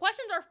 These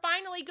questions are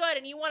finally good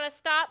and you want to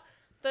stop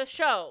the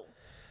show.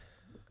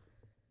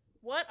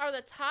 What are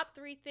the top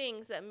 3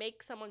 things that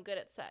make someone good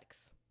at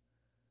sex?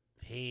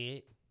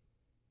 Head.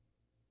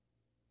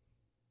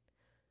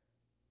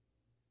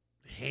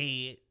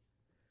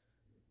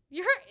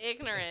 You're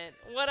ignorant.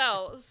 What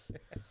else?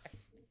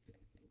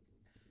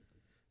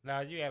 Now,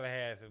 you got to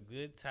have some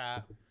good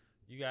top.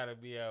 You got to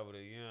be able to,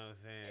 you know what I'm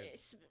saying?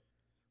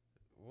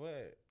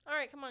 What? All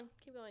right, come on.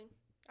 Keep going.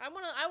 I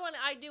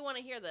do want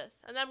to hear this.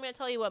 And then I'm going to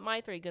tell you what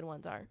my 3 good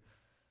ones are.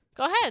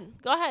 Go ahead.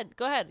 I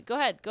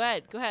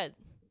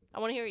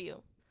want to hear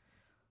you.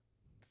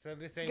 So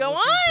this ain't Go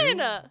what you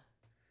do? on.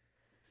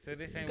 So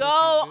this ain't Go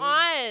what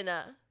you do?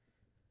 on.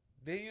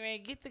 Then you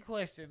ain't get the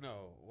question,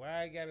 though.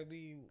 Why I got to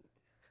be...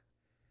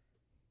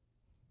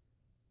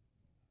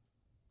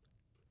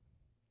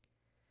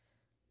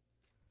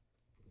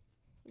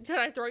 Did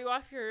I throw you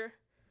off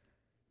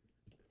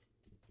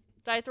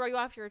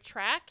your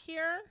track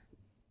here?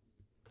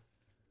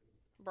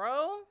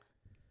 Bro?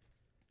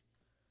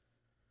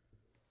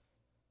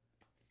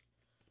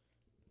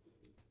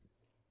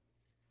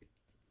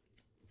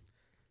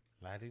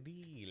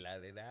 La-di-dee,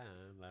 la-di-da,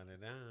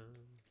 la-di-da.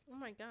 Oh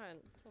my god.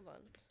 Hold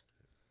on.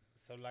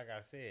 So like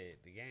I said,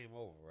 the game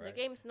over, right? The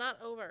game's not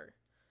over.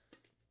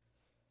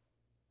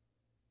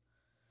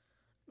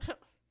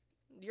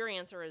 Your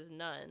answer is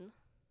none.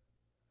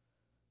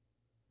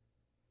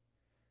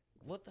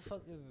 What the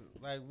fuck is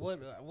like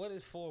what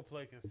does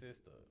foreplay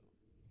consist of?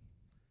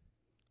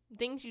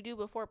 Things you do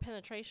before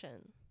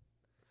penetration.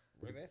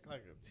 Bro, that's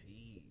like a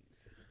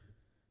tease.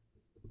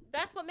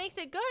 That's what makes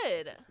it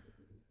good.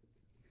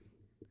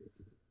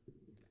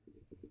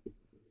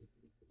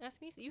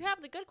 Ask me. You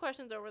have the good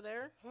questions over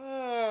there.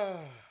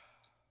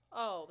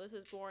 Oh, this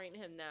is boring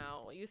him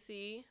now. You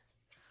see?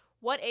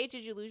 What age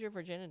did you lose your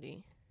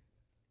virginity?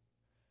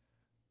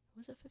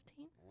 Was it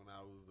 15? When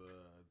I was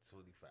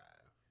 25.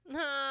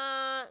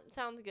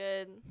 Sounds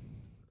good.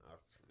 I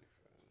was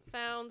 25.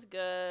 Sounds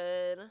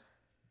good.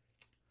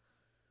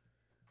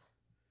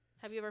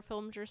 Have you ever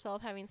filmed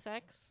yourself having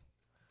sex?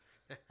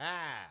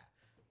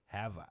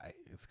 Have I?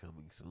 It's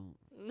coming soon.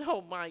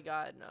 Oh my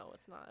god, no,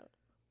 it's not.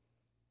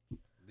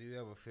 Do you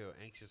ever feel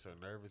anxious or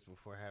nervous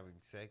before having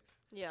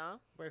sex? Yeah.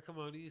 Bro, come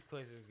on, these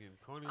questions getting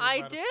corny.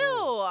 I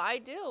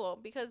do,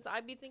 because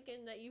I'd be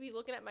thinking that you'd be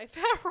looking at my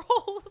fat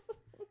rolls.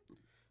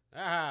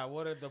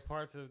 What are the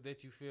parts of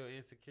that you feel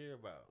insecure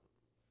about?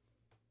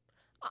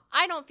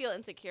 I don't feel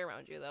insecure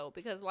around you, though,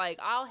 because, like,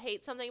 I'll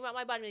hate something about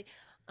my body and be like,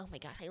 oh my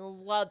gosh, I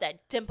love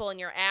that dimple in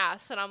your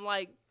ass. And I'm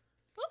like,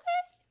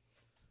 okay.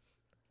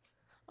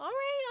 All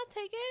right, I'll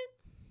take it.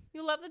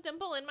 You love the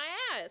dimple in my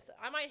ass.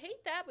 I might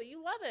hate that, but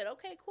you love it.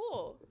 Okay,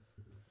 cool.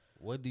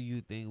 What do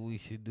you think we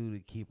should do to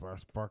keep our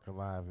spark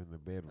alive in the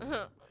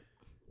bedroom?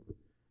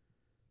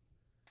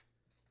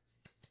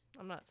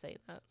 I'm not saying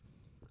that.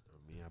 I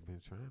mean, I've been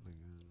trying to.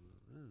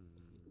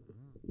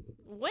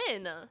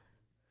 When?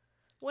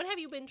 When have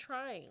you been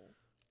trying?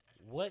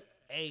 What's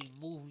a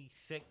movie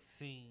sex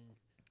scene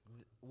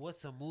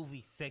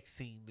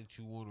that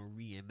you want to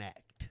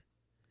reenact?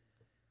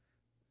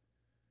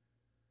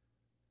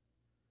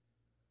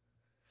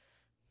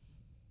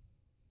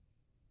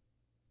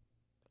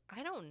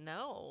 I don't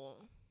know.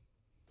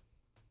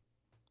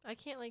 I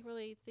can't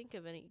really think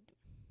of any.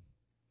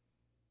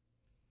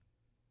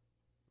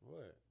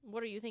 What?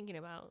 What are you thinking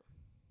about?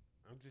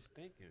 I'm just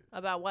thinking.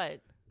 About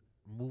what?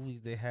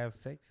 Movies that have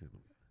sex in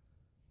them.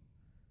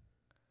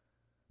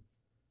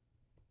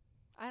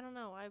 I don't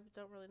know. I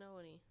don't really know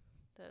any.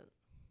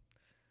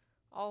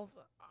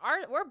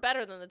 We're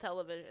better than the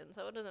television,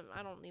 so it doesn't.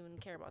 I don't even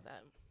care about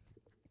that.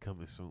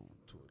 Coming soon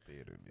to a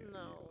theater near you.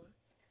 No.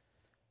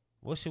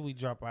 What should we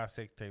drop our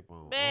sex tape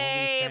on?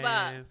 Babe.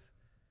 OnlyFans.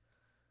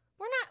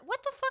 We're not.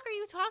 What the fuck are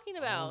you talking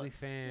about?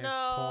 OnlyFans, No.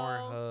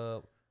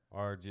 Pornhub,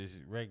 or just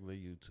regular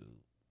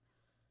YouTube?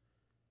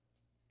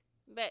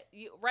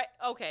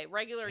 Okay,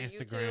 regular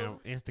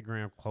YouTube.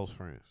 Instagram close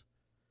friends.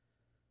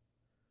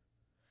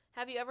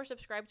 Have you ever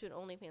subscribed to an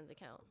OnlyFans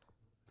account?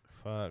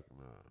 Fuck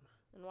no.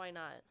 And why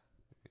not?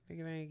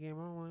 Nigga, they ain't getting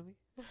my money.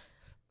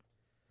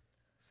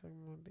 Suck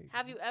my dick.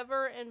 Have you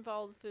ever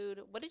involved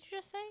food? What did you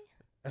just say?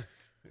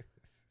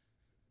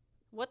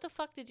 What the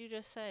fuck did you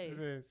just say?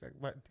 Suck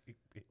my dick,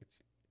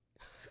 bitch.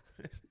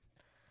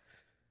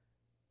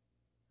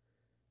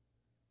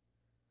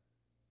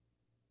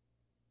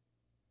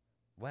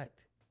 What?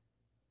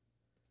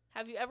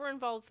 Have you ever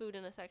involved food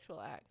in a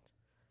sexual act?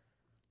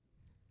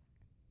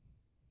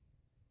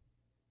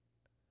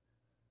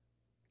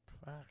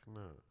 Fuck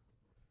no.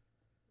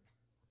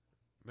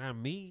 Not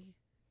me.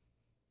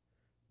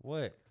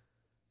 What?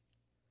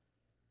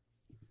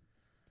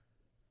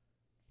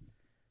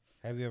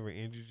 Have you ever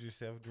injured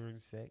yourself during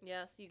sex?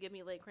 Yes, you give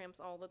me leg cramps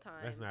all the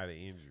time. That's not an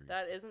injury.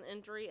 That is an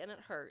injury and it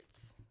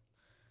hurts.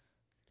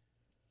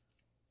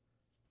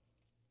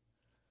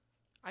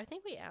 I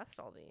think we asked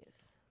all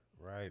these.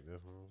 Right,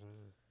 that's what I'm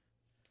saying.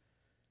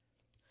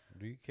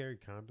 Do you carry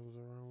condoms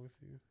around with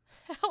you?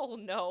 Hell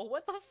no.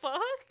 What the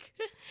fuck?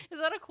 Is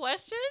that a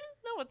question?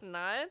 No, it's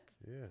not.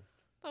 Yeah.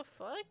 The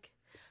fuck?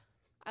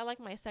 I like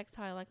my sex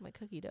how I like my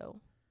cookie dough.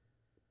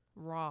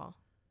 Raw.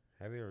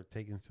 Have you ever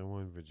taken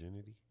someone's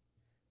virginity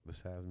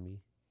besides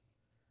me?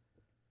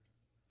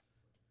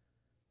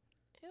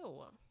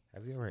 Ew.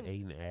 Have you ever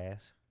eaten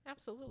ass?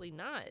 Absolutely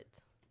not.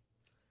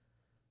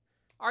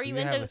 Are Do you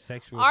have into a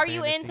sexual Are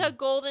you fantasy? into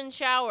golden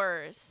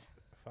showers?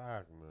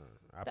 Fuck no.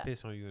 I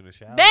piss on you in the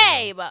shower.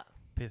 Babe!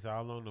 Piss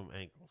all on them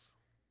ankles.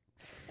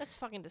 That's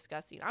fucking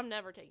disgusting. I'm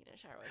never taking a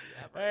shower with you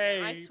ever. Hey,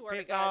 again. I swear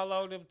piss to God. all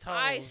on them toes.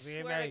 I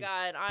swear to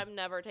God, I'm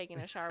never taking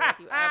a shower with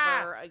you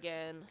ever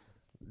again.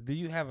 Do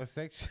you have a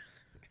sex?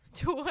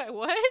 Do I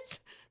what?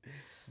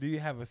 Do you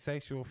have a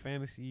sexual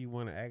fantasy you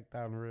want to act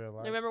out in real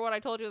life? Remember what I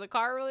told you in the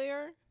car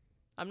earlier?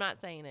 I'm not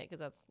saying it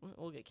because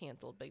we'll get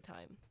canceled big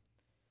time.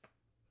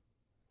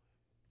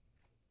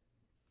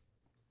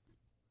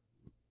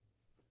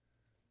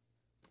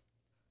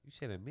 You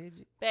said a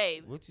midget?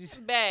 Babe. What you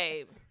say?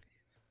 Babe.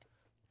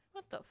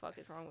 What the fuck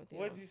is wrong with you?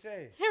 What'd you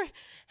say?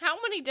 How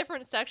many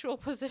different sexual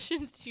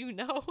positions do you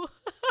know?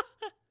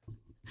 Like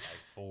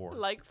 4.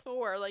 Like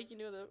 4. Like you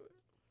knew the...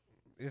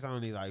 It's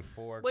only like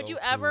 4. Would you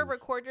ever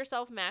record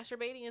yourself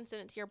masturbating and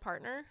send it to your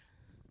partner?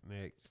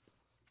 Next.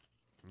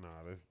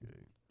 Nah, that's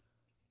good.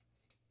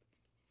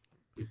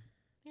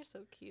 You're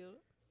so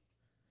cute.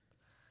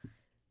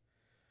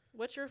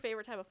 What's your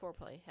favorite type of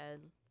foreplay,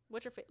 Head?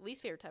 What's your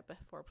least favorite type of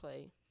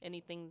foreplay?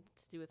 Anything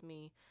to do with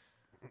me?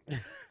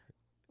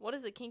 What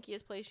is the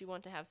kinkiest place you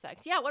want to have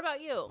sex? Yeah, what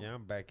about you? Yeah,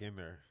 I'm back in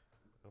there.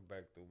 I'm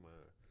back through my...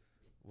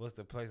 What's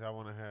the place I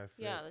want to have sex?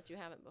 Yeah, that you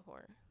haven't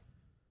before.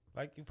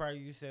 Like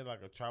you said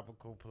like a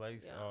tropical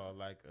place or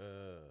like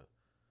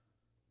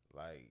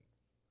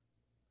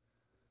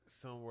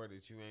somewhere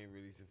that you ain't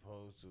really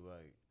supposed to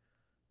like.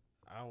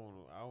 I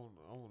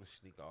want to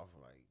sneak off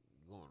like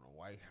going to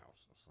White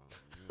House or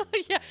something. You know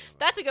Yeah, like,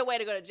 that's a good way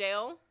to go to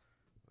jail.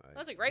 like,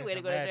 That's a great way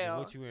to go to imagine jail.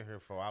 What you in here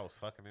for? I was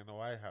fucking in the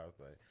White House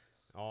like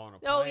on a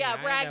plane. Oh yeah, I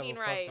ain't bragging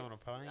never rights. fucked on a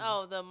plane.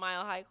 Oh, the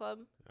Mile High Club.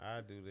 I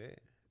do that.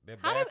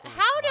 How do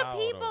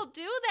people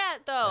do that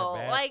though?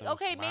 Like,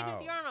 okay, maybe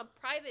if you're on a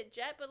private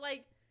jet, but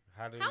like,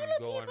 how do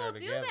people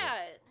do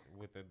that?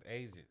 With an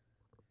agent?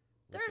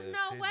 There's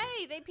no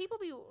way. People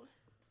be. What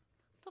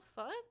the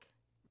fuck?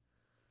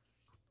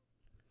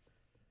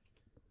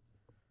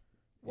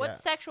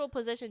 What sexual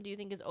position do you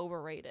think is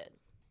overrated?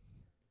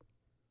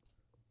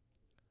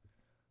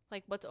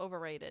 Like, what's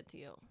overrated to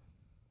you?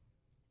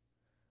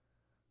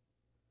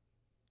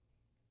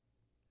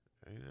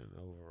 Ain't nothing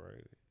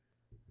overrated.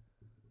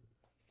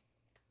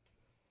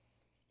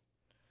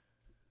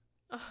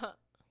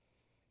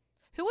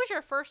 Who was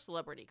your first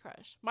celebrity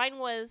crush? Mine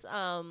was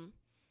what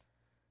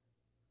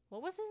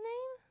was his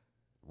name?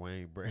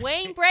 Wayne Brady.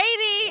 Wayne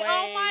Brady.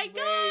 Oh my Wayne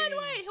God. Brady.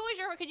 Wait, who was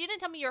your? Because you didn't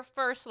tell me your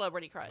first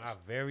celebrity crush. My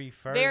very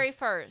first. Very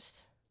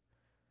first.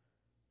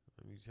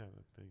 Let me try to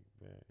think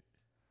back.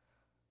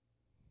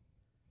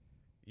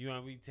 You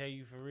want me to tell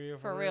you for real?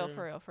 For real.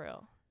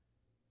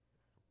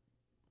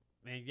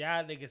 Man,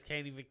 y'all niggas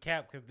can't even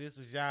cap because this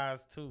was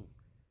y'all's too.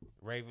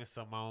 Raven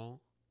Simone.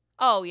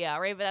 Oh yeah,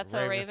 Raven. That's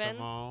so Raven.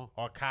 Simone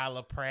or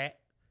Kyla Pratt.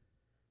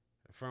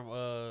 From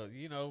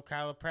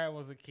Kyla Pratt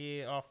was a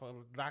kid off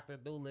of Dr.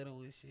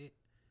 Dolittle and shit.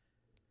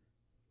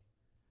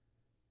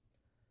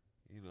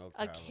 You know,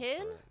 a Kyla kid?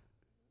 Pratt.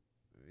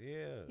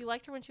 Yeah. You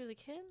liked her when she was a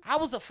kid? I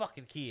was a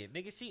fucking kid,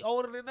 nigga. She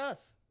older than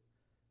us.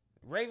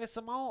 Raven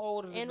Simone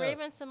older than us. And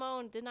Raven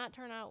Simone did not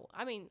turn out.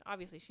 I mean,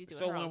 obviously she's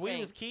doing her own thing. So when we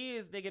was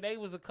kids, nigga, they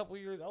was a couple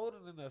years older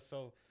than us.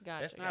 So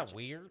that's not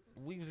weird.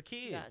 We was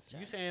kids. Gotcha.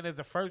 You saying as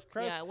a first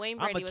crush? Yeah, Wayne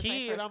Brady I'm a was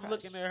kid. my first I'm crush.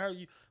 looking at her.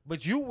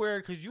 But you were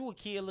because you a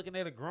kid looking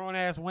at a grown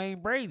ass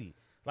Wayne Brady.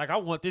 Like I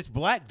want this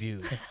black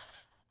dude.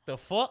 The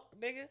fuck,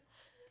 nigga.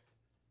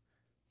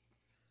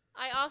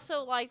 I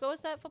also like, what was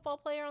that football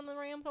player on the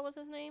Rams? What was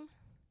his name?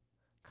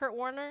 Kurt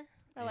Warner.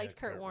 I liked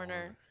Kurt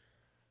Warner.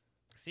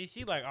 See,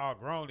 she like all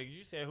grown. Nigga.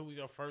 You said who was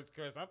your first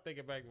crush? I'm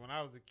thinking back when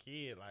I was a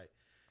kid. Like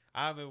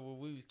I remember when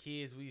we was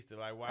kids, we used to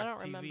like watch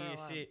TV and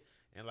shit.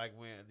 And like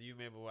when do you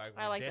remember like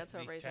when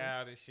Destiny's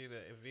Child and shit,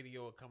 a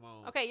video would come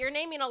on. Okay, you're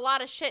naming a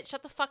lot of shit.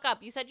 Shut the fuck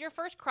up. You said your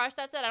first crush.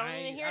 That's it. I don't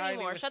need to hear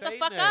anymore. Shut the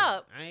fuck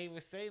up. I ain't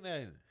even say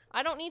nothing.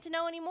 I don't need to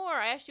know anymore.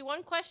 I asked you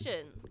one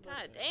question.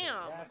 God damn.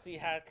 Y'all see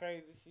how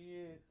crazy she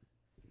is?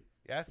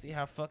 Y'all see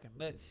how fucking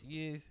nuts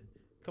she is?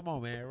 Come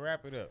on, man.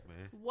 Wrap it up,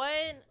 man.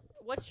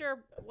 What's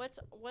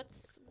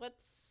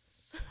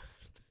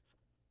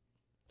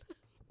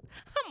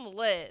I'm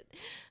lit.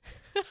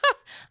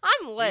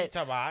 I'm lit.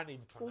 I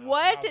need to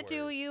what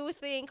do you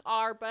think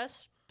our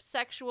best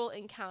sexual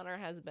encounter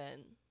has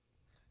been?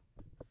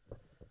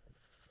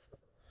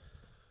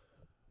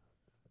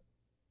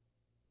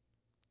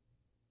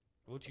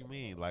 What you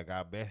mean? Like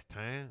our best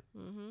time?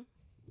 Mm-hmm.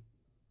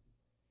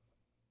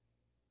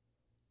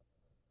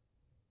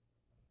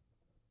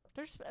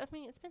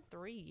 It's been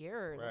 3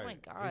 years. Right. Oh my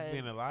God. It's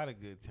been a lot of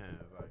good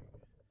times. Like,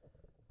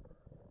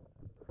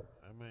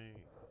 I mean,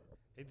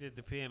 it just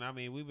depends. I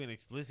mean, we've been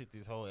explicit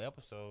this whole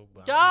episode.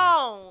 But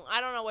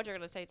I don't know what you're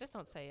going to say. Just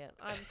don't say it.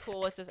 I'm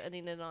cool. It's just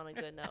ending it on a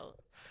good note.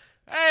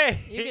 Hey!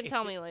 You can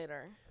tell me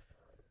later.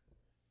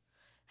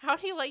 How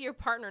do you let your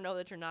partner know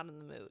that you're not in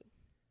the mood?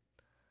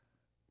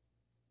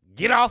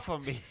 Get off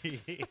of me.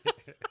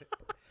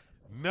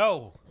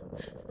 No.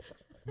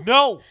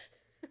 No.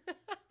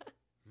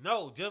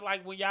 No. Just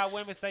like when y'all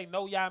women say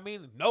no, y'all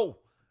mean it. No.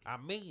 I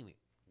mean it.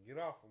 Get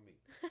off of me.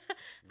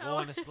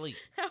 Going to sleep.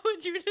 How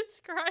would you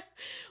describe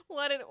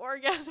what an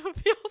orgasm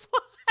feels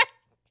like?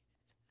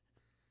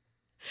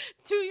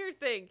 Do your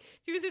thing.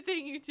 Do the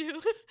thing you do.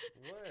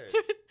 What?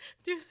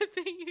 Do the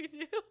thing you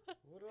do.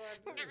 What do I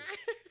do?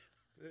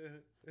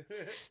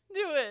 Do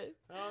it.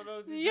 I don't know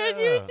what you Yes,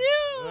 you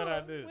do. What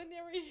I do?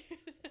 Whenever you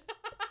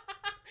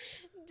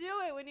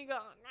do it when you go.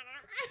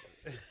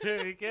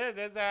 Because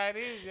that's how it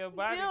is. Your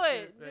body. Do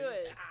it. Do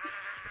it.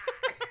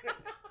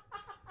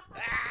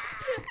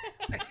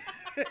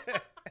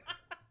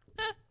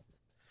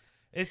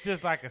 It's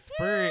just like a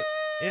spirit.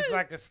 It's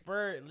like a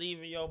spirit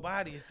leaving your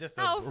body. It's just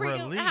a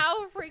release.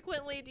 How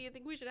frequently do you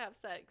think we should have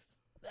sex?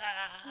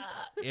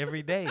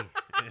 Every day.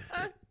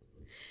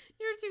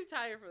 You're too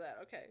tired for that.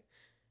 Okay.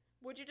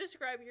 Would you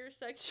describe your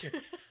sex? I'm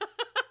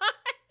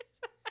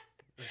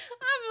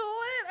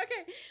lit.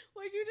 Okay.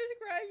 Would you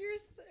describe your?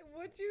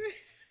 Would you?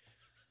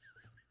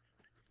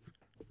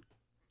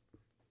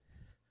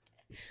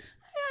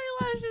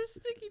 My eyelash is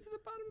sticking to the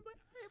bottom of my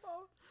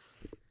eyeball.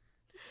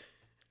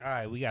 All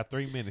right, we got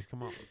 3 minutes.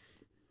 Come on.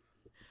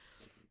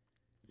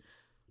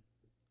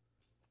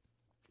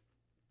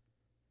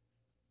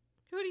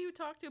 Who do you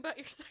talk to about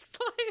your sex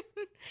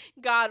life?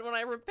 God, when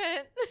I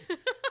repent.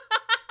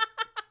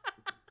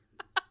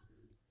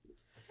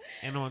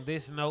 And on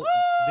this note,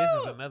 this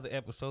is another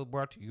episode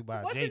brought to you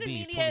by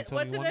JB's 2021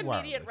 What's an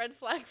immediate red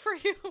flag for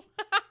you?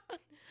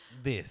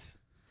 This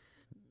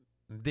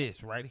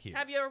right here.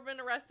 Have you ever been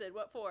arrested?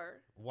 What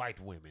for?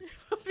 White women.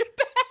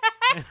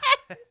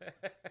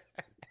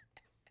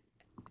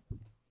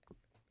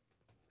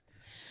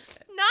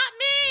 Not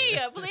me.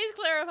 Please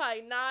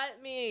clarify.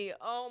 Not me.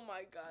 Oh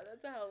my God,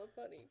 that's a hell of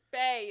funny,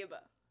 babe.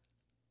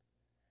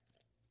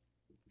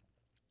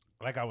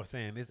 Like I was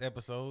saying, this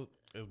episode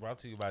is brought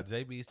to you by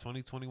JB's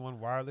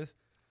 2021 Wireless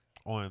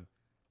on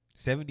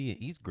 70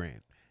 and East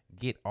Grand.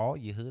 Get all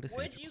your hood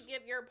essentials. Would you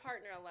give your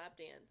partner a lap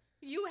dance?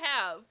 You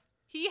have.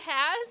 He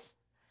has.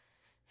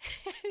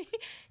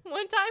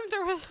 One time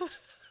there was a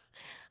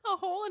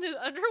hole in his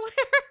underwear.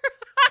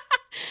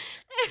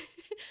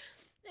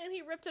 And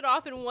he ripped it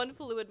off in one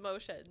fluid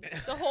motion.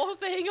 The whole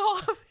thing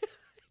off.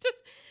 Just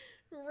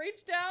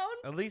reached down.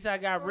 At least I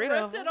got rid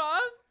of it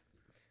off.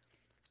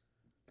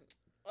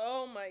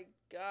 Oh my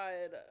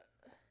God.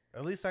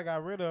 At least I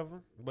got rid of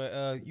him.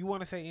 But you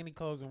want to say any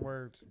closing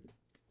words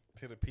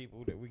to the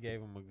people that we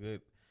gave them a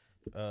good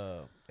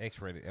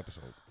X-rated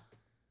episode?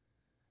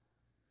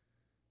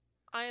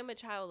 I am a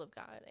child of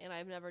God, and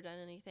I've never done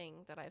anything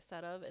that I've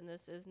said of, and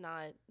this is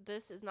not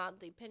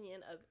the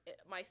opinion of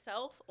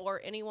myself or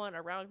anyone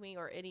around me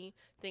or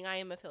anything I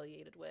am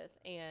affiliated with.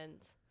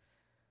 And,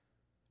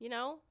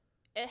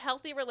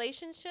 healthy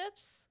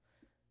relationships.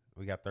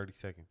 We got 30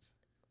 seconds.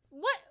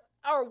 What?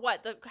 Or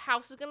what? The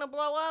house is going to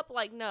blow up?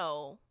 Like,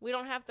 no. We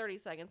don't have 30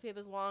 seconds. We have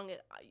as long as...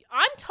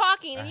 I'm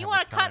talking, and you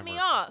want to cut me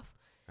off.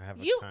 I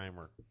have a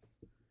timer.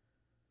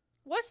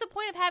 What's the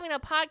point of having a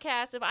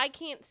podcast if I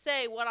can't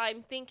say what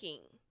I'm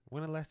thinking?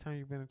 When the last time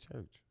you've been in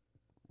church?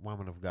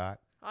 Woman of God.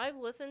 I've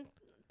listened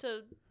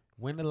to...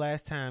 When the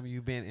last time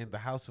you've been in the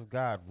house of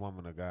God,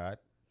 woman of God?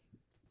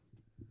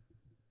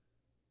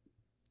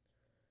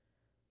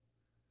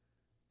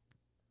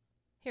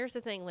 Here's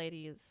the thing,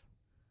 ladies.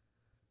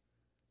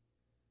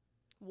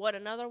 What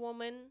another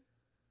woman...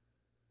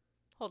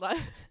 Hold on.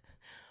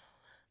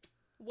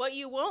 What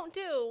you won't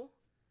do,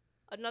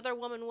 another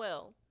woman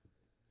will.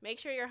 Make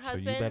sure your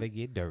husband... So you better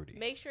get dirty.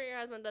 Make sure your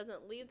husband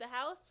doesn't leave the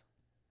house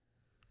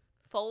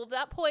full of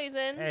that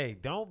poison. Hey,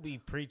 don't be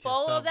preaching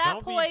full something. Of that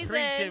don't poison. Be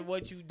preaching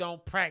what you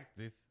don't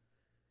practice.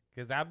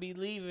 Because I be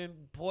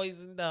leaving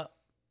poisoned up.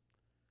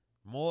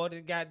 More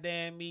than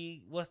goddamn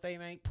me. What's their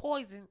name?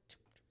 Poison.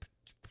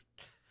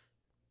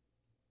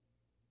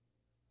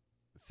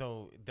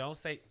 So don't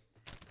say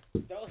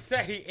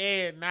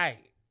every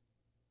night.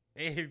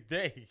 Every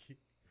day.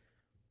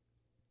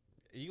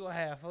 You gonna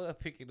have fun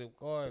picking them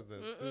cards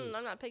up too.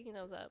 I'm not picking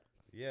those up.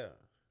 Yeah.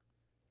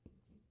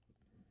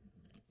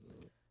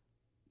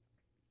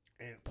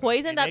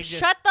 Poisoned up.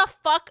 Shut the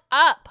fuck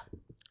up.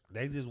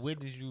 They just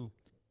witnessed you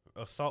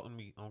assaulting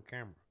me on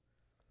camera.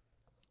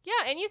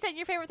 Yeah, and you said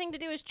your favorite thing to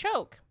do is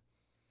choke.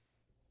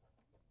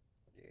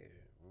 Yeah,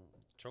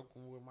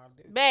 choking with my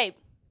dick. Babe.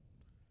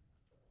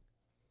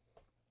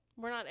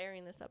 We're not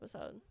airing this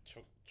episode.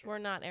 Choke. We're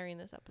not airing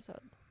this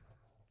episode.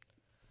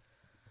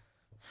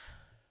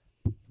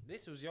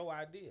 This was your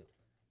idea.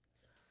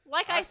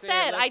 Like I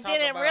said, I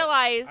didn't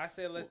realize. I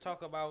said let's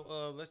talk about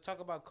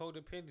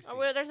codependency. Oh,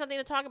 well, there's nothing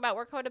to talk about.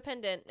 We're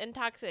codependent and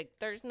toxic.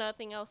 There's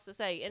nothing else to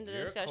say in the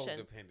discussion.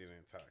 You're codependent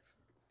and toxic.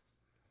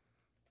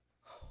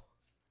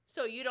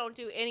 So you don't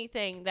do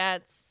anything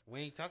that's...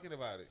 We ain't talking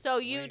about it. So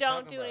you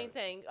don't do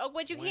anything. Oh,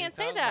 but you can't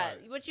say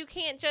that. But you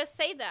can't just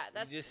say that.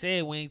 You just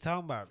said we ain't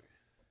talking about it.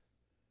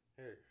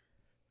 Here.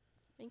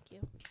 Thank you.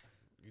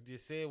 You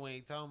just said we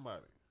ain't talking about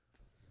it.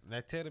 Now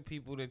tell the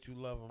people that you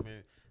love them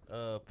and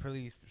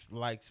please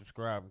like,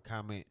 subscribe, and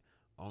comment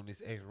on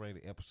this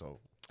X-rated episode.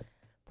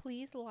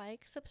 Please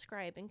like,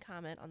 subscribe, and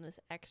comment on this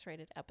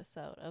X-rated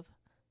episode of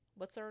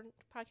what's our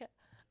podcast?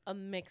 A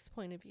Mixed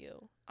Point of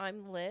View.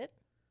 I'm Lydia.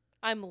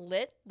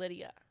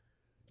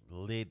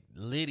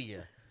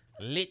 Lydia.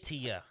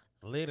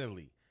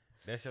 Literally.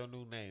 That's your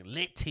new name.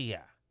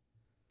 Lydia.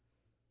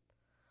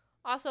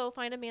 Also,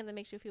 find a man that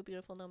makes you feel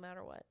beautiful no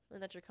matter what,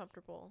 and that you're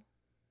comfortable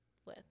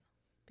with,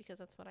 because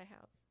that's what I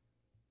have.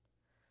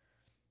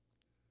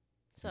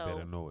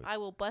 So I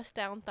will bust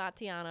down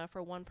Tatiana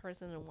for one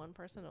person and one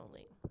person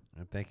only.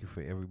 And thank you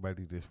for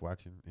everybody that's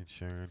watching and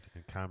sharing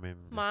and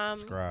commenting Mom, and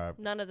subscribe.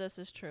 None of this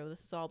is true. This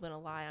has all been a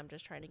lie. I'm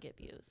just trying to get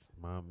views.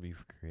 Mom,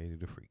 you've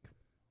created a freak.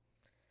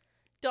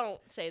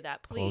 Don't say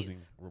that, please.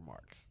 Closing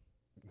remarks.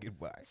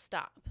 Goodbye.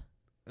 Stop.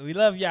 We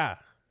love y'all.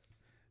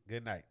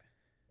 Good night.